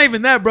 It's not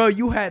even that, bro.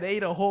 You had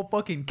ate a whole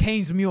fucking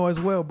Cane's meal as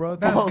well, bro.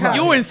 That's cap.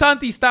 You and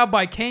Santi stopped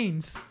by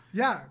Cane's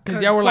Yeah.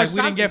 because y'all were for like, we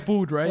didn't Santi. get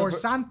food, right? Or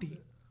Santi.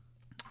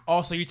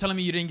 Oh, so you're telling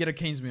me you didn't get a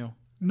Cane's meal?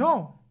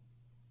 No.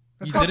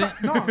 Let's You call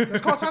didn't? No,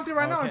 let's call Santi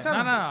right now and Okay. tell No,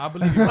 him. no, I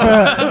believe you.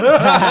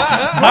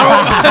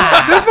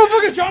 This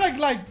motherfucker's trying to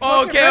like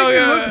fucking Okay, make me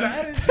okay. look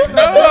bad and shit.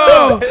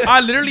 No, I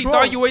literally Bro.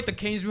 thought you ate the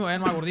Cane's meal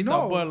and my gordita,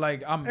 No. but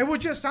like I'm. It was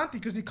just Santi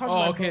because he called you Oh,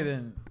 like, okay bro.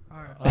 then.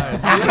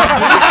 Alright. Bro,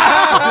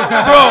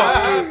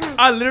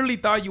 I literally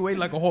thought you ate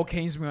like a whole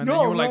Cane's meal and then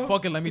No, you were like, bro.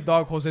 fuck it, let me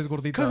dog Jose's Cause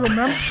gordita.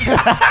 remember,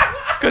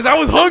 Because I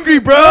was hungry,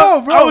 bro.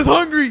 No, bro. I was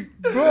hungry.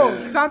 bro,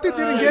 Santi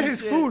didn't get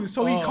his food,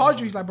 so he called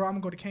you. He's like, bro, I'm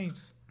gonna go to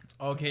Cane's.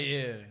 Okay,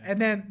 yeah. And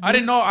then I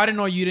didn't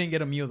know you didn't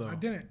get a meal though. I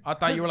didn't. I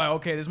thought you were like,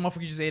 okay, this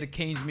motherfucker just ate a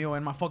Cane's meal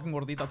and my fucking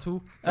gordita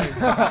too.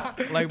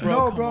 Like bro,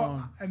 no, come bro.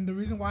 on. And the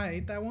reason why I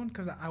ate that one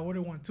because I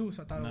ordered one too,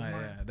 so I thought it Nah, was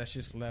mine. yeah, that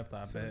shit slept,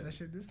 I bet. That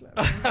shit, this slap.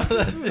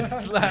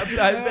 Just slapped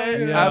I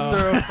bet Yeah.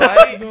 after a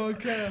fight. No,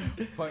 okay.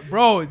 But,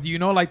 bro, do you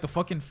know like the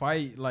fucking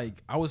fight?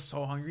 Like I was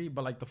so hungry,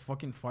 but like the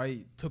fucking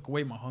fight took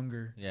away my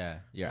hunger. Yeah,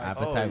 your Oh,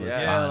 appetite was yeah.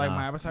 Yeah, gone, like huh?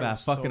 my appetite That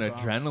was so fucking gone.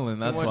 adrenaline.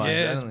 That's much why.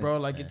 Yes, adrenaline. bro.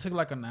 Like Yeah. it took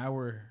like an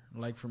hour,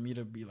 like for me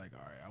to be like,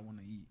 all right, I want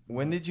to eat.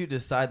 When did you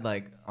decide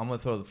like I'm gonna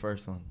throw the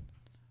first one?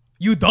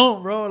 You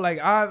don't, bro.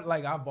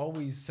 I've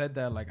always said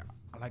that. Like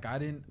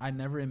I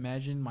never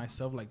imagined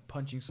myself like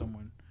punching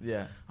someone.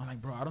 Yeah. I'm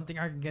like, bro, I don't think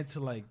I can get to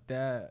like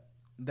that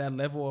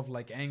level of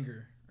like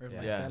anger or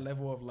like Yeah. that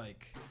level of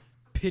like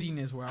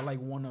pittiness where I like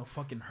want to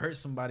fucking hurt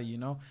somebody, you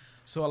know?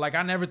 So like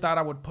I never thought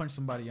I would punch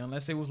somebody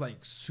unless it was like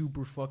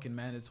super fucking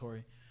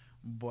mandatory.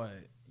 But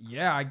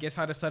yeah, I guess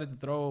I decided to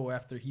throw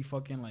after he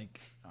fucking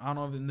like, I don't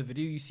know if in the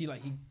video you see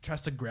like he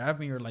tries to grab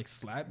me or like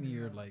slap me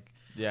or like,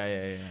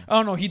 Yeah. I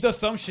don't know, he does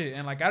some shit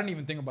and like I didn't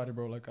even think about it,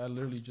 bro. Like I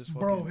literally just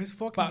fucking. Bro, his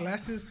fucking Fuck.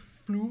 glasses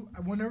flew.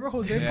 Whenever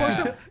Jose Yeah.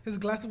 punched him, his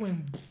glasses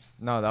went,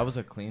 No, that was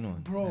a clean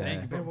one. bro.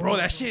 Thank you, bro. It Bro,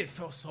 was, that shit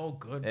felt so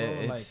good, bro.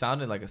 It like,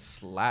 sounded like a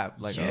slap,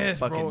 like yes, a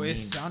fucking bro, meme. it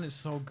sounded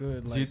so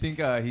good. Like, Do you think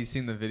he's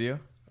seen the video?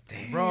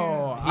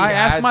 bro, He I had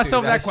asked to.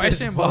 myself that shit's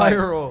question, but like,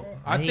 viral.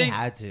 I he think,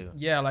 had to.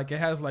 yeah, like it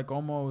has like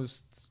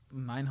almost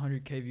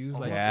 900K views.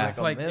 Like, Yeah. it's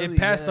Like like a it million,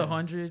 passed yeah.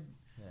 100.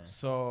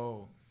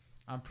 So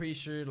I'm pretty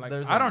sure, like,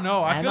 There's I a- don't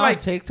know. I And feel on like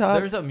TikTok,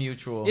 There's a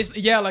mutual. it's,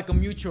 yeah, like a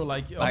mutual,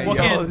 like a like,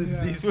 fucking, yo,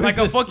 Yeah. these like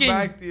a bitches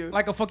smacked fucking, you.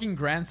 like a fucking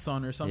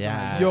grandson or something.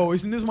 Yeah. Like, yo,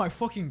 isn't this my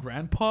fucking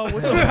grandpa?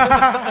 What the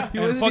fuck?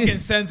 And fucking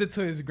sends it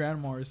to his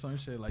grandma or some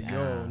shit. Like, yo,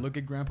 Yeah. look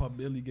at Grandpa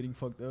Billy getting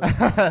fucked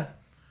up.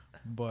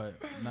 But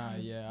nah,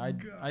 yeah,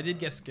 I did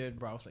get scared,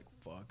 bro. I was like,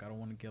 fuck, I don't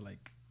want to get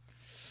like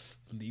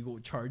legal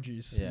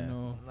charges, Yeah. you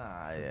know.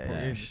 Nah, for yeah, posting you're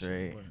this shit,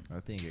 straight. but- I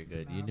think you're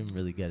good. You didn't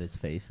really get his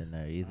face in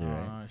there either,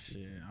 right? Oh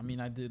shit! I mean,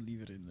 I did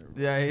leave it in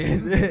there.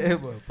 Yeah,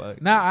 but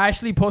fuck. Nah, I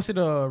actually posted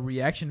a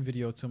reaction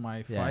video to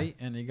my Yeah. fight,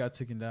 and it got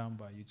taken down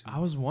by YouTube. I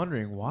was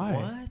wondering why.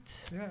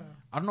 What? Yeah.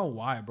 I don't know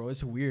why, bro.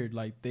 It's weird.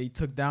 Like they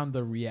took down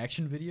the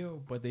reaction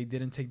video, but they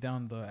didn't take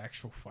down the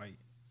actual fight.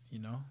 You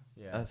know?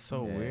 Yeah. That's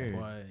so Yeah. weird.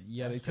 But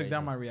yeah, That's they took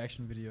down crazy. my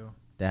reaction video.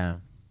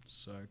 Damn.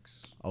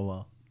 Sucks. Oh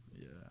well.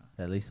 Yeah.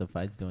 At least the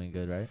fight's doing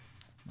good, right?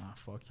 Nah,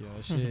 fuck yeah,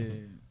 that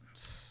shit.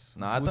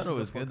 Nah, I thought boosted it the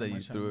was fuck good that up my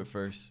you threw channel. it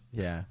first.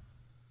 Yeah.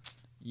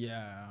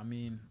 Yeah, I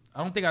mean,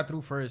 I don't think I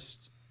threw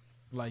first.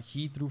 Like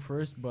he threw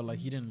first, but like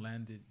he didn't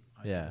land it.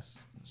 I Yeah.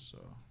 guess. So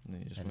And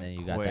then you just And went then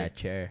you got quick. that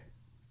chair.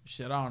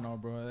 shit, I don't know,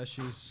 bro. That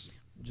shit's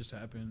just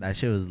happened. That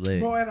shit was lit.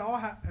 Bro, it all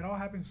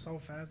happened so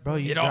fast. Bro,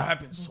 you it all dropped-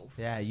 happened so fast.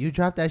 Yeah, you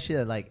dropped that shit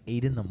at like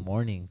 8 in the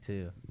morning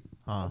too.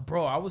 Huh?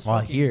 Bro, I was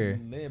While fucking here.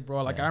 lit,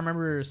 bro. Like Yeah. I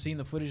remember seeing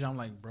the footage. I'm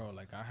like, bro,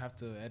 like I have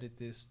to edit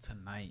this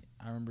tonight.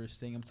 I remember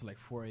staying up to like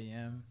 4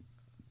 a.m.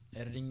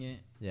 editing it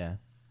Yeah.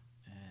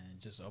 and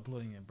just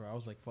uploading it, bro. I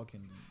was like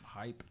fucking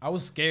hype. I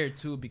was scared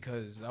too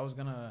because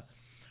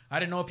I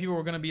didn't know if people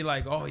were gonna be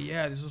like, oh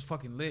yeah, this was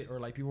fucking lit, or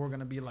like people were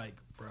gonna be like,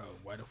 bro,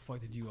 why the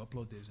fuck did you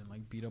upload this and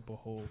like beat up a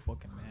whole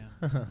fucking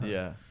man?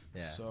 Yeah.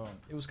 Yeah. So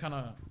it was kind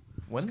of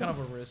When kind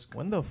the of a risk.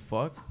 When the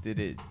fuck did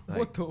it? Like,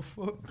 What the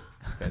fuck?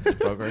 This guy just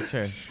broke our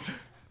chair.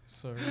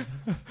 Sorry.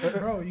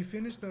 Bro, you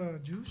finished the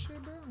juice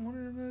shit, bro? I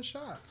wanted a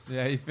shot.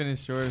 Yeah, he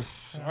finished yours.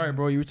 Sorry,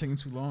 bro. You were taking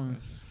too long.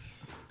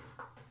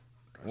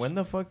 When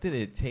the fuck did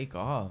it take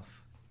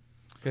off?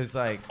 Cause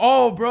like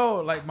Oh,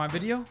 bro, like my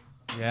video.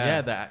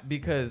 yeah, that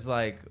because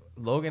like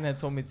Logan had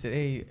told me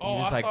today. He Oh,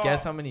 was I like, saw-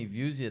 guess how many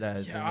views it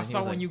has. Yeah, And I then he saw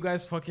was when like, you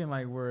guys fucking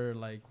like were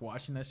like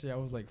watching that shit. I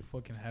was like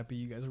fucking happy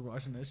you guys were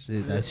watching that shit.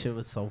 Dude, that shit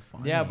was so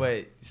funny. Yeah,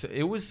 but so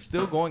it was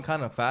still going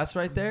kind of fast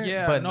right there.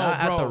 Yeah, but no, not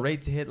at the bro.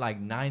 rate to hit like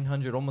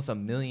 900, almost a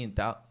million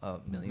thousand.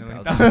 Million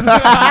Million thousand.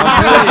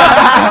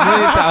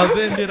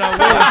 Shit, I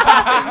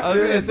wish. I was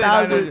gonna say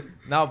 1,000. 900.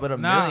 No, but a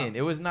Nah. million.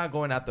 It was not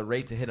going at the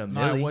rate to hit a No,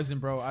 million. it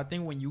wasn't, bro. I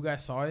think when you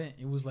guys saw it,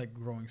 it was like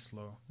growing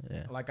slow.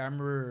 Yeah. Like I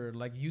remember,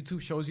 like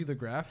YouTube shows you the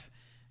graph,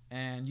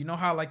 and you know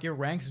how like it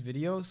ranks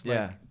videos,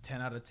 Yeah. like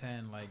 10 out of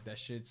 10, like that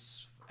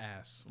shit's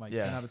ass, like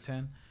Yeah. 10 out of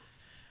 10.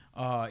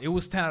 It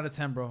was 10 out of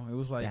 10, bro. It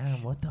was like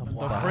Damn, what the the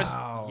fuck? first,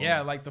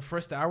 yeah, like the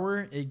first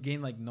hour, it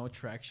gained like no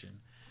traction,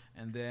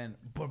 and then,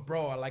 but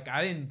bro, like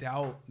I didn't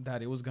doubt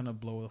that it was gonna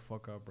blow the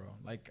fuck up, bro.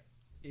 Like.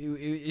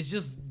 It's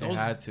just those.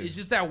 had to. It's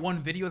just that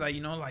one video that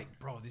you know, like,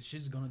 bro, this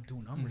shit's gonna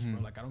do numbers,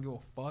 bro. Like, I don't give a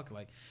fuck.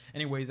 Like,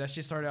 anyways, that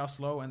shit started out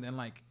slow, and then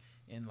like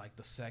in like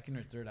the second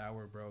or third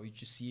hour, bro, you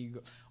just see it go,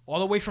 all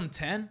the way from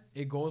 10,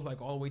 it goes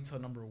like all the way to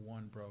number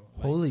 1, bro.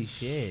 Like, Holy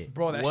shit.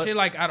 bro, that What- shit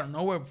like out of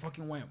nowhere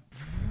fucking went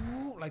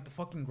like the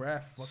fucking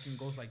graph fucking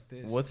goes like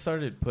this. What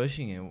started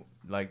pushing it?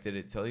 Like, did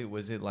it tell you?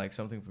 Was it like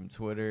something from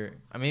Twitter?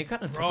 I mean, it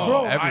kind of took bro?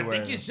 off I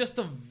everywhere. think it's just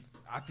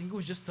I think it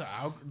was just the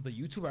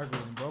YouTube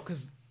algorithm, bro.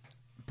 Cause,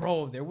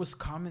 bro, there was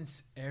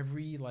comments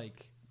every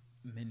like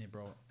minute,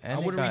 bro. and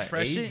I it would got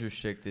refresh age it.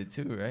 restricted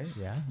too, right?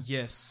 Yeah.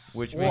 Yes.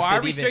 Which well, makes I it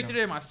even- restricted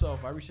it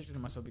myself. I restricted it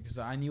myself because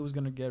I knew it was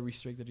gonna get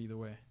restricted either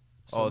way.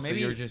 So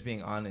you were just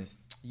being honest.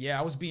 yeah,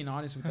 I was being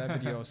honest with that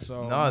video.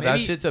 So No, that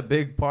maybe- shit's a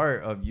big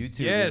part of YouTube.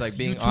 Yes, It's like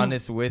being YouTube-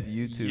 honest with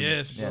YouTube.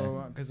 Yes, Yeah.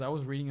 bro. Because I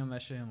was reading on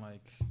that shit and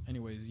like,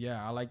 anyways,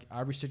 yeah,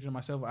 I restricted it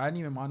myself. I didn't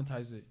even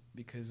monetize it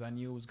because I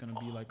knew it was gonna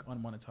be like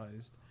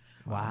unmonetized.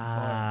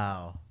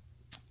 Wow.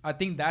 I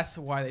think that's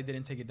why they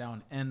didn't take it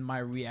down. And my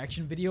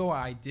reaction video,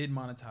 I did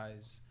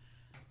monetize,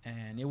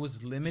 and it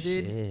was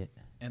limited, Shit.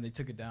 and they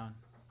took it down.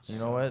 You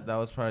know what? That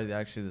was probably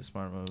actually the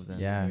smart move then.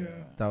 Yeah, Yeah.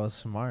 that was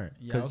smart.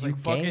 Yeah, I was you like,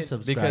 fuck gained it.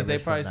 subscribers Because they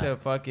from probably that. said,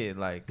 "Fuck it,"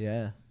 like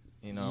Yeah.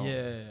 you know.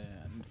 Yeah,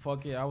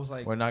 fuck it. I was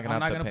like, We're not gonna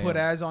I'm have not to gonna pay put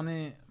him. ads on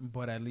it,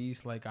 but at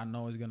least like I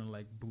know it's gonna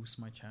like boost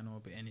my channel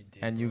up, and it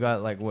did. And you bro.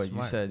 got like what you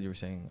Smart. said? You were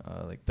saying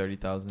like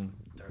 30,000.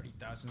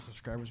 30,000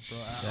 subscribers, bro.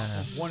 Yeah.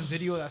 Off of one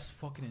video, that's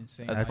fucking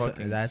insane. That's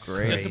fucking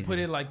great. Just to put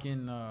it like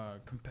in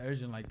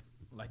comparison, like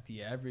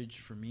the average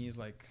for me is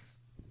like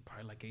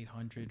probably like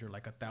 800 or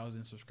like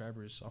 1,000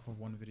 subscribers off of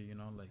one video, you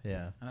know, like.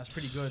 Yeah. And that's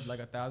pretty good, like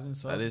 1,000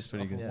 subs. That is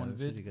pretty off good. Of Yeah, one that's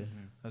vid. pretty good.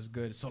 That's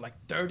good. So like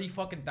 30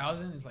 fucking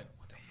thousand is like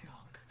what the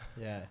fuck.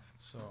 Yeah.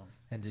 So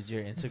And did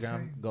your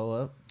Instagram Insane. go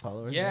up?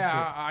 Followers? and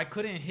yeah, I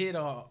couldn't hit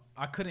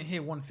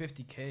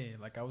 150K.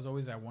 Like I was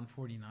always at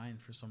 149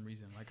 for some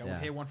reason. Like I Yeah.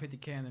 would hit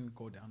 150K and then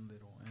go down a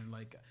little, and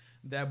like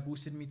that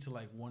boosted me to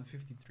like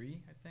 153,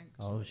 I think.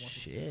 So Oh, like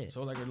 150 shit.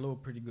 So like a little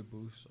pretty good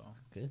boost. So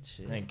Good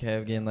shit. And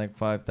Kev gained like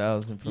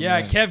 5,000 from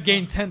yeah, that. Kev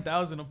gained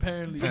 10,000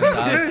 apparently.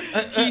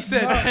 10,000. He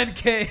said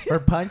 10K. For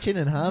punching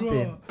and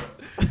humping. Bro,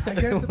 I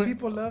guess the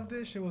people loved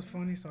it. Shit was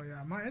funny. So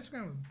yeah, my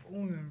Instagram was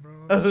booming,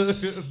 bro.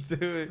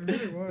 Dude, It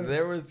really was.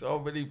 there were so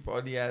many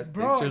funny ass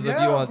Bro, pictures yeah,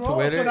 of you on bro.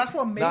 Twitter. So that's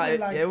what made Nah, me, it,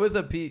 like- it was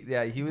a piece.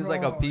 Yeah, he was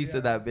like a Bro, piece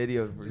of yeah. that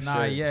video for Nah,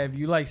 sure. yeah. If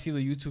you like see the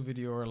YouTube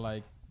video or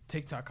like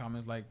TikTok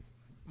comments, like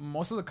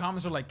most of the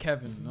comments are like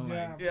Kevin. I'm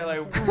Yeah. like, Yeah, like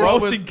Roasting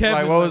what was Kevin,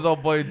 like what was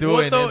old boy doing?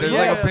 what's the- And there's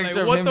yeah, like a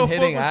picture what of the him fuck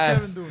hitting was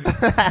ass. Kevin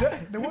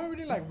doing? They weren't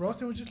really like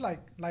roasting. It was just like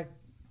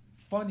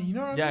funny. You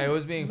know what I Yeah, mean? it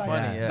was being Like-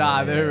 funny. Yeah. Nah,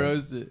 yeah, they're yeah.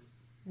 roasted.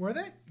 Were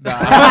they? Nah.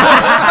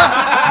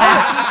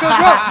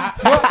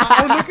 Bro,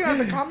 I was looking at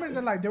the comments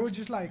and like they were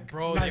just like,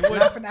 Bro, like they would-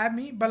 laughing at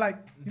me, but like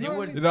you They know what I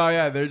would- mean? No,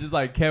 yeah, they're just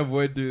like Kev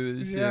would do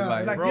this shit. Yeah,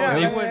 Like, like, bro, yeah,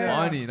 it was yeah, yeah.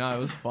 funny. No, it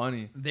was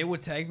funny. They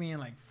would tag me in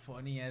like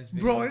funny ass videos,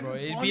 Bro, bro. it's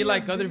It'd funny be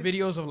like ass other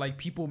video. videos of like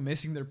people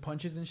missing their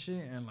punches and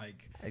shit, and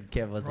like, And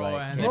Kev was bro,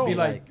 like, and Kev they'd be was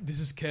like, "This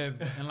is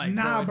Kev," and like,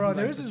 Nah, it'd bro. be, like,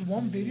 There's such this a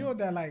one funny video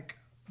that like,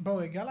 bro,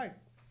 it got like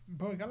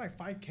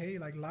 5K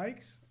like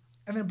likes,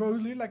 and then bro, it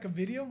was literally like a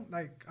video,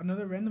 like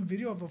another random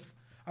video of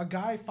a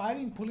guy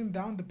fighting, pulling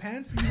down the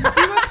pants. You can see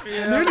that?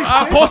 Literally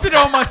I fist- posted it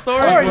on my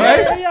story, Oh, right?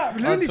 yeah,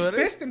 literally Twitter?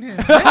 fisting him.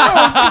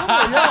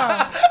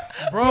 Yeah,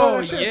 Bro,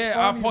 that shit's yeah,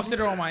 funny, I posted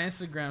it on my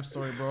Instagram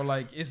story, bro.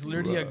 Like, it's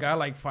literally a guy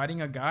like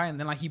fighting a guy, and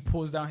then like he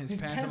pulls down his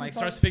pants and like pants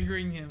starts are-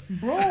 fingering him.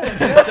 bro.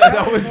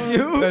 That was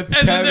you. That's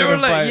And then Kev they in were a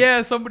like, fight.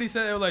 "Yeah," somebody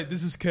said they were like,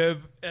 "This is Kev,"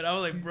 and I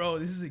was like, "Bro,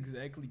 this is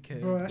exactly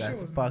Kev." Bro, that shit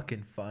that's was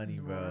fucking funny,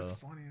 bro. That's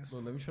funny as So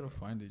let me try to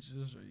find it just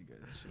to show you guys.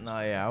 this shit. No,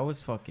 yeah, I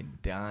was fucking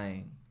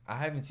dying. I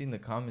haven't seen the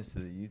comments to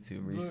the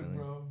YouTube recently.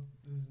 Look, bro,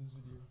 this is this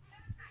video.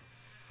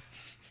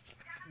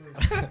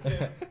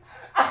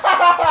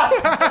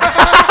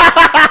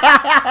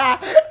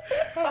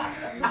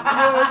 Bro,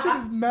 that shit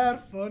is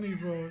mad funny,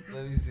 bro.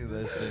 Let me see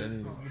that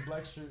shit. The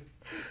black shirt.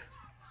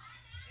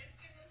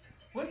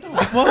 What the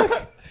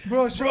fuck?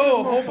 Bro, show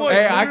this motherfucker.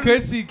 Hey, I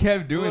could see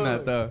Kev doing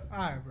that though.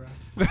 Alright, bro.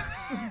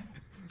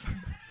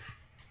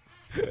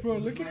 Bro,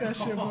 look at that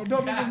shit, bro.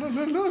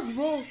 Look,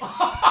 bro.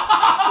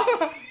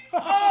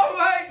 Oh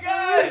my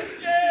god!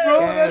 Bro,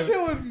 that shit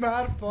was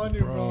mad funny,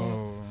 bro.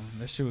 Bro,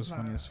 that shit was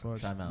funny as fuck.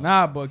 Time out.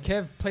 Nah, but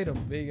Kev played a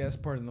big ass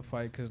part in the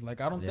fight because,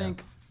 like, I don't Yeah.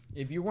 think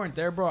if you weren't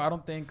there, bro, I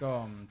don't think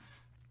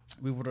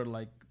we would have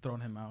like thrown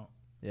him out,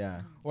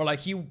 Yeah. or like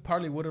he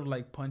probably would have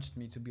like punched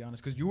me, to be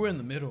honest, because you were in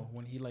the middle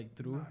when he like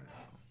threw.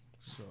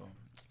 So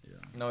yeah.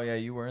 No, yeah,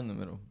 you were in the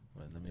middle.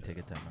 Wait, let me take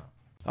a time out.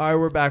 All right,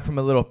 we're back from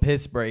a little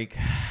piss break.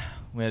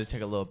 We had to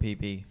take a little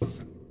pee-pee.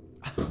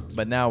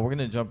 But now we're going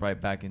to jump right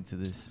back into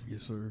this.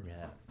 Yes, sir.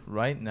 Yeah.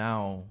 Right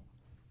now,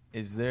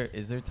 is there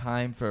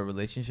time for a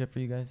relationship for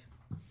you guys?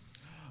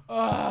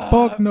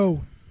 Fuck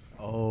no.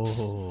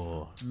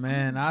 Oh.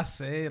 Man, I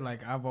say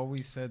like I've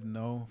always said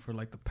no for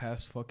like the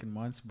past fucking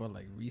months, but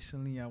like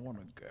recently I want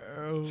a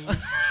girl.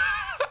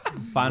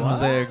 Find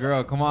Jose a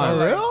girl. Come on.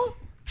 For real?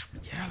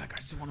 Yeah, like I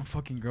just want a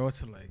fucking girl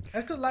to like.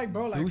 That's cause like,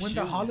 bro, like Do when shit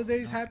the with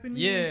holidays happen,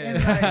 Yeah.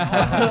 and,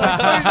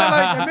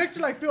 like, it makes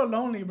you like feel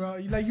lonely, bro.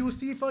 You will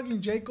see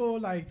fucking J. Cole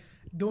like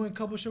doing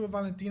couple shit with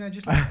Valentina,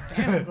 just like,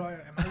 damn, bro,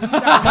 am I really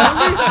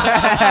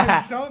that lonely?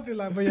 Like, something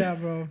like, but yeah,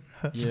 bro.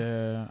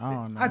 Yeah, I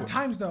don't know. At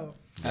times though.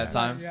 At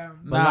times. Yeah.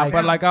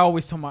 But like I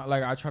always tell my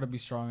like I try to be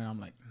strong and I'm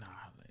like nah.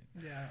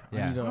 Like,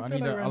 Yeah. Yeah.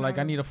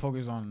 I need to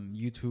focus on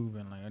YouTube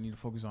and like I need to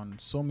focus on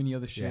so many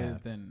other shit Yeah.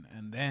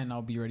 and then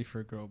I'll be ready for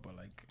a girl. But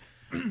like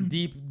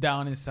deep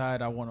down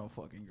inside, I want a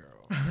fucking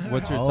girl.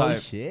 What's your Oh,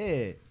 type?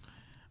 shit.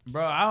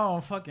 Bro, I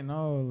don't fucking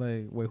know.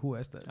 Like, wait, who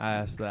asked that? I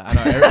asked that. I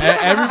know.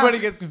 Everybody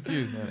gets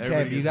confused. Everybody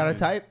Kev, you gets got a confused.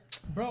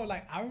 type? Bro,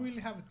 like I don't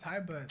really have a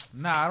type, but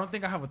Nah, I don't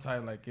think I have a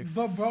type. Like, if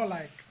bro, I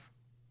like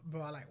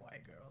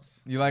white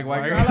girls. You like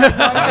white White girls? I like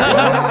white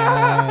girls.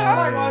 I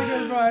like white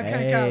girls, bro. I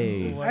can't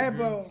Hey. cap. Hey,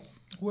 bro.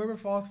 Whoever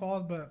falls,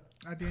 but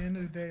at the end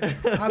of the day,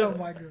 I love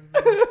white girls.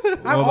 Bro.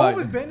 I've about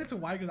always you? been into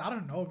white girls. I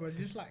don't know, bro.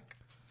 Just like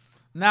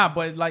Nah,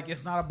 but like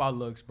it's not about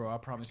looks, bro. I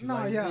promise you. No,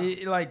 like,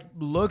 yeah. like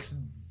looks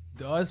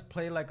does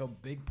play like a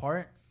big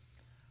part,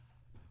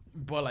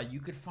 but like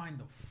you could find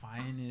the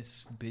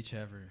finest bitch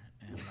ever,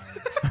 and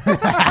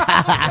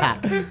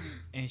like,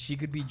 and she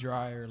could be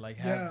dry or like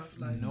have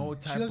Yeah, like, no she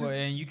type of, doesn't-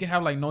 and you can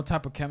have like no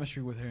type of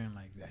chemistry with her, and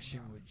like that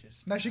shit would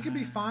just. Like she could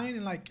be fine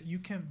and like you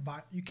can't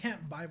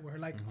vibe with her.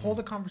 Like hold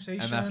a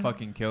conversation. And that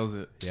fucking kills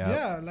it.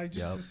 yeah, like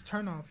just, Yep. just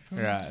turn off.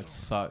 Yeah, it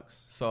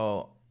sucks.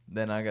 So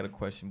then I got a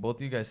question. Both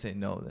of you guys say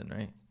no then,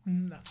 right?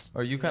 No.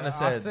 Or you kind of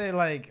I said...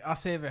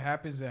 say if it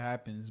happens, it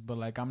happens. But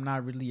like I'm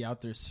not really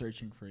out there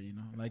searching for it, you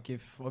know. Like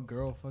if a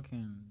girl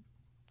fucking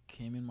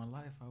came in my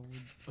life, I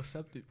would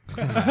accept it.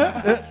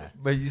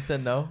 But you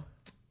said no?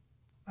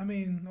 I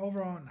mean,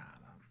 overall, nah.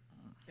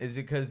 Is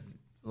it because,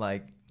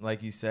 like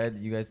you said,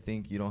 you guys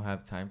think you don't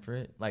have time for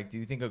it? Like, do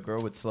you think a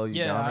girl would slow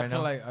you down right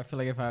now? I feel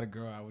like if I had a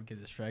girl, I would get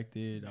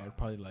distracted. I would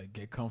probably like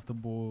get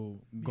comfortable,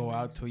 go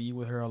out to eat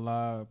with her a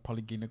lot,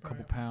 probably gain a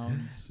couple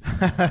pounds.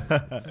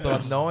 So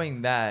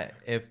knowing that,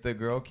 if the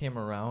girl came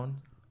around,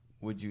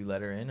 would you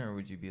let her in or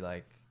would you be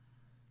like...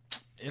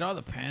 It all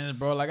depends,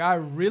 bro. Like I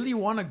really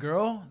want a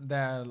girl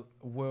that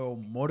will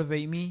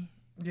motivate me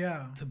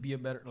Yeah. to be a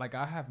better. Like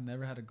I have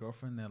never had a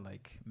girlfriend that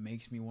like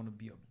makes me want to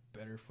be a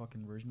better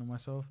fucking version of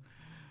myself.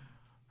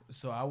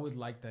 So I would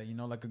like that, you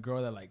know, like a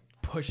girl that like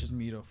pushes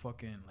me to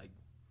fucking like,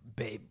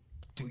 babe,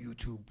 do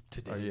YouTube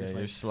today. Or yeah, Just,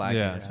 you're like, slacking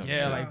Yeah. or some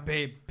yeah, shit. like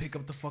babe, pick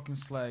up the fucking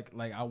slack.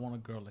 Like I want a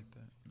girl like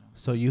that. You know?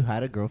 So you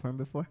had a girlfriend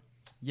before?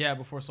 Yeah,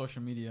 before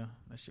social media,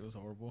 that shit was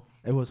horrible.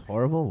 It was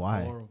horrible?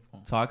 Why? Horrible.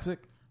 Toxic?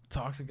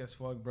 Toxic as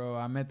fuck, bro.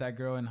 I met that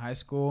girl in high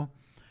school,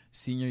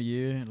 senior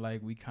year.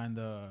 Like we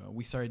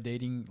started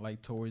dating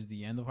like towards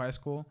the end of high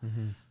school.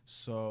 Mm-hmm.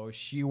 So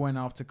she went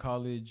off to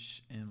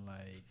college and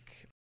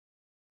like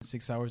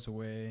 6 hours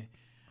away.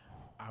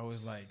 I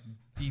was like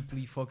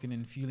deeply fucking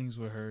in feelings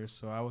with her.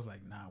 So I was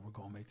like, nah, we're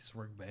gonna make this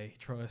work, bae.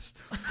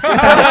 Trust.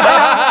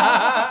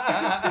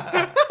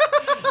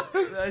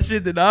 That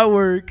shit did not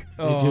work.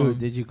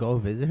 Did you go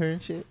visit her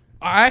and shit?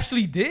 I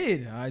actually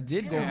did. I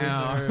did go visit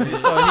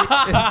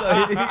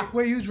her.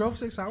 Wait, you drove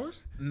 6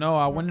 hours? No,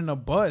 I went in a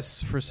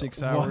bus for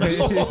 6 hours.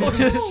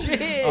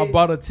 Shit. I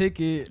bought a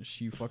ticket.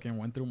 She fucking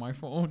went through my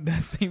phone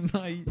that same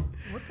night.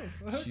 What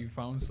the fuck? She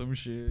found some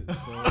shit.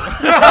 So.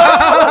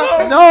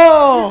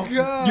 No!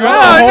 God. You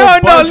had the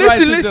whole bus ride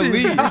to listen.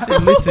 delete.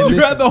 Listen.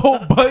 You had the whole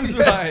bus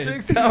ride.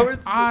 6 hours?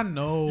 I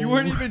know. You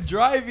weren't even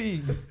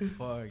driving.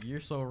 Fuck, you're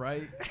so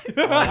right.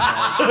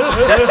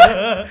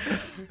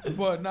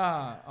 But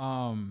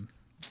nah,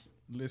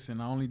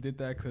 listen, I only did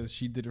that because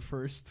she did it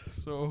first.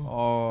 So,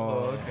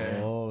 Oh,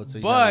 okay. Oh, so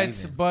you gotta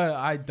leave it. but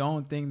I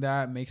don't think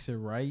that makes it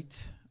right.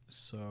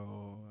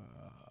 So,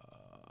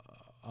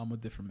 I'm a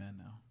different man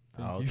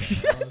now. Thank you.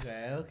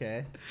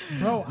 Okay.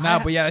 Bro,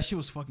 Nah, but yeah, that shit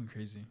was fucking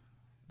crazy.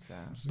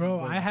 bro,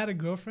 I had a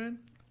girlfriend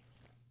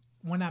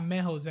when I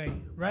met Jose,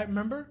 right?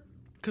 Remember?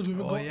 Because we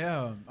were Oh going.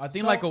 yeah, I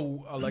think So-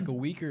 like a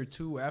week or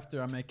two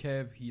after I met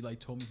Kev, he like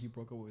told me he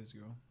broke up with his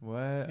girl.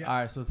 What? Yeah. All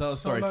right, so tell the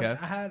So story, look,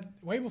 Kev. I had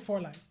way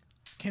before like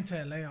came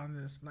to LA on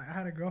this. Like I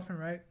had a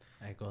girlfriend, right?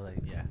 I go like,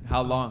 yeah.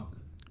 How long?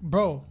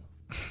 Bro,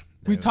 we There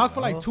we talked for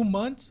go. like 2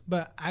 months,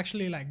 but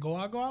actually like go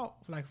out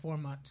for like 4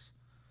 months.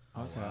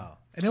 Okay. Wow.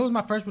 And it was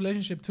my first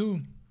relationship too.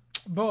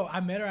 bro, I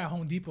met her at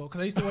Home Depot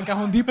because I used to work at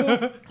Home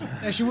Depot,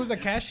 and she was a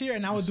cashier,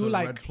 and I would That's do a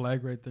like red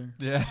flag right there.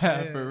 Yeah,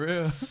 Shit. for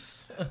real.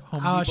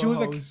 Home she Depot was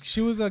hoes.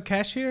 she was a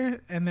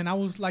cashier, and then I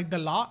was like the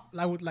lot.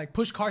 I would like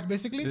push carts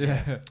basically.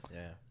 Yeah.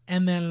 Yeah.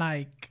 And then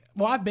like,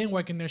 well, I've been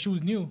working there. She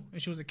was new,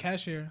 and she was a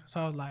cashier. So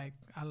I was like,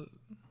 I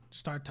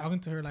started talking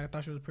to her like I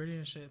thought she was pretty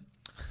and shit.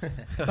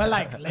 But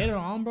like later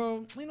on,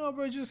 bro,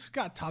 bro, it just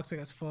got toxic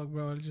as fuck,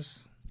 bro. It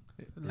just,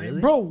 like,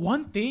 Really? bro,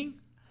 one thing,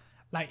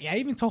 like, I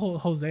even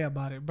told Jose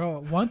about it, bro.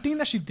 One thing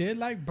that she did,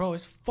 like, bro,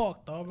 it's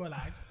fucked up, bro.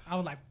 Like, I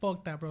was like,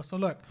 fuck that, bro. So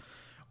look,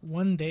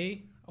 one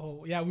day,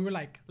 oh yeah, we were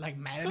like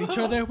mad at each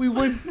other. We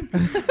were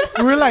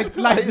like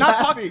not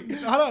talking.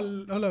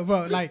 Hold on,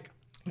 bro. Like,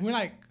 we were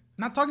like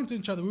not talking to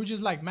each other. We were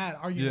just like mad,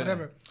 arguing,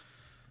 whatever.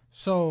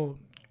 So,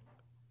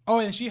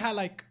 and she had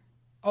like,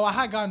 I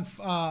had gotten,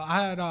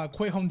 I had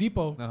quit Home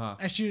Depot,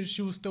 and she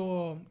was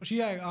still, she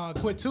had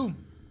quit too.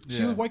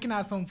 She was working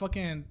at some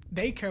fucking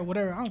daycare,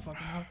 whatever. I don't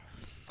fucking know.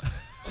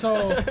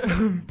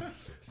 So,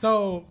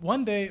 so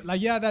one day,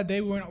 like, that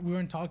day we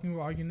weren't talking, we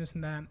were arguing this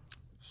and that.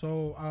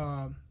 So,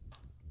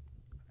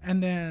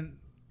 and then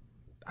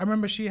I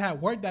remember she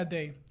had work that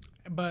day,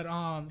 but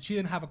she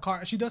didn't have a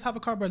car. She does have a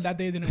car, but that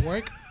day it didn't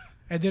work.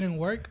 It didn't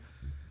work,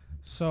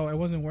 so it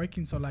wasn't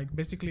working. So like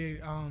basically,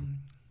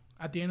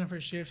 at the end of her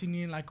shift, she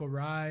needed like a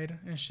ride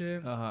and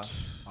shit. I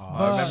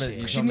But remember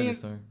you she told me needed- this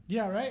story.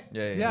 Yeah, right.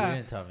 Yeah. You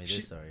didn't tell me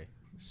this story.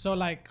 So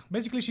like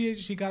basically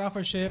she got off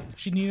her shift.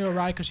 She needed a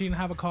ride because she didn't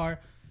have a car.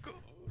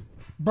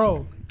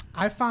 Bro,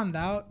 I found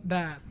out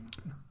that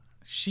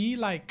she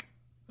like,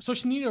 so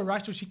she needed a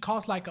ride. So she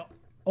calls like a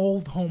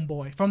old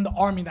homeboy from the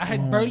army that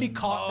had barely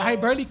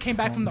came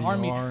back from the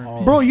army.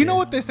 Bro, you know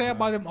what they say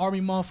about them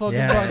army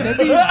motherfuckers, bro?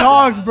 They be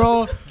dogs,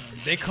 bro.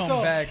 They come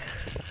back.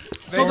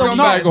 So come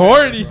no, back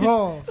horny.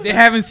 bro. They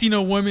haven't seen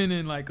a woman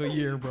in like a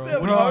year,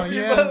 bro. Bro,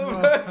 yeah,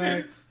 bro,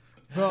 fact.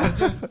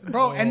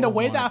 Bro, and the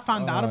way that I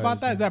found out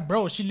about that is that,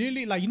 bro, she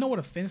literally, like, you know what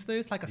a Finsta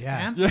is? Like a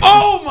spam?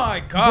 Oh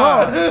my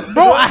god,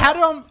 Bro, I had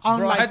her on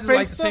bro, I like had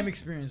like the Finsta. same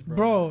experience, bro.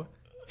 Bro,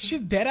 she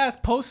dead ass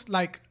post,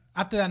 like,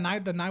 after the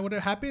night when it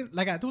happened,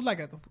 like, I was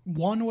like at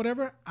 1 or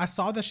whatever, I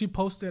saw that she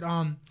posted,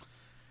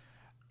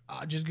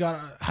 I just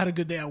had a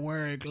good day at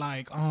work.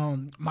 Like,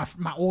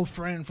 my old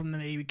friend from the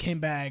Navy came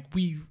back.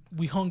 We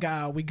hung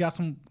out. We got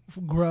some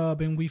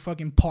grub and we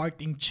fucking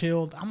parked and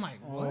chilled. I'm like,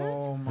 what?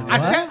 Oh my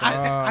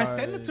I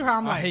sent it to her.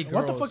 I'm I like, hate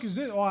what the girls. fuck is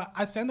this? Or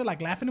I sent her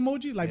like laughing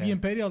emojis, like being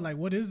petty. I was like,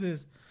 what is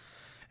this?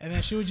 And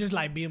then she was just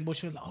like being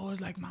bullshit. She was like, oh, it's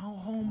like my own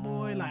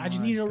homeboy. Like,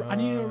 I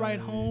need a ride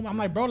home. I'm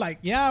like, bro, like,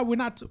 yeah, we're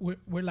not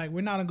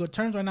on good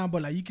terms right now,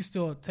 but like, you can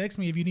still text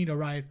me if you need a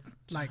ride,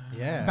 like,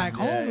 back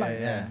home. Like,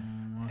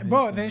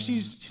 bro, then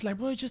she's like,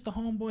 bro, it's just the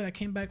homeboy that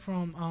came back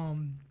from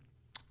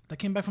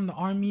the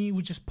army.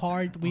 We just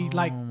parked. We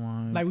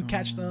we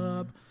catched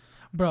up,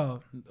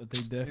 bro. They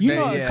definitely, You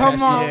know,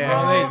 come on,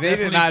 bro. They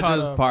did not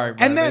just park,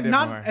 bro. And They then did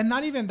more.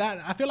 not even that.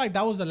 I feel like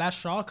that was the last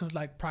straw because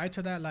like prior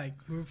to that, like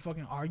we were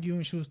fucking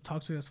arguing. She was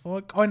toxic as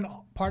fuck. Oh, and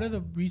part of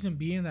the reason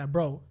being that,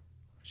 bro,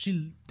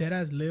 she dead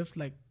ass lived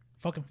like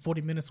fucking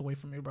 40 minutes away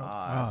from me, bro.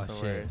 That's the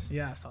shit. worst.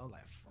 Yeah, so I was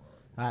like,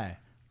 All right.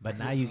 But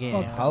now you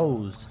getting Fuck.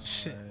 hoes.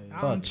 shit,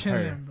 Fuck I'm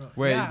chilling, her. bro.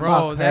 Wait, Yeah. bro,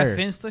 Fuck that her.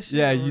 Finsta shit.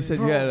 Yeah, bro, you said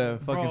bro, you had a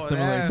fucking bro,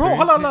 similar that- experience.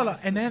 Bro, hold on.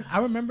 And then I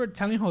remember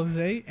telling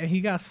Jose, and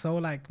he got so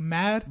like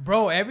mad.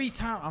 Bro, every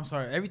time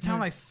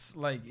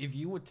like if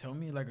you would tell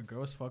me like a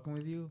girl's fucking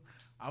with you,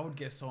 I would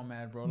get so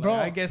mad, bro. Like, Bro.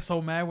 I get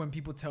so mad when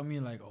people tell me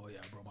like, oh yeah,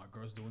 bro, my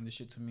girl's doing this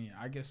shit to me.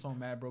 I get so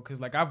mad, bro, because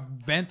like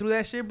I've been through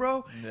that shit,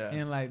 bro. Yeah.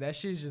 And like that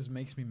shit just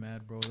makes me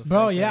mad, bro. The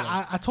Bro, fact yeah, that,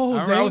 like, I told I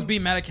Jose. remember I was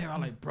being mad at Kevin.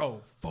 I'm like,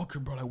 bro, fuck her,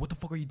 bro. Like, what the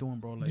fuck are you doing,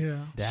 bro? Like, Yeah.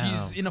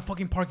 she's in a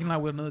fucking parking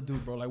lot with another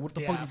dude, bro. Like, what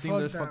the Yeah, fuck do you think fuck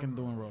they're that, fucking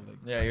bro. doing, bro? Like,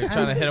 Yeah, you're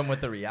trying to hit him with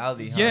the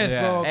reality, huh? yes,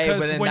 Yeah. bro. Hey, 'cause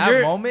but in when that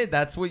you're- moment,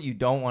 that's what you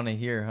don't want to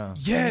hear, huh?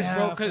 Yes, Yeah,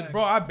 bro. Because facts.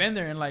 bro, I've been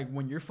there, and like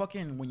when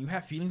you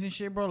have feelings and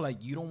shit, bro,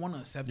 like you don't want to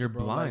accept You're it,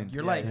 bro. blind. Like,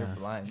 you're Yeah, like, you're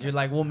blind. You're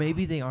like, well,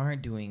 maybe they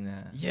aren't doing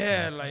that.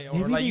 yeah, like or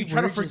Maybe like they you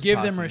try to were just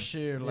forgive them or talking.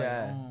 shit. Like,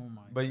 Yeah. oh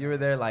my. But you were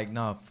there like,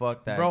 nah,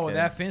 fuck that. Bro, kid.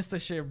 that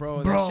Finsta shit,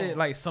 bro. Bro. That shit,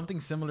 like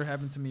something similar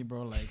happened to me,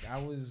 bro. Like I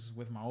was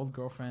with my old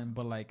girlfriend,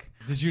 but like,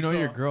 Did you know so-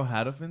 your girl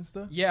had a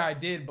Finsta? yeah, I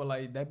did, but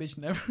like that bitch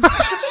never.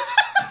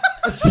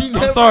 She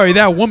I'm sorry,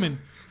 that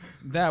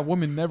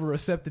woman never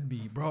accepted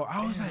me, bro.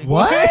 I was like,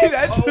 What?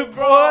 That's bro.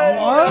 bro,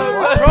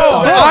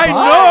 I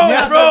know,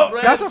 Yeah, bro.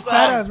 That's a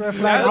fat ass red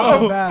flag. Bro.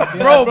 So bad,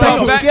 yeah. Bro,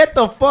 Bro, back- get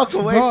the fuck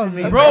away Bro, from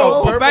me,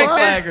 bro, Purple back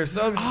flag or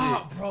some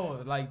Ah, shit.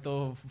 bro, like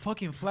the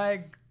fucking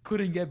flag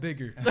couldn't get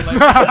bigger. Like,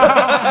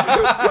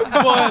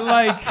 but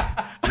like,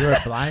 You were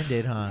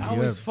blinded, huh? I You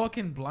were- was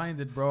fucking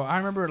blinded, bro. I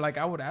remember, like,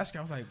 I would ask her,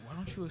 I was like, why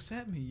don't you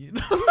accept me? You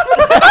know?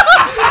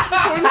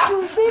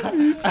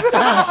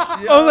 I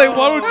was like,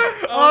 why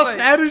don't you? all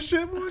sad as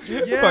shit. Would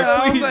you?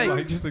 Yeah, I was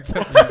like, just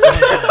accept me.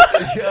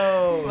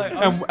 Yo. like,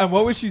 And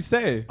what would she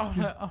say? I'm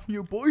like, I'm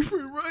your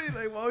boyfriend, right?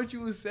 Like, why don't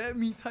you accept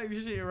me? Type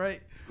shit,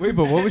 right? Wait,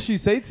 but what would she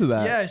say to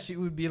that? Yeah, she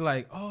would be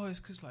like, oh, it's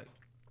cause like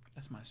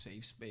that's my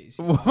safe space.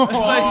 Whoa. It's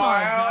like,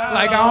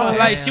 I don't,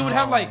 like she would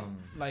have like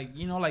like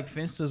like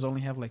Finstas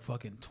only have like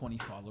fucking 20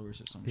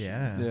 followers or some shit.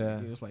 Yeah. Yeah.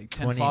 It was like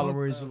 10 20.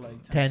 followers or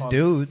like 10 followers.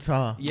 dudes,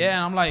 huh? Yeah,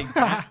 and I'm like,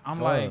 damn,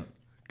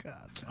 God.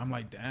 I'm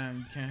like, damn,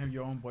 you can't have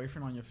your own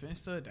boyfriend on your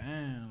Finsta,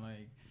 damn,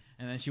 like.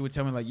 And then she would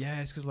tell me like, yeah,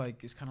 it's because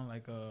like it's kind of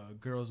like a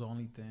girls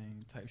only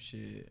thing type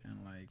shit,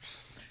 and like,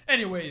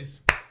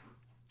 anyways.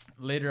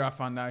 Later, I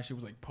found out she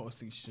was like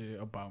posting shit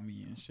about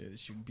me and shit.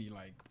 She would be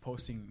like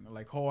posting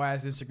like whole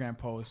ass Instagram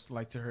posts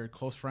like to her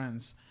close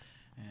friends,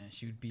 and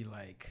she would be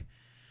like,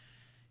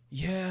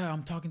 "Yeah,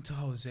 I'm talking to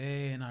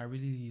Jose, and I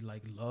really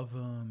like love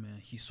him,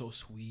 and he's so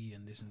sweet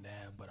and this and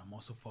that. But I'm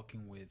also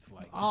fucking with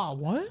like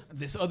What?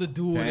 this other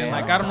dude, Damn. and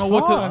like I don't know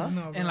what Fuck. to,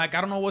 No, bro. and like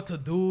I don't know what to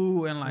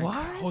do, and like What?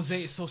 Jose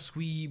is so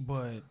sweet,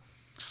 but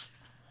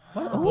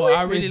Who but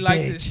I is really this like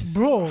bitch? this,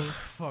 Bro.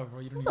 Fuck, bro,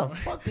 you don't Who the know.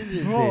 fuck is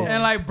this Bro. bitch?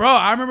 And like, bro,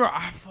 I remember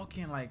I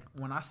fucking like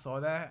when I saw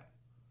that,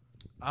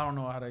 I don't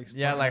know how to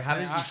explain. Yeah, like how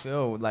did it. you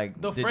feel? Like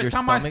The did first your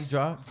time I stomach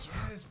drop?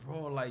 Yes,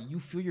 bro. Like you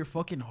feel your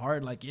fucking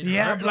heart. Like it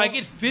Yeah, hurt. bro. Like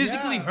it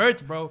physically Yeah.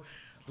 hurts, bro.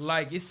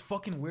 Like it's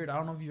fucking weird. I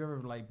don't know if you've ever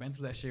like been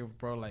through that shit,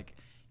 bro. Like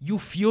you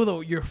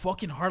feel your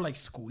fucking heart like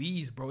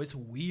squeeze, bro. It's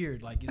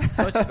weird. Like it's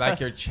such Like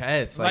your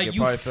chest. Like it you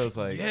probably f- feels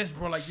like yes,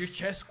 bro. Like your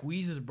chest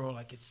squeezes, bro.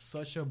 Like it's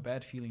such a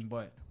bad feeling.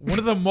 But one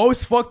of the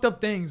most fucked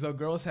up things a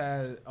girl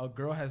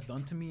has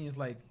done to me is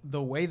like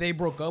the way they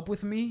broke up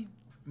with me.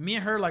 Me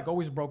and her like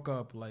always broke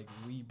up. Like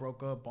we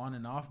broke up on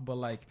and off. But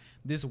like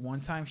this one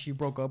time she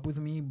broke up with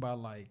me by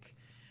like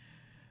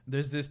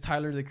there's this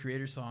Tyler the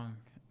Creator song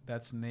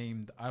that's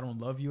named "I Don't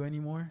Love You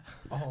Anymore."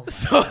 Oh,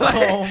 So like,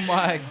 oh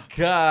my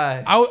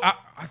god.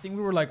 I think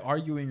we were like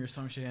arguing or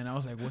some shit, and I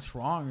was like, "What's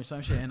wrong?" or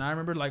some shit, and I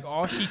remember like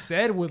all she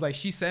said was like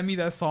she sent me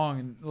that song,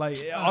 and like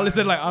all it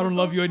said like "I don't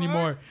love you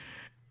anymore,"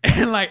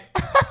 and like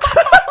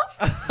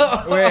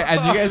Wait,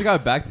 and you guys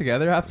got back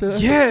together after that?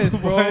 yes,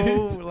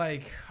 bro,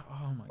 like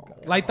oh my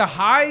god, like the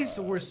highs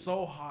were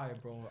so high,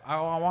 bro. I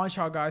want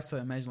y'all guys to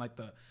imagine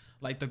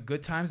like the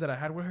good times that I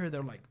had with her,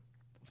 they're like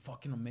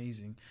fucking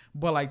amazing,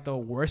 but like the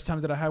worst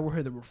times that I had with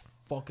her, they were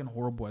fucking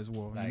horrible as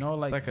well. Like, you know,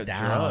 like it's like a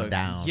down, drug.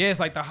 down. yes,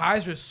 like the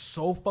highs are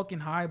so fucking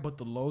high, but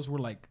the lows were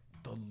like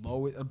the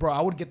lowest. Bro,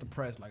 I would get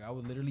depressed. Like I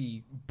would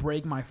literally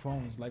break my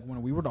phones. Like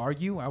when we would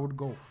argue, I would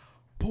go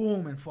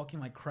boom and fucking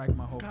like crack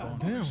my whole phone.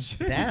 Damn.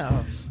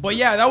 Damn. But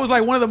yeah, that was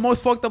like one of the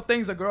most fucked up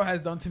things a girl has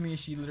done to me.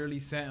 She literally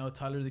sent a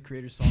Tyler the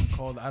Creator song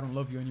called "I Don't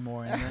Love You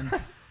Anymore," and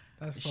then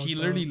That's she fucked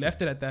literally up.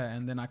 left it at that.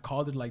 And then I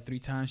called her like 3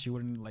 times. She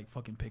wouldn't like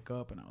fucking pick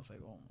up, and I was like,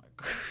 oh my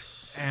god.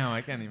 Damn,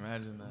 I can't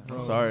imagine that. Bro,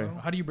 I'm sorry.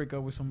 How do you break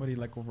up with somebody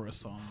like over a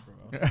song,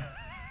 bro? I was like,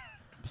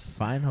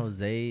 Find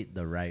Jose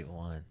the right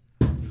one.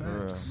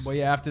 Facts. but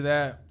yeah, after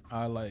that,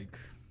 I like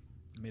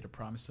made a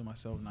promise to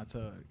myself not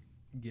to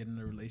get in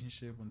a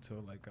relationship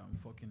until like I'm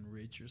fucking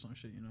rich or some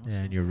shit, you know?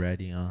 Yeah, and you're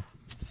ready, huh?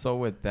 So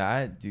with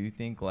that, do you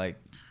think like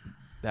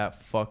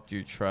that fucked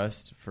your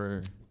trust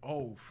for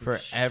For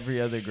every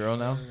other girl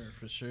now?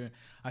 For sure.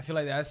 I feel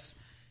like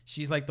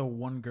she's like the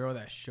one girl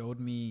that showed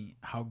me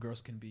how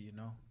girls can be, you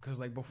know? Because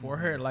like before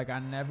her, like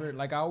I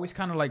always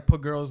kind of like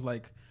put girls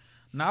like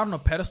not on a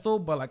pedestal,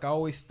 but like I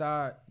always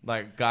thought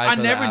Like guys, I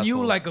are never the knew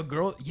assholes. like a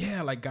girl.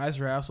 Yeah, like guys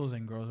are assholes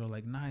and girls are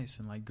like nice,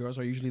 and like girls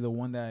are usually the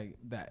one that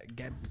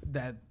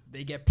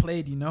they get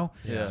played, you know.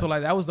 Yeah. So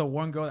like that was the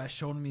one girl that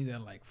showed me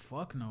that like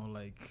fuck no,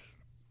 like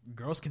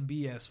girls can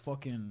be as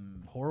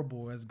fucking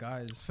horrible as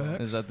guys. So,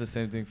 Facts. Is that the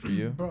same thing for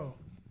you? Bro.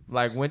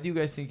 Like when do you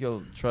guys think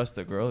you'll trust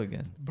a girl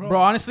again? bro,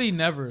 honestly,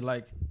 never.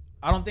 Like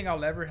I don't think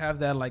I'll ever have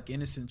that like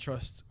innocent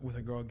trust with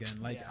a girl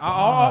again. Like Yeah.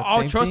 I'll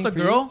Same trust thing a for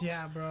you? girl.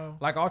 Yeah, bro.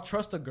 Like I'll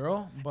trust a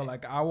girl, but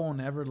like I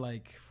won't ever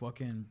like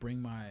fucking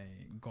bring my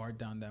guard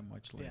down that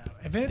much. Like Yeah.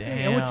 If anything,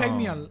 it would take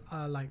me Damn.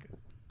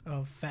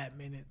 a fat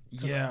minute.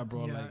 to, yeah,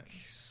 bro. yeah. Like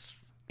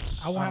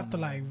I won't have don't to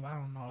know. like I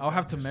don't know. I'll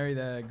have to marry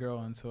that girl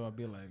until I'll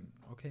be like,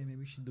 okay,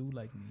 maybe she do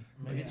like me.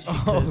 Maybe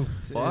Oh,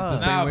 It's the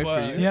same way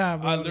for you. Yeah,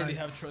 bro, I literally like-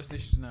 have trust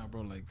issues now,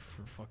 bro. Like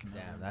for fucking.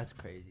 Damn, ever. that's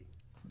crazy.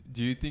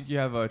 Do you think you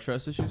have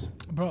trust issues?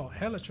 Bro,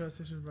 hella trust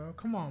issues, bro.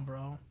 Come on,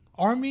 bro.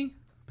 Army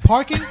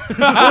parking.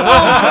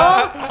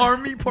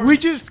 Army parking. We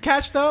just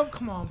catched up.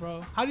 Come on,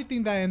 bro. How do you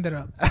think that ended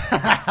up?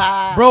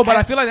 bro. But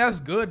I feel like that's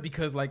good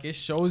because like it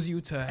shows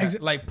you to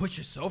Exa- like put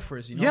yourself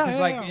first. You know, Yeah, because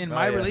yeah, like yeah. in Oh,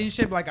 my yeah.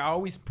 relationship, like I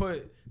always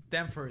put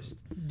them first.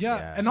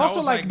 Yeah, and So I also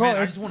was like, bro, man,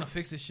 I it- just want to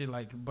fix this shit.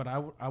 Like, but I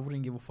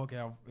wouldn't give a fuck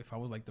if I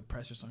was like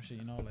depressed or some shit.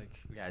 You know, like.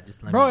 Yeah,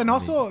 just bro, me- and let me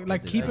also put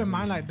like this keep out. in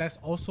mind like that's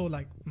also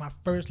like my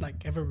first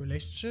like ever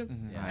relationship,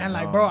 Mm-hmm. Yeah, and I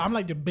like know. bro, I'm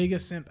like the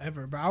biggest simp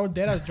ever, bro. I would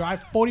dead ass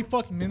drive 40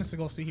 fucking minutes to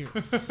go see here.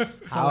 So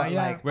How, like,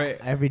 yeah, like, Wait.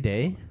 every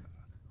day?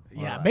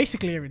 yeah,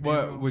 basically every day.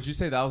 What bro. would you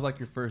say that was like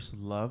your first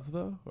love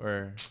though,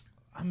 or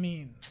I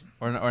mean,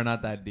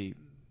 not that deep?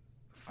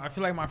 I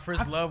feel like my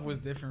first love was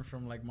different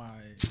from like my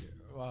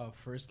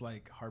first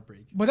like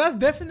heartbreak. but that's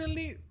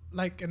definitely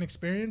like an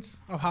experience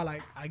of how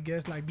like I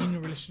guess like being in a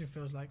relationship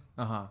feels like.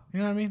 Uh huh. You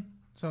know what I mean?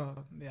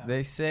 So yeah,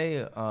 They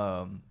say,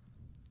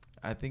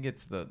 I think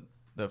it's the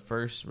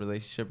first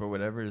relationship or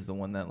whatever is the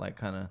one that like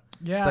kind of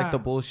yeah, it's like the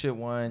bullshit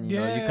one. You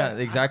know, you Yeah. kind of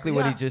exactly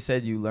what he Yeah. just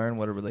said. You learn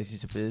what a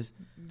relationship is.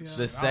 yeah.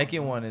 The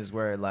second one is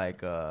where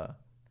like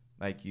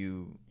like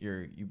you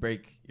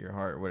break your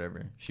heart or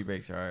whatever. She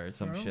breaks your heart or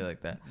some Bro. shit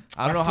like that.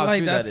 I don't know feel how like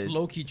true that's that is.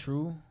 low key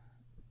true.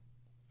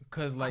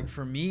 Cause like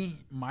for me,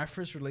 my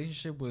first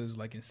relationship was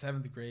like in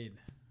 7th grade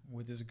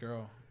with this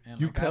girl.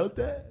 And like,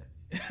 that?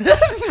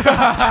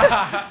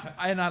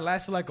 and I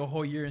lasted like a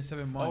whole year and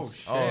 7 months.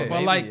 shit. Oh, but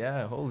maybe, like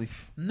yeah, holy.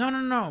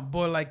 no.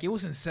 But like it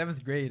was in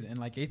 7th grade and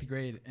like 8th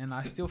grade, and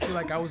I still feel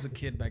like I was a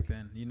kid back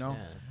then, you know.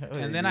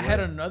 And then I had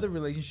another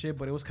relationship,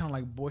 but it was kind of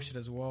like bullshit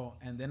as well.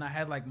 And then I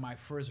had like my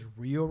first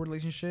real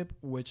relationship,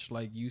 which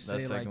like you say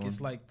That like second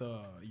it's one. like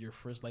your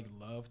first like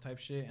love type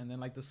shit. And then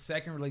like the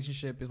second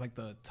relationship is like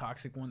the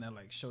toxic one that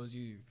like shows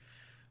you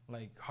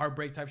like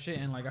heartbreak type shit.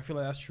 And like I feel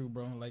like that's true,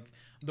 bro. Like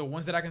the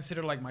ones that I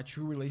consider like my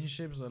true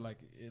relationships are like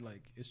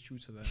it's true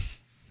to that.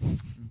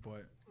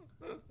 But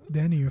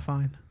Danny, you're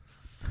fine.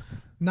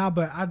 Nah,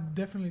 but I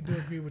definitely do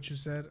agree with what you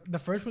said. The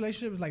first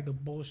relationship is like the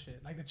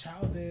bullshit, like the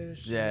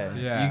childish. Yeah,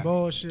 like, Yeah.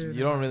 bullshit.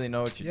 You don't really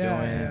know what you're Yeah,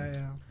 doing. yeah,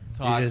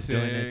 yeah. You're just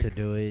doing it to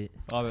do it.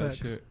 all that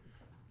Facts. shit.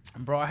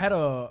 bro, I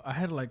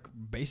had like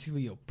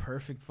basically a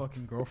perfect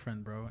fucking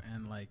girlfriend, bro,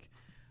 and like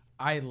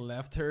I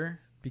left her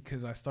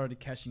because I started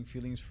catching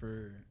feelings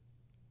for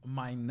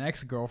my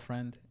next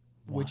girlfriend,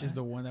 which is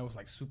the one that was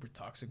like super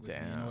toxic with me.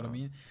 You know what I Damn.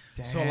 mean?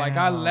 So like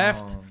I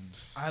left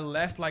Damn.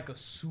 like a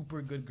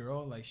super good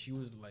girl. Like she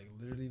was like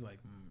literally like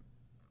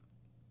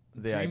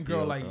The dream ideal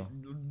girl, like girl.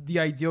 the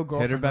ideal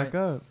girlfriend. Hit her back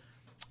right? up.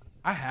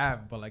 I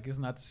have, but like it's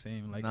not the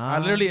same. Like Nah. I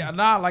literally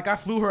like I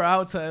flew her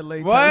out to LA.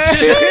 What?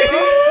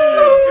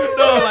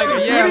 No,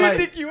 like yeah, Who do you like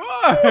think you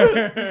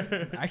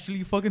are?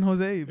 actually fucking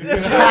Jose.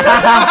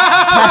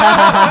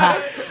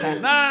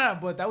 Nah,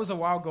 but that was a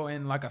while ago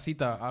in La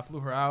Casita. I flew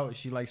her out.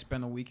 She like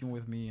spent a weekend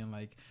with me, and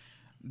like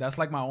that's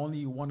like my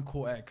only one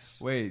cool ex.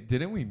 Wait,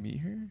 didn't we meet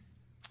her?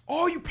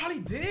 Oh, you probably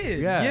did.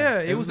 Yeah. Yeah,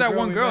 It it was was the that girl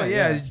one we girl. met,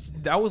 Yeah, yeah.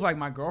 that was like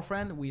my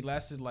girlfriend. We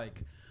lasted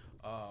like,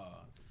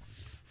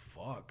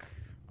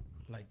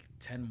 like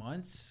 10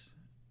 months.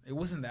 It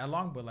wasn't that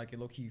long, but like it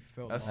low key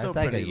felt. That's long. That's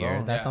still like a pretty year.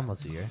 long. That's Yeah.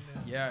 almost a year.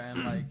 Yeah,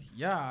 and like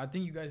I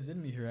think you guys did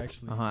meet her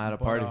actually. At a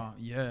But, party.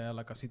 yeah, at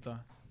La Casita,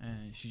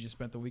 and she just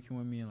spent the weekend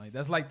with me, and like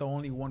that's like the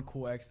only one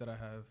cool ex that I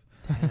have.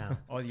 Damn.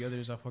 All the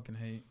others I fucking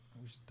hate.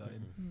 Wish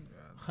died.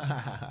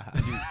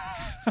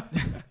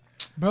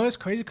 Bro, it's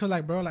crazy because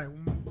like, bro, like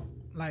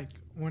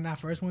when I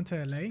first went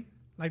to LA,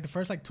 like the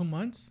first like 2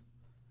 months,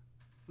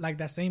 like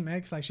that same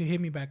ex, like she hit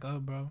me back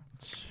up, bro.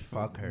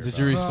 Fuck her. Did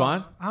bro. you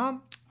respond?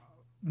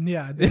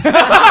 Yeah. I did. Bro,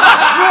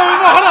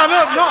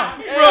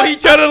 he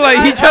tried to like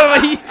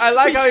I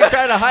like how you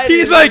try to hide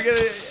He's it. like- You're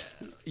gonna-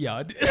 yeah.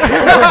 I did.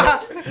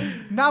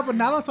 Nah, but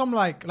not on some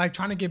like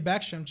trying to get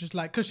back. I'm just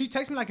like, cause she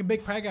texted me like a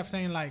big paragraph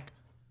saying like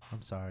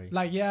I'm sorry.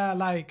 yeah,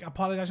 like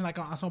apologizing, like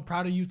I'm so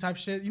proud of you type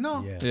shit. You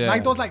know, Yeah. Yeah.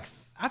 like those like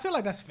I feel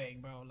like that's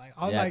fake, bro. Like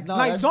all Yeah. like No,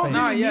 like that's don't fake.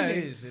 Nah, really yeah, mean it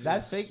it. is. It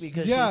That's is. fake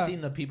because Yeah. she's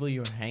seen the people you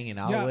were hanging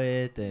out Yeah.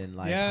 with and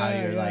like Yeah, how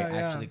you're like yeah,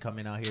 yeah. actually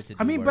coming out here to do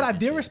I mean, work but I and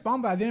did shit.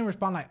 respond, but I didn't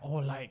respond like, oh,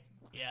 like,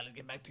 yeah, let's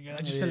get back together.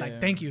 I just said Yeah. like,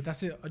 thank you.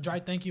 That's it. A dry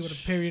thank you with a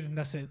period, and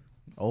that's it.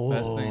 Oh,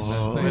 Best thing,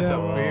 best thing. With Yeah.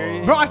 the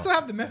period. Bro, I still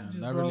have the messages,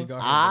 That bro. really got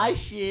her. Ah,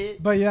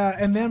 shit. But yeah,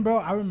 and then, bro,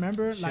 I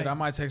remember Shit, like, I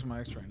might text my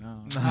ex right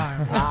now. but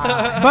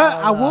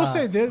I will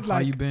say this, How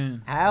like, you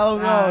been? Hell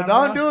no. Nah,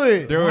 Don't bro. do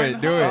it. Do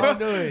it. Do Don't it.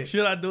 do it.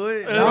 Should I do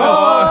it?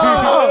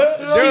 No.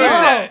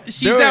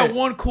 She's that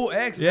one cool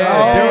ex. Yeah,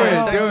 Oh, do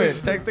Text it. Do the-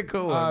 it. Text the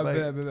cool one. like-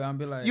 I'm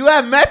be like, You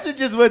have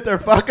messages with her,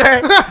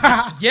 fucker.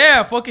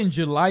 yeah, fucking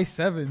July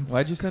 7th.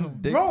 Why'd you send a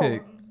dick bro,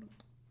 pic?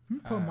 let me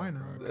put mine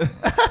out.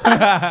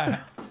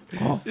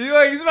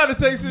 He's about to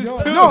text his Yo,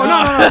 too. no, I'm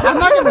not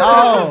gonna.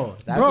 No,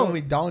 that's Bro. what we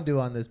don't do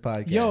on this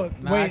podcast. Yo,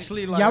 Nah, wait.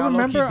 actually, like, y'all I low-key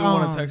remember? do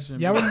wanna text him.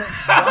 Y'all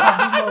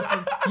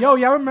yo,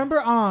 y'all remember?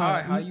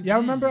 how you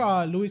Y'all been?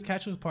 remember Louis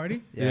Castle's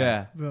party?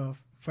 Yeah. Bro,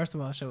 first of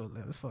all, that shit was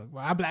lit as fuck.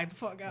 Bro, I blacked the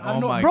fuck out. I Oh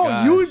know, my bro,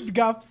 gosh. you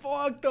got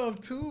fucked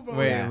up too, bro.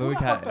 Wait, Yeah. Louis Who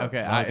got Cat. fucked up?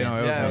 Okay, I know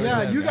it was. Yeah, me.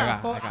 Yeah, you I got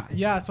I fucked.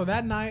 Yeah, so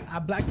that night I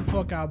blacked the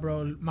fuck out,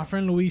 bro. My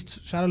friend Luis,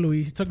 shout out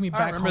Luis, he took me I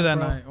back remember home,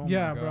 that bro. night. Oh my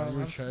yeah, God, bro. you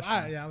were I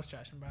trashing. was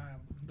trashing, bro. I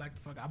blacked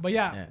the fuck out. But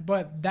yeah, Yeah.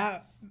 but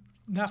that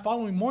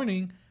following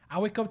morning, I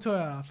wake up to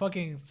a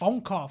fucking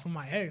phone call from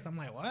my ex. I'm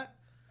like, what?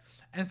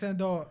 And said,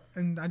 though,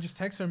 and I just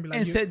text her and be like,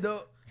 And you- said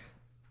though.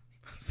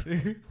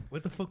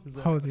 What the fuck was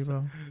that? Hosey,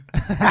 bro.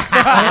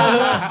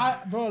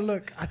 Bro,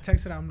 look, I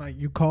texted her. I'm like,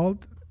 you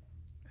called?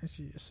 And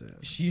she just said,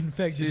 She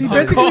infected. She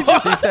basically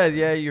just, She said,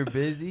 "Yeah, you're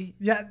busy."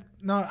 yeah,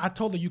 no, I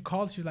told her you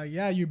called. She's like,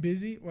 yeah, you're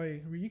busy.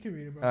 Wait, you can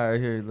read it, bro. All right,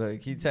 here, look.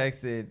 He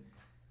texted,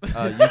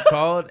 "You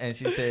called," and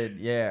she said,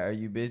 "Yeah, are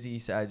you busy?" He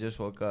said, "I just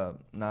woke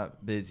up,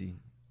 not busy."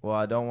 Well,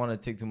 I don't want to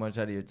take too much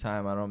out of your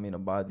time. I don't mean to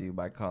bother you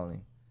by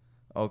calling.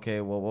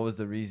 Okay, well, what was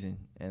the reason?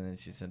 And then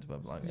she sent him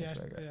a long Yeah, ass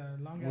paragraph. yeah,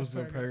 long What's ass the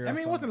paragraph. paragraph I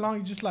mean, it on? wasn't long.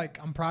 It's just like,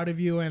 I'm proud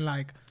of you and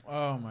like,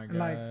 Oh my god.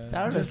 Like,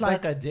 Tell her to Just suck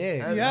like- a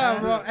dick. yeah,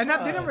 bro. And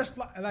I didn't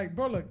reply. Like,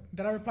 bro, look,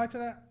 did I reply to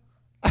that?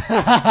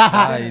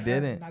 Nah, you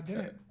didn't. I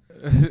didn't.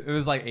 It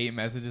was like 8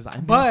 messages. I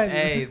But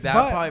Hey, that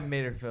but- probably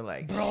made her feel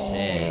like, Bro.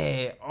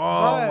 shit. Oh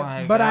but, my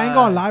god. but I ain't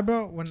gonna lie,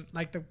 bro. When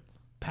like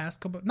past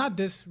couple, not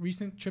this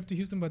recent trip to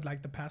Houston, but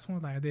like the past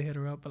one, like I did hit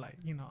her up, but like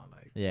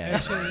like Yeah.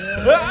 that shit,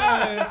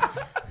 yeah.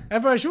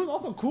 And for her, she was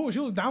also cool. She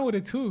was down with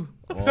it too.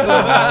 Oh.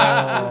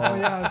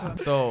 Yeah.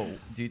 So,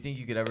 do you think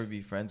you could ever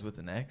be friends with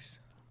an ex?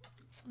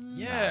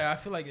 Yeah, I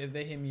feel like if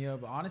they hit me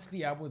up,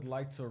 honestly, I would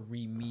like to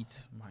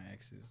re-meet my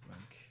exes.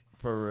 Like,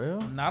 For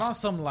real? not on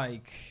some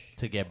like,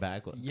 To get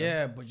back with them.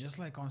 yeah, but just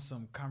like on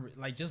some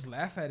like just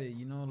laugh at it,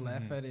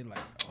 laugh at it. Like,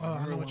 Oh, I know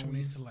remember what when you we mean.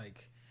 used to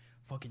like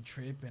fucking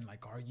trip and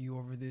like argue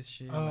over this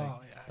shit. Oh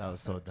like, yeah. That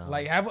was so dumb.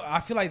 Like I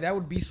feel like that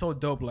would be so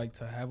dope. Like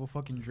to have a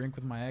fucking drink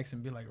with my ex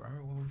and be like,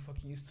 remember when we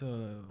fucking used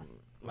to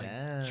like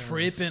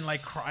trip and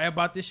like cry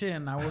about this shit,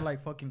 and now we're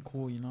like fucking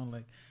cool,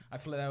 Like I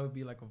feel like that would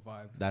be like a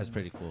vibe. That's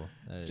pretty cool.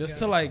 That is Just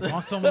cool. to like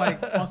on some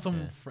like on some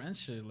Yeah. friend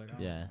shit. Like, I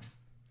don't Yeah. know.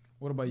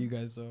 What about you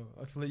guys though?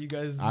 I feel like you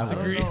guys I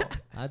don't disagree. know.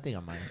 I think I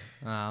might.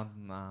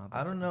 Nah.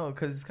 I don't know,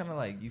 cause it's kind of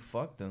like you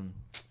fucked them.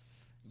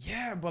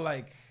 Yeah, but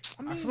like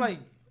I mean, feel like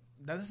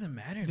that doesn't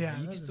matter. Yeah, Like,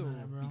 you it can doesn't still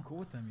matter, bro. be cool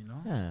with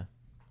them, Yeah.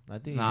 I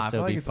think you Nah, can I still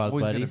feel like be it's fuck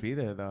always buddies. gonna be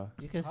there though.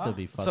 You can still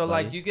be fuck So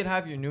like buddies. you could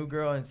have your new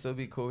girl and still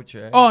be cool with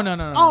your ex? Oh no.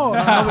 Oh,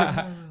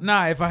 no.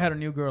 Nah, if I had a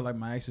new girl, like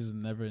my ex is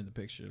never in the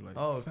picture. Like,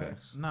 Oh, okay.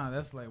 Facts. nah,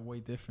 that's like way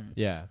different.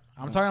 Yeah.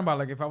 I'm talking about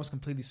like if I was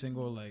completely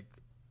single, like,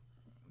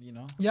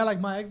 Yeah, like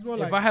my ex, bro.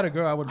 Like if I had a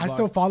girl, I would. I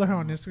still follow her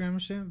on Instagram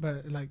and shit,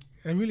 but like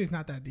it really is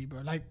not that deep,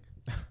 bro. Like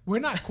we're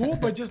not cool,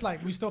 but just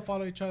like we still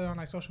follow each other on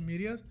like social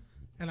medias,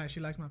 and like she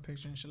likes my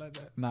picture and shit like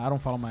that. Nah, I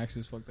don't follow my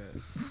exes. Fuck that.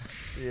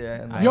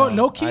 Yeah. no, Yo,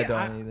 low key, I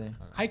don't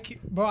either.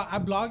 bro, I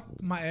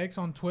blocked my ex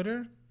on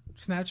Twitter,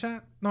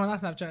 Snapchat. No,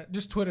 not Snapchat,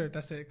 just Twitter.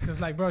 That's it. Cause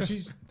like, bro,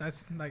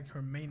 that's like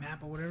her main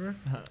app or whatever.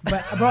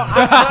 But bro,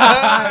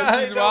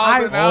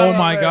 Oh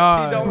my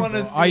god. He don't wanna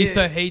I see used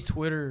it. to hate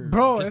Twitter,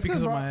 Bro, just it's because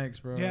 'cause, of bro- my ex,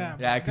 bro. yeah,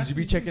 Yeah, because you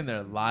be checking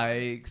their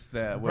likes,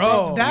 that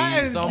Bro,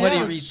 that is Somebody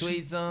yeah.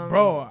 retweets them.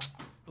 Bro,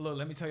 look,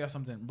 let me tell y'all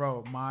something,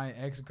 bro. My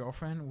ex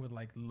girlfriend would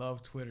like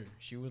love Twitter.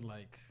 She would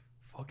like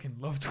fucking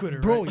love Twitter,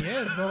 bro, right?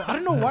 yeah, bro. I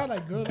don't know why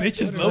like girls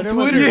Bitches like love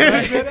Twitter. Twitter, Yeah,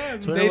 right?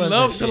 deadass. Twitter They was the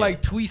love to shit.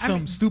 like tweet I some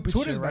mean, stupid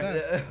Twitter's shit, right?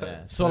 badass. Yeah.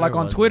 So like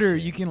on was the Twitter,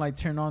 shit. you can like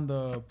turn on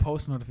the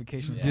post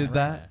notifications. Yeah. Did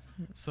that?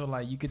 So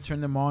like you could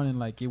turn them on and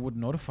like it would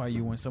notify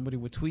you when somebody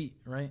would tweet,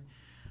 right?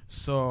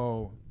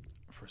 So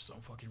for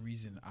some fucking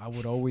reason, I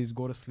would always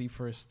go to sleep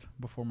first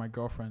before my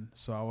girlfriend.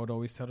 So I would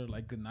always tell her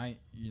like good night,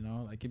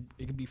 like it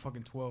could be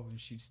fucking 12 and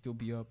she'd still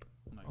be up.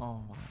 I'm like,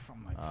 Oh.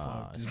 I'm like, Oh,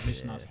 fuck, this bitch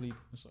shit. not sleep.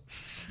 So,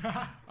 all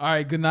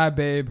right, good night,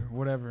 babe.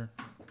 Whatever.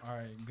 All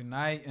right, good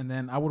night. And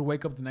then I would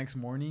wake up the next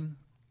morning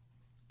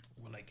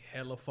with like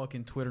hella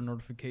fucking Twitter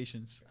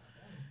notifications.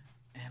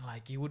 And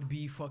like it would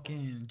be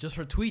fucking just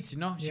her tweets,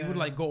 She Yeah. would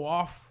like go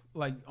off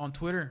like on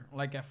Twitter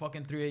like at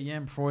fucking 3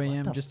 a.m., 4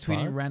 a.m. the just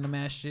tweeting fuck? random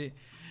ass shit.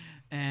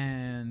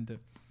 And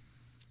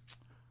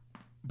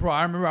bro,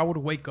 I remember I would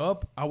wake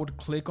up, I would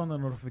click on the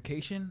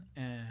notification,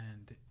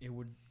 and it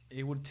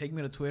would take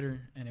me to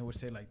Twitter, and it would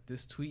say like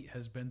this tweet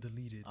has been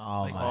deleted.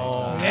 Oh Like,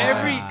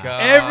 my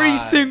god. every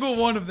single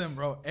one of them,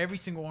 bro. Every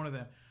single one of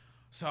them.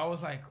 So I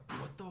was like,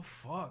 what the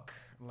fuck?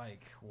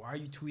 Like, why are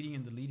you tweeting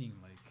and deleting?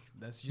 Like,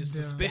 that's just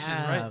Yeah. suspicious,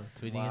 right? Damn,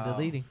 tweeting and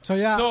deleting. So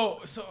yeah, So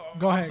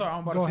Go ahead. Sorry, I'm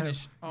about Go to ahead.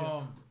 finish.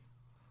 Yeah.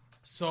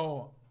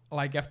 So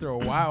like after a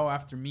while,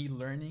 after me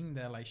learning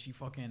that like she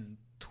fucking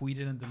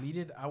tweeted and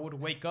deleted, I would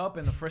wake up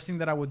and the first thing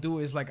that I would do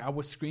is like I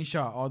would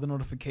screenshot all the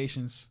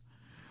notifications.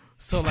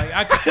 So like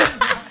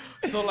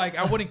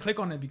I wouldn't click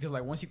on it because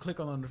like once you click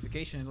on the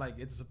notification, like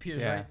it disappears,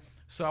 Yeah. right?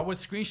 So I would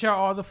screenshot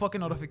all the fucking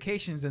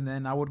notifications and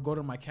then I would go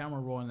to my camera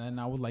roll and then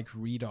I would like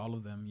read all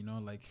of them,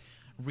 like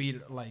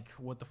read like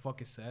what the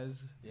fuck it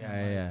says.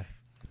 Yeah.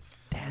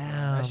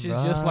 Damn, That shit's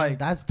bro. just like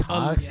that's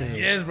toxic.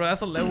 Yes, bro. That's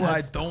a level I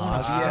That's don't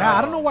want to be toxic. at. yeah,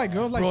 I don't know why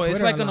girls like Bro, Twitter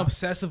it's like a an lot.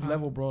 obsessive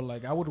level, bro.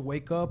 Like I would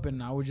wake up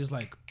and I would just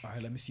like, all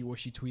right, let me see what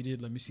she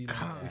tweeted. Let me see like,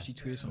 if she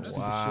tweeted some stupid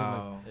shit.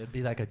 Wow. It'd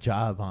be like a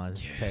job on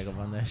check up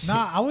on that shit.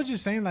 Nah, I was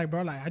just saying, like,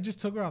 bro, like, I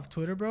just took her off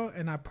Twitter, bro,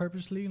 and I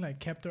purposely, like,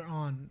 kept her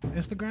on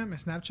Instagram and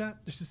Snapchat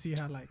just to see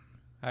how, like,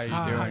 How you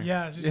how- doing?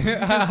 yeah, just, yeah,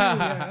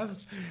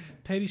 that's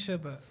petty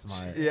shit, but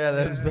Smart. Yeah,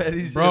 that's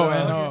very shit. Bro,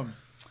 huh? and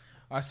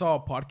I saw a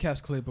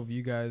podcast clip of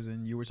you guys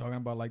and you were talking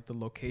about like the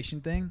location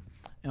thing.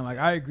 And like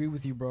I agree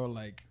with you, bro.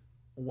 Like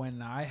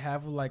when I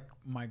have like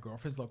my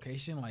girlfriend's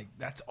location, like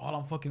that's all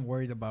I'm fucking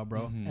worried about,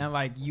 bro. And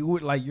like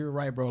you're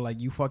right, bro. Like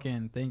you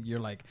fucking think you're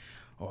like,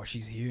 oh,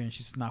 she's here and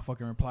she's not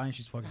fucking replying.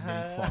 She's fucking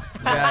getting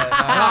fucked.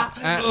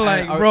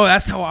 Like, bro,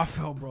 that's how I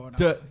felt, bro. And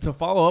I was- To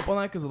follow up on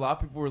that, because a lot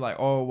of people were like,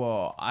 "Oh,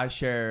 well, I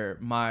share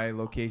my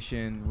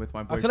location with my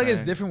I boyfriend." feel like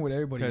it's different with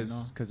everybody,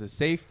 because of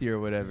safety or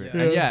whatever. Yeah.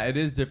 And yeah, it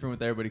is different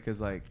with everybody because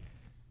like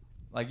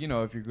if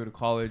you go to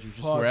college or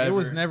just Fuck, wherever, it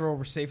was never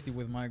over safety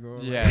with my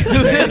girl. Yeah,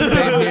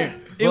 same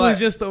here. It But, was like,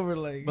 just over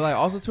like. But like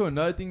also too,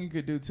 another thing you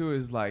could do too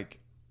is like,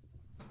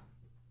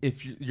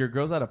 if your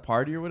girl's at a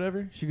party or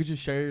whatever, she could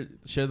just share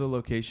the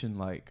location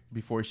like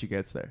before she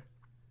gets there.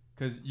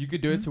 Because you could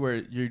do it to where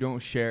you don't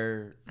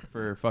share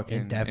for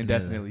fucking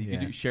indefinitely. You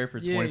could share for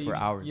 24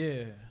 hours.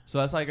 Yeah. So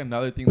that's like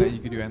another thing that you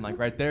could do. And like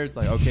right there, it's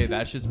like, okay,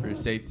 that's just for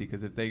safety.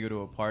 Because if they go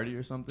to a party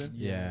or something,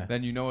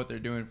 then you know what they're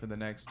doing for the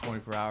next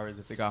 24 hours.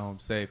 If they got home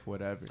safe,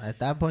 whatever. At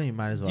that point, you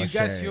might as well Do you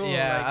guys share feel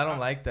Yeah, like, I don't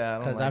like that.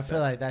 because I feel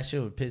like that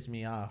shit would piss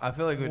me off. I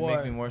feel like it would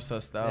make me more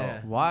sussed out.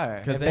 Yeah. Why?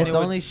 Because If then it's it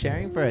would- only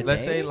sharing for a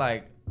let's day, say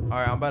like, all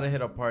right, I'm about to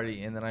hit a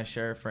party, and then I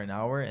share it for an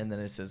hour, and then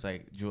it says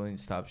like Julian,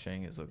 stop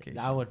sharing his location,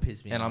 that would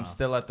piss me off. and I'm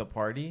still at the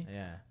party.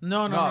 Yeah.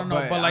 No, No,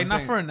 but but like I'm not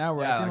saying- for an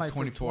hour. yeah, I think like like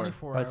 24.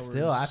 24 But hours.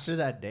 still, after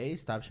that day,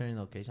 stop sharing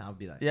the location. I'll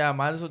be like, Yeah,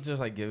 might as well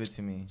just like give it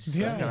to me.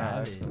 Yeah. That's gonna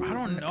have happen. it. I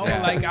don't know.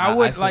 Yeah, Like I I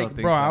would still don't like,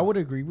 think bro. so. I would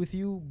agree with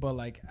you, but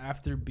like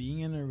after being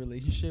in a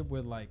relationship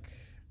with like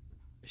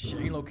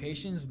sharing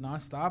locations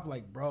nonstop,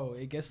 like bro,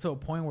 it gets to a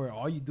point where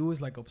all you do is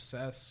like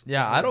obsess.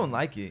 Yeah, I don't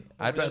like it.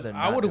 I'd rather. I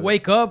not would do it.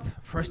 wake up.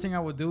 First thing I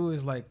would do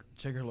is like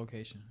check her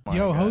location. My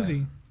Yo, God.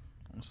 Hosey.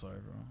 I'm sorry,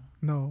 bro.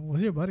 No,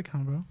 what's your body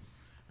count, bro?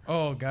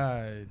 Oh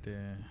god,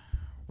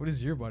 what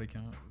is your body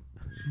count?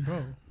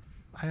 Bro,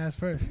 I asked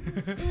first.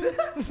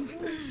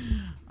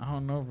 I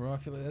don't know, bro. I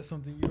feel like that's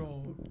something you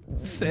don't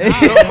Say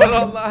don't put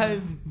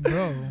online.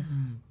 Bro,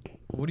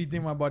 What do you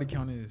think my body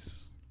count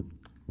is?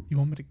 you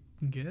want me to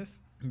guess?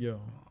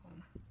 Yo,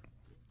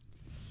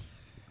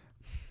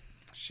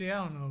 Shit, I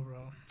don't know, bro.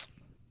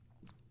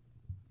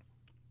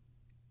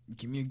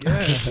 give me a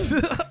guess.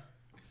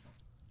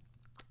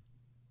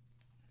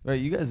 Wait,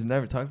 you guys have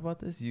never talked about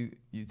this? You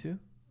two?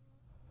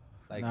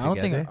 like Nah, I don't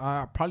think together?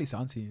 I probably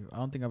sound to you. I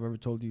don't think I've ever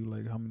told you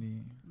like how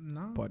many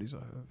No, bodies I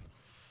have.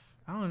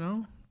 I don't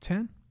know.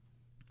 10?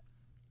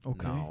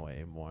 Okay. No,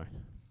 way more.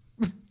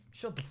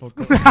 Shut the fuck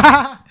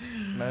up.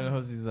 Man,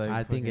 Jose's like.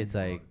 I think fucking- it's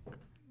like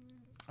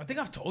I think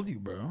I've told you,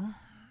 bro. I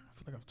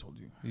feel like I've told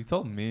you. You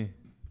told me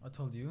I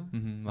told you.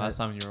 last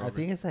time you were I over.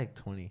 think it's like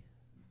 20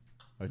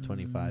 or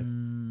 25.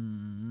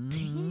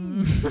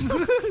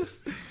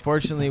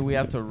 Fortunately, we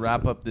have to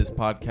wrap up this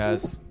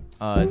podcast.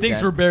 Things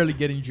Dan- were barely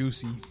getting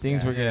juicy.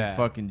 things were getting Yeah.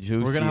 fucking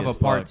juicy. We're gonna have as a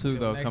part fuck. 2 Till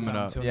though next coming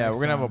time, up. till Yeah, next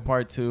we're gonna have a time.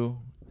 part 2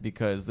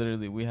 because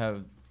literally we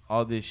have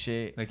all this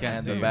shit They can't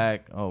and see the it.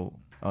 back. Oh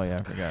yeah,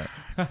 I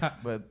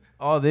forgot. But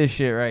all this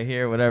shit right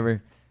here,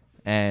 whatever,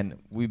 and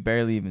we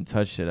barely even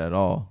touched it at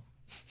all,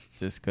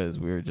 just because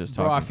we were just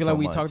Bro, talking. I feel so like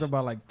we much. talked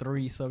about like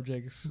 3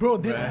 subjects. Bro,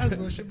 did ask,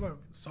 bro. Shit, bro,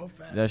 so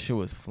fast. that shit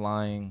was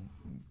flying.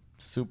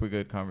 Super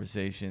good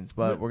conversations,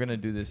 but we're gonna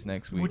do this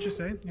next week. What'd you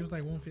say? It was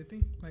like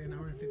 150? Like an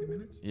hour and 50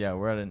 minutes? Yeah,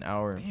 we're at an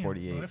hour and Damn,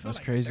 48. bro, it felt That's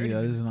like crazy. 30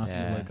 That does minutes. not feel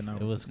Yeah, like an hour.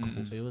 it was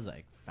cool. It was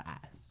like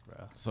fast,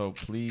 bro. So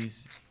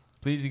please,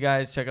 you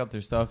guys check out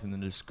their stuff in the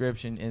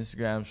description.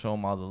 Instagram, show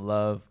them all the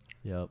love.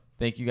 Yep.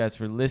 Thank you guys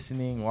for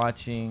listening,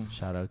 watching.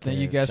 Shout out. Thank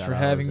you Kev, guys shout for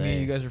out having Jose.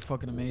 me. You guys are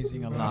fucking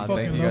amazing. I Bro, love I you. Nah, fucking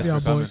thank you love guys y'all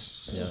for coming.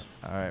 boys. Yep.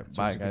 All right, Sounds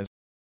bye good. guys.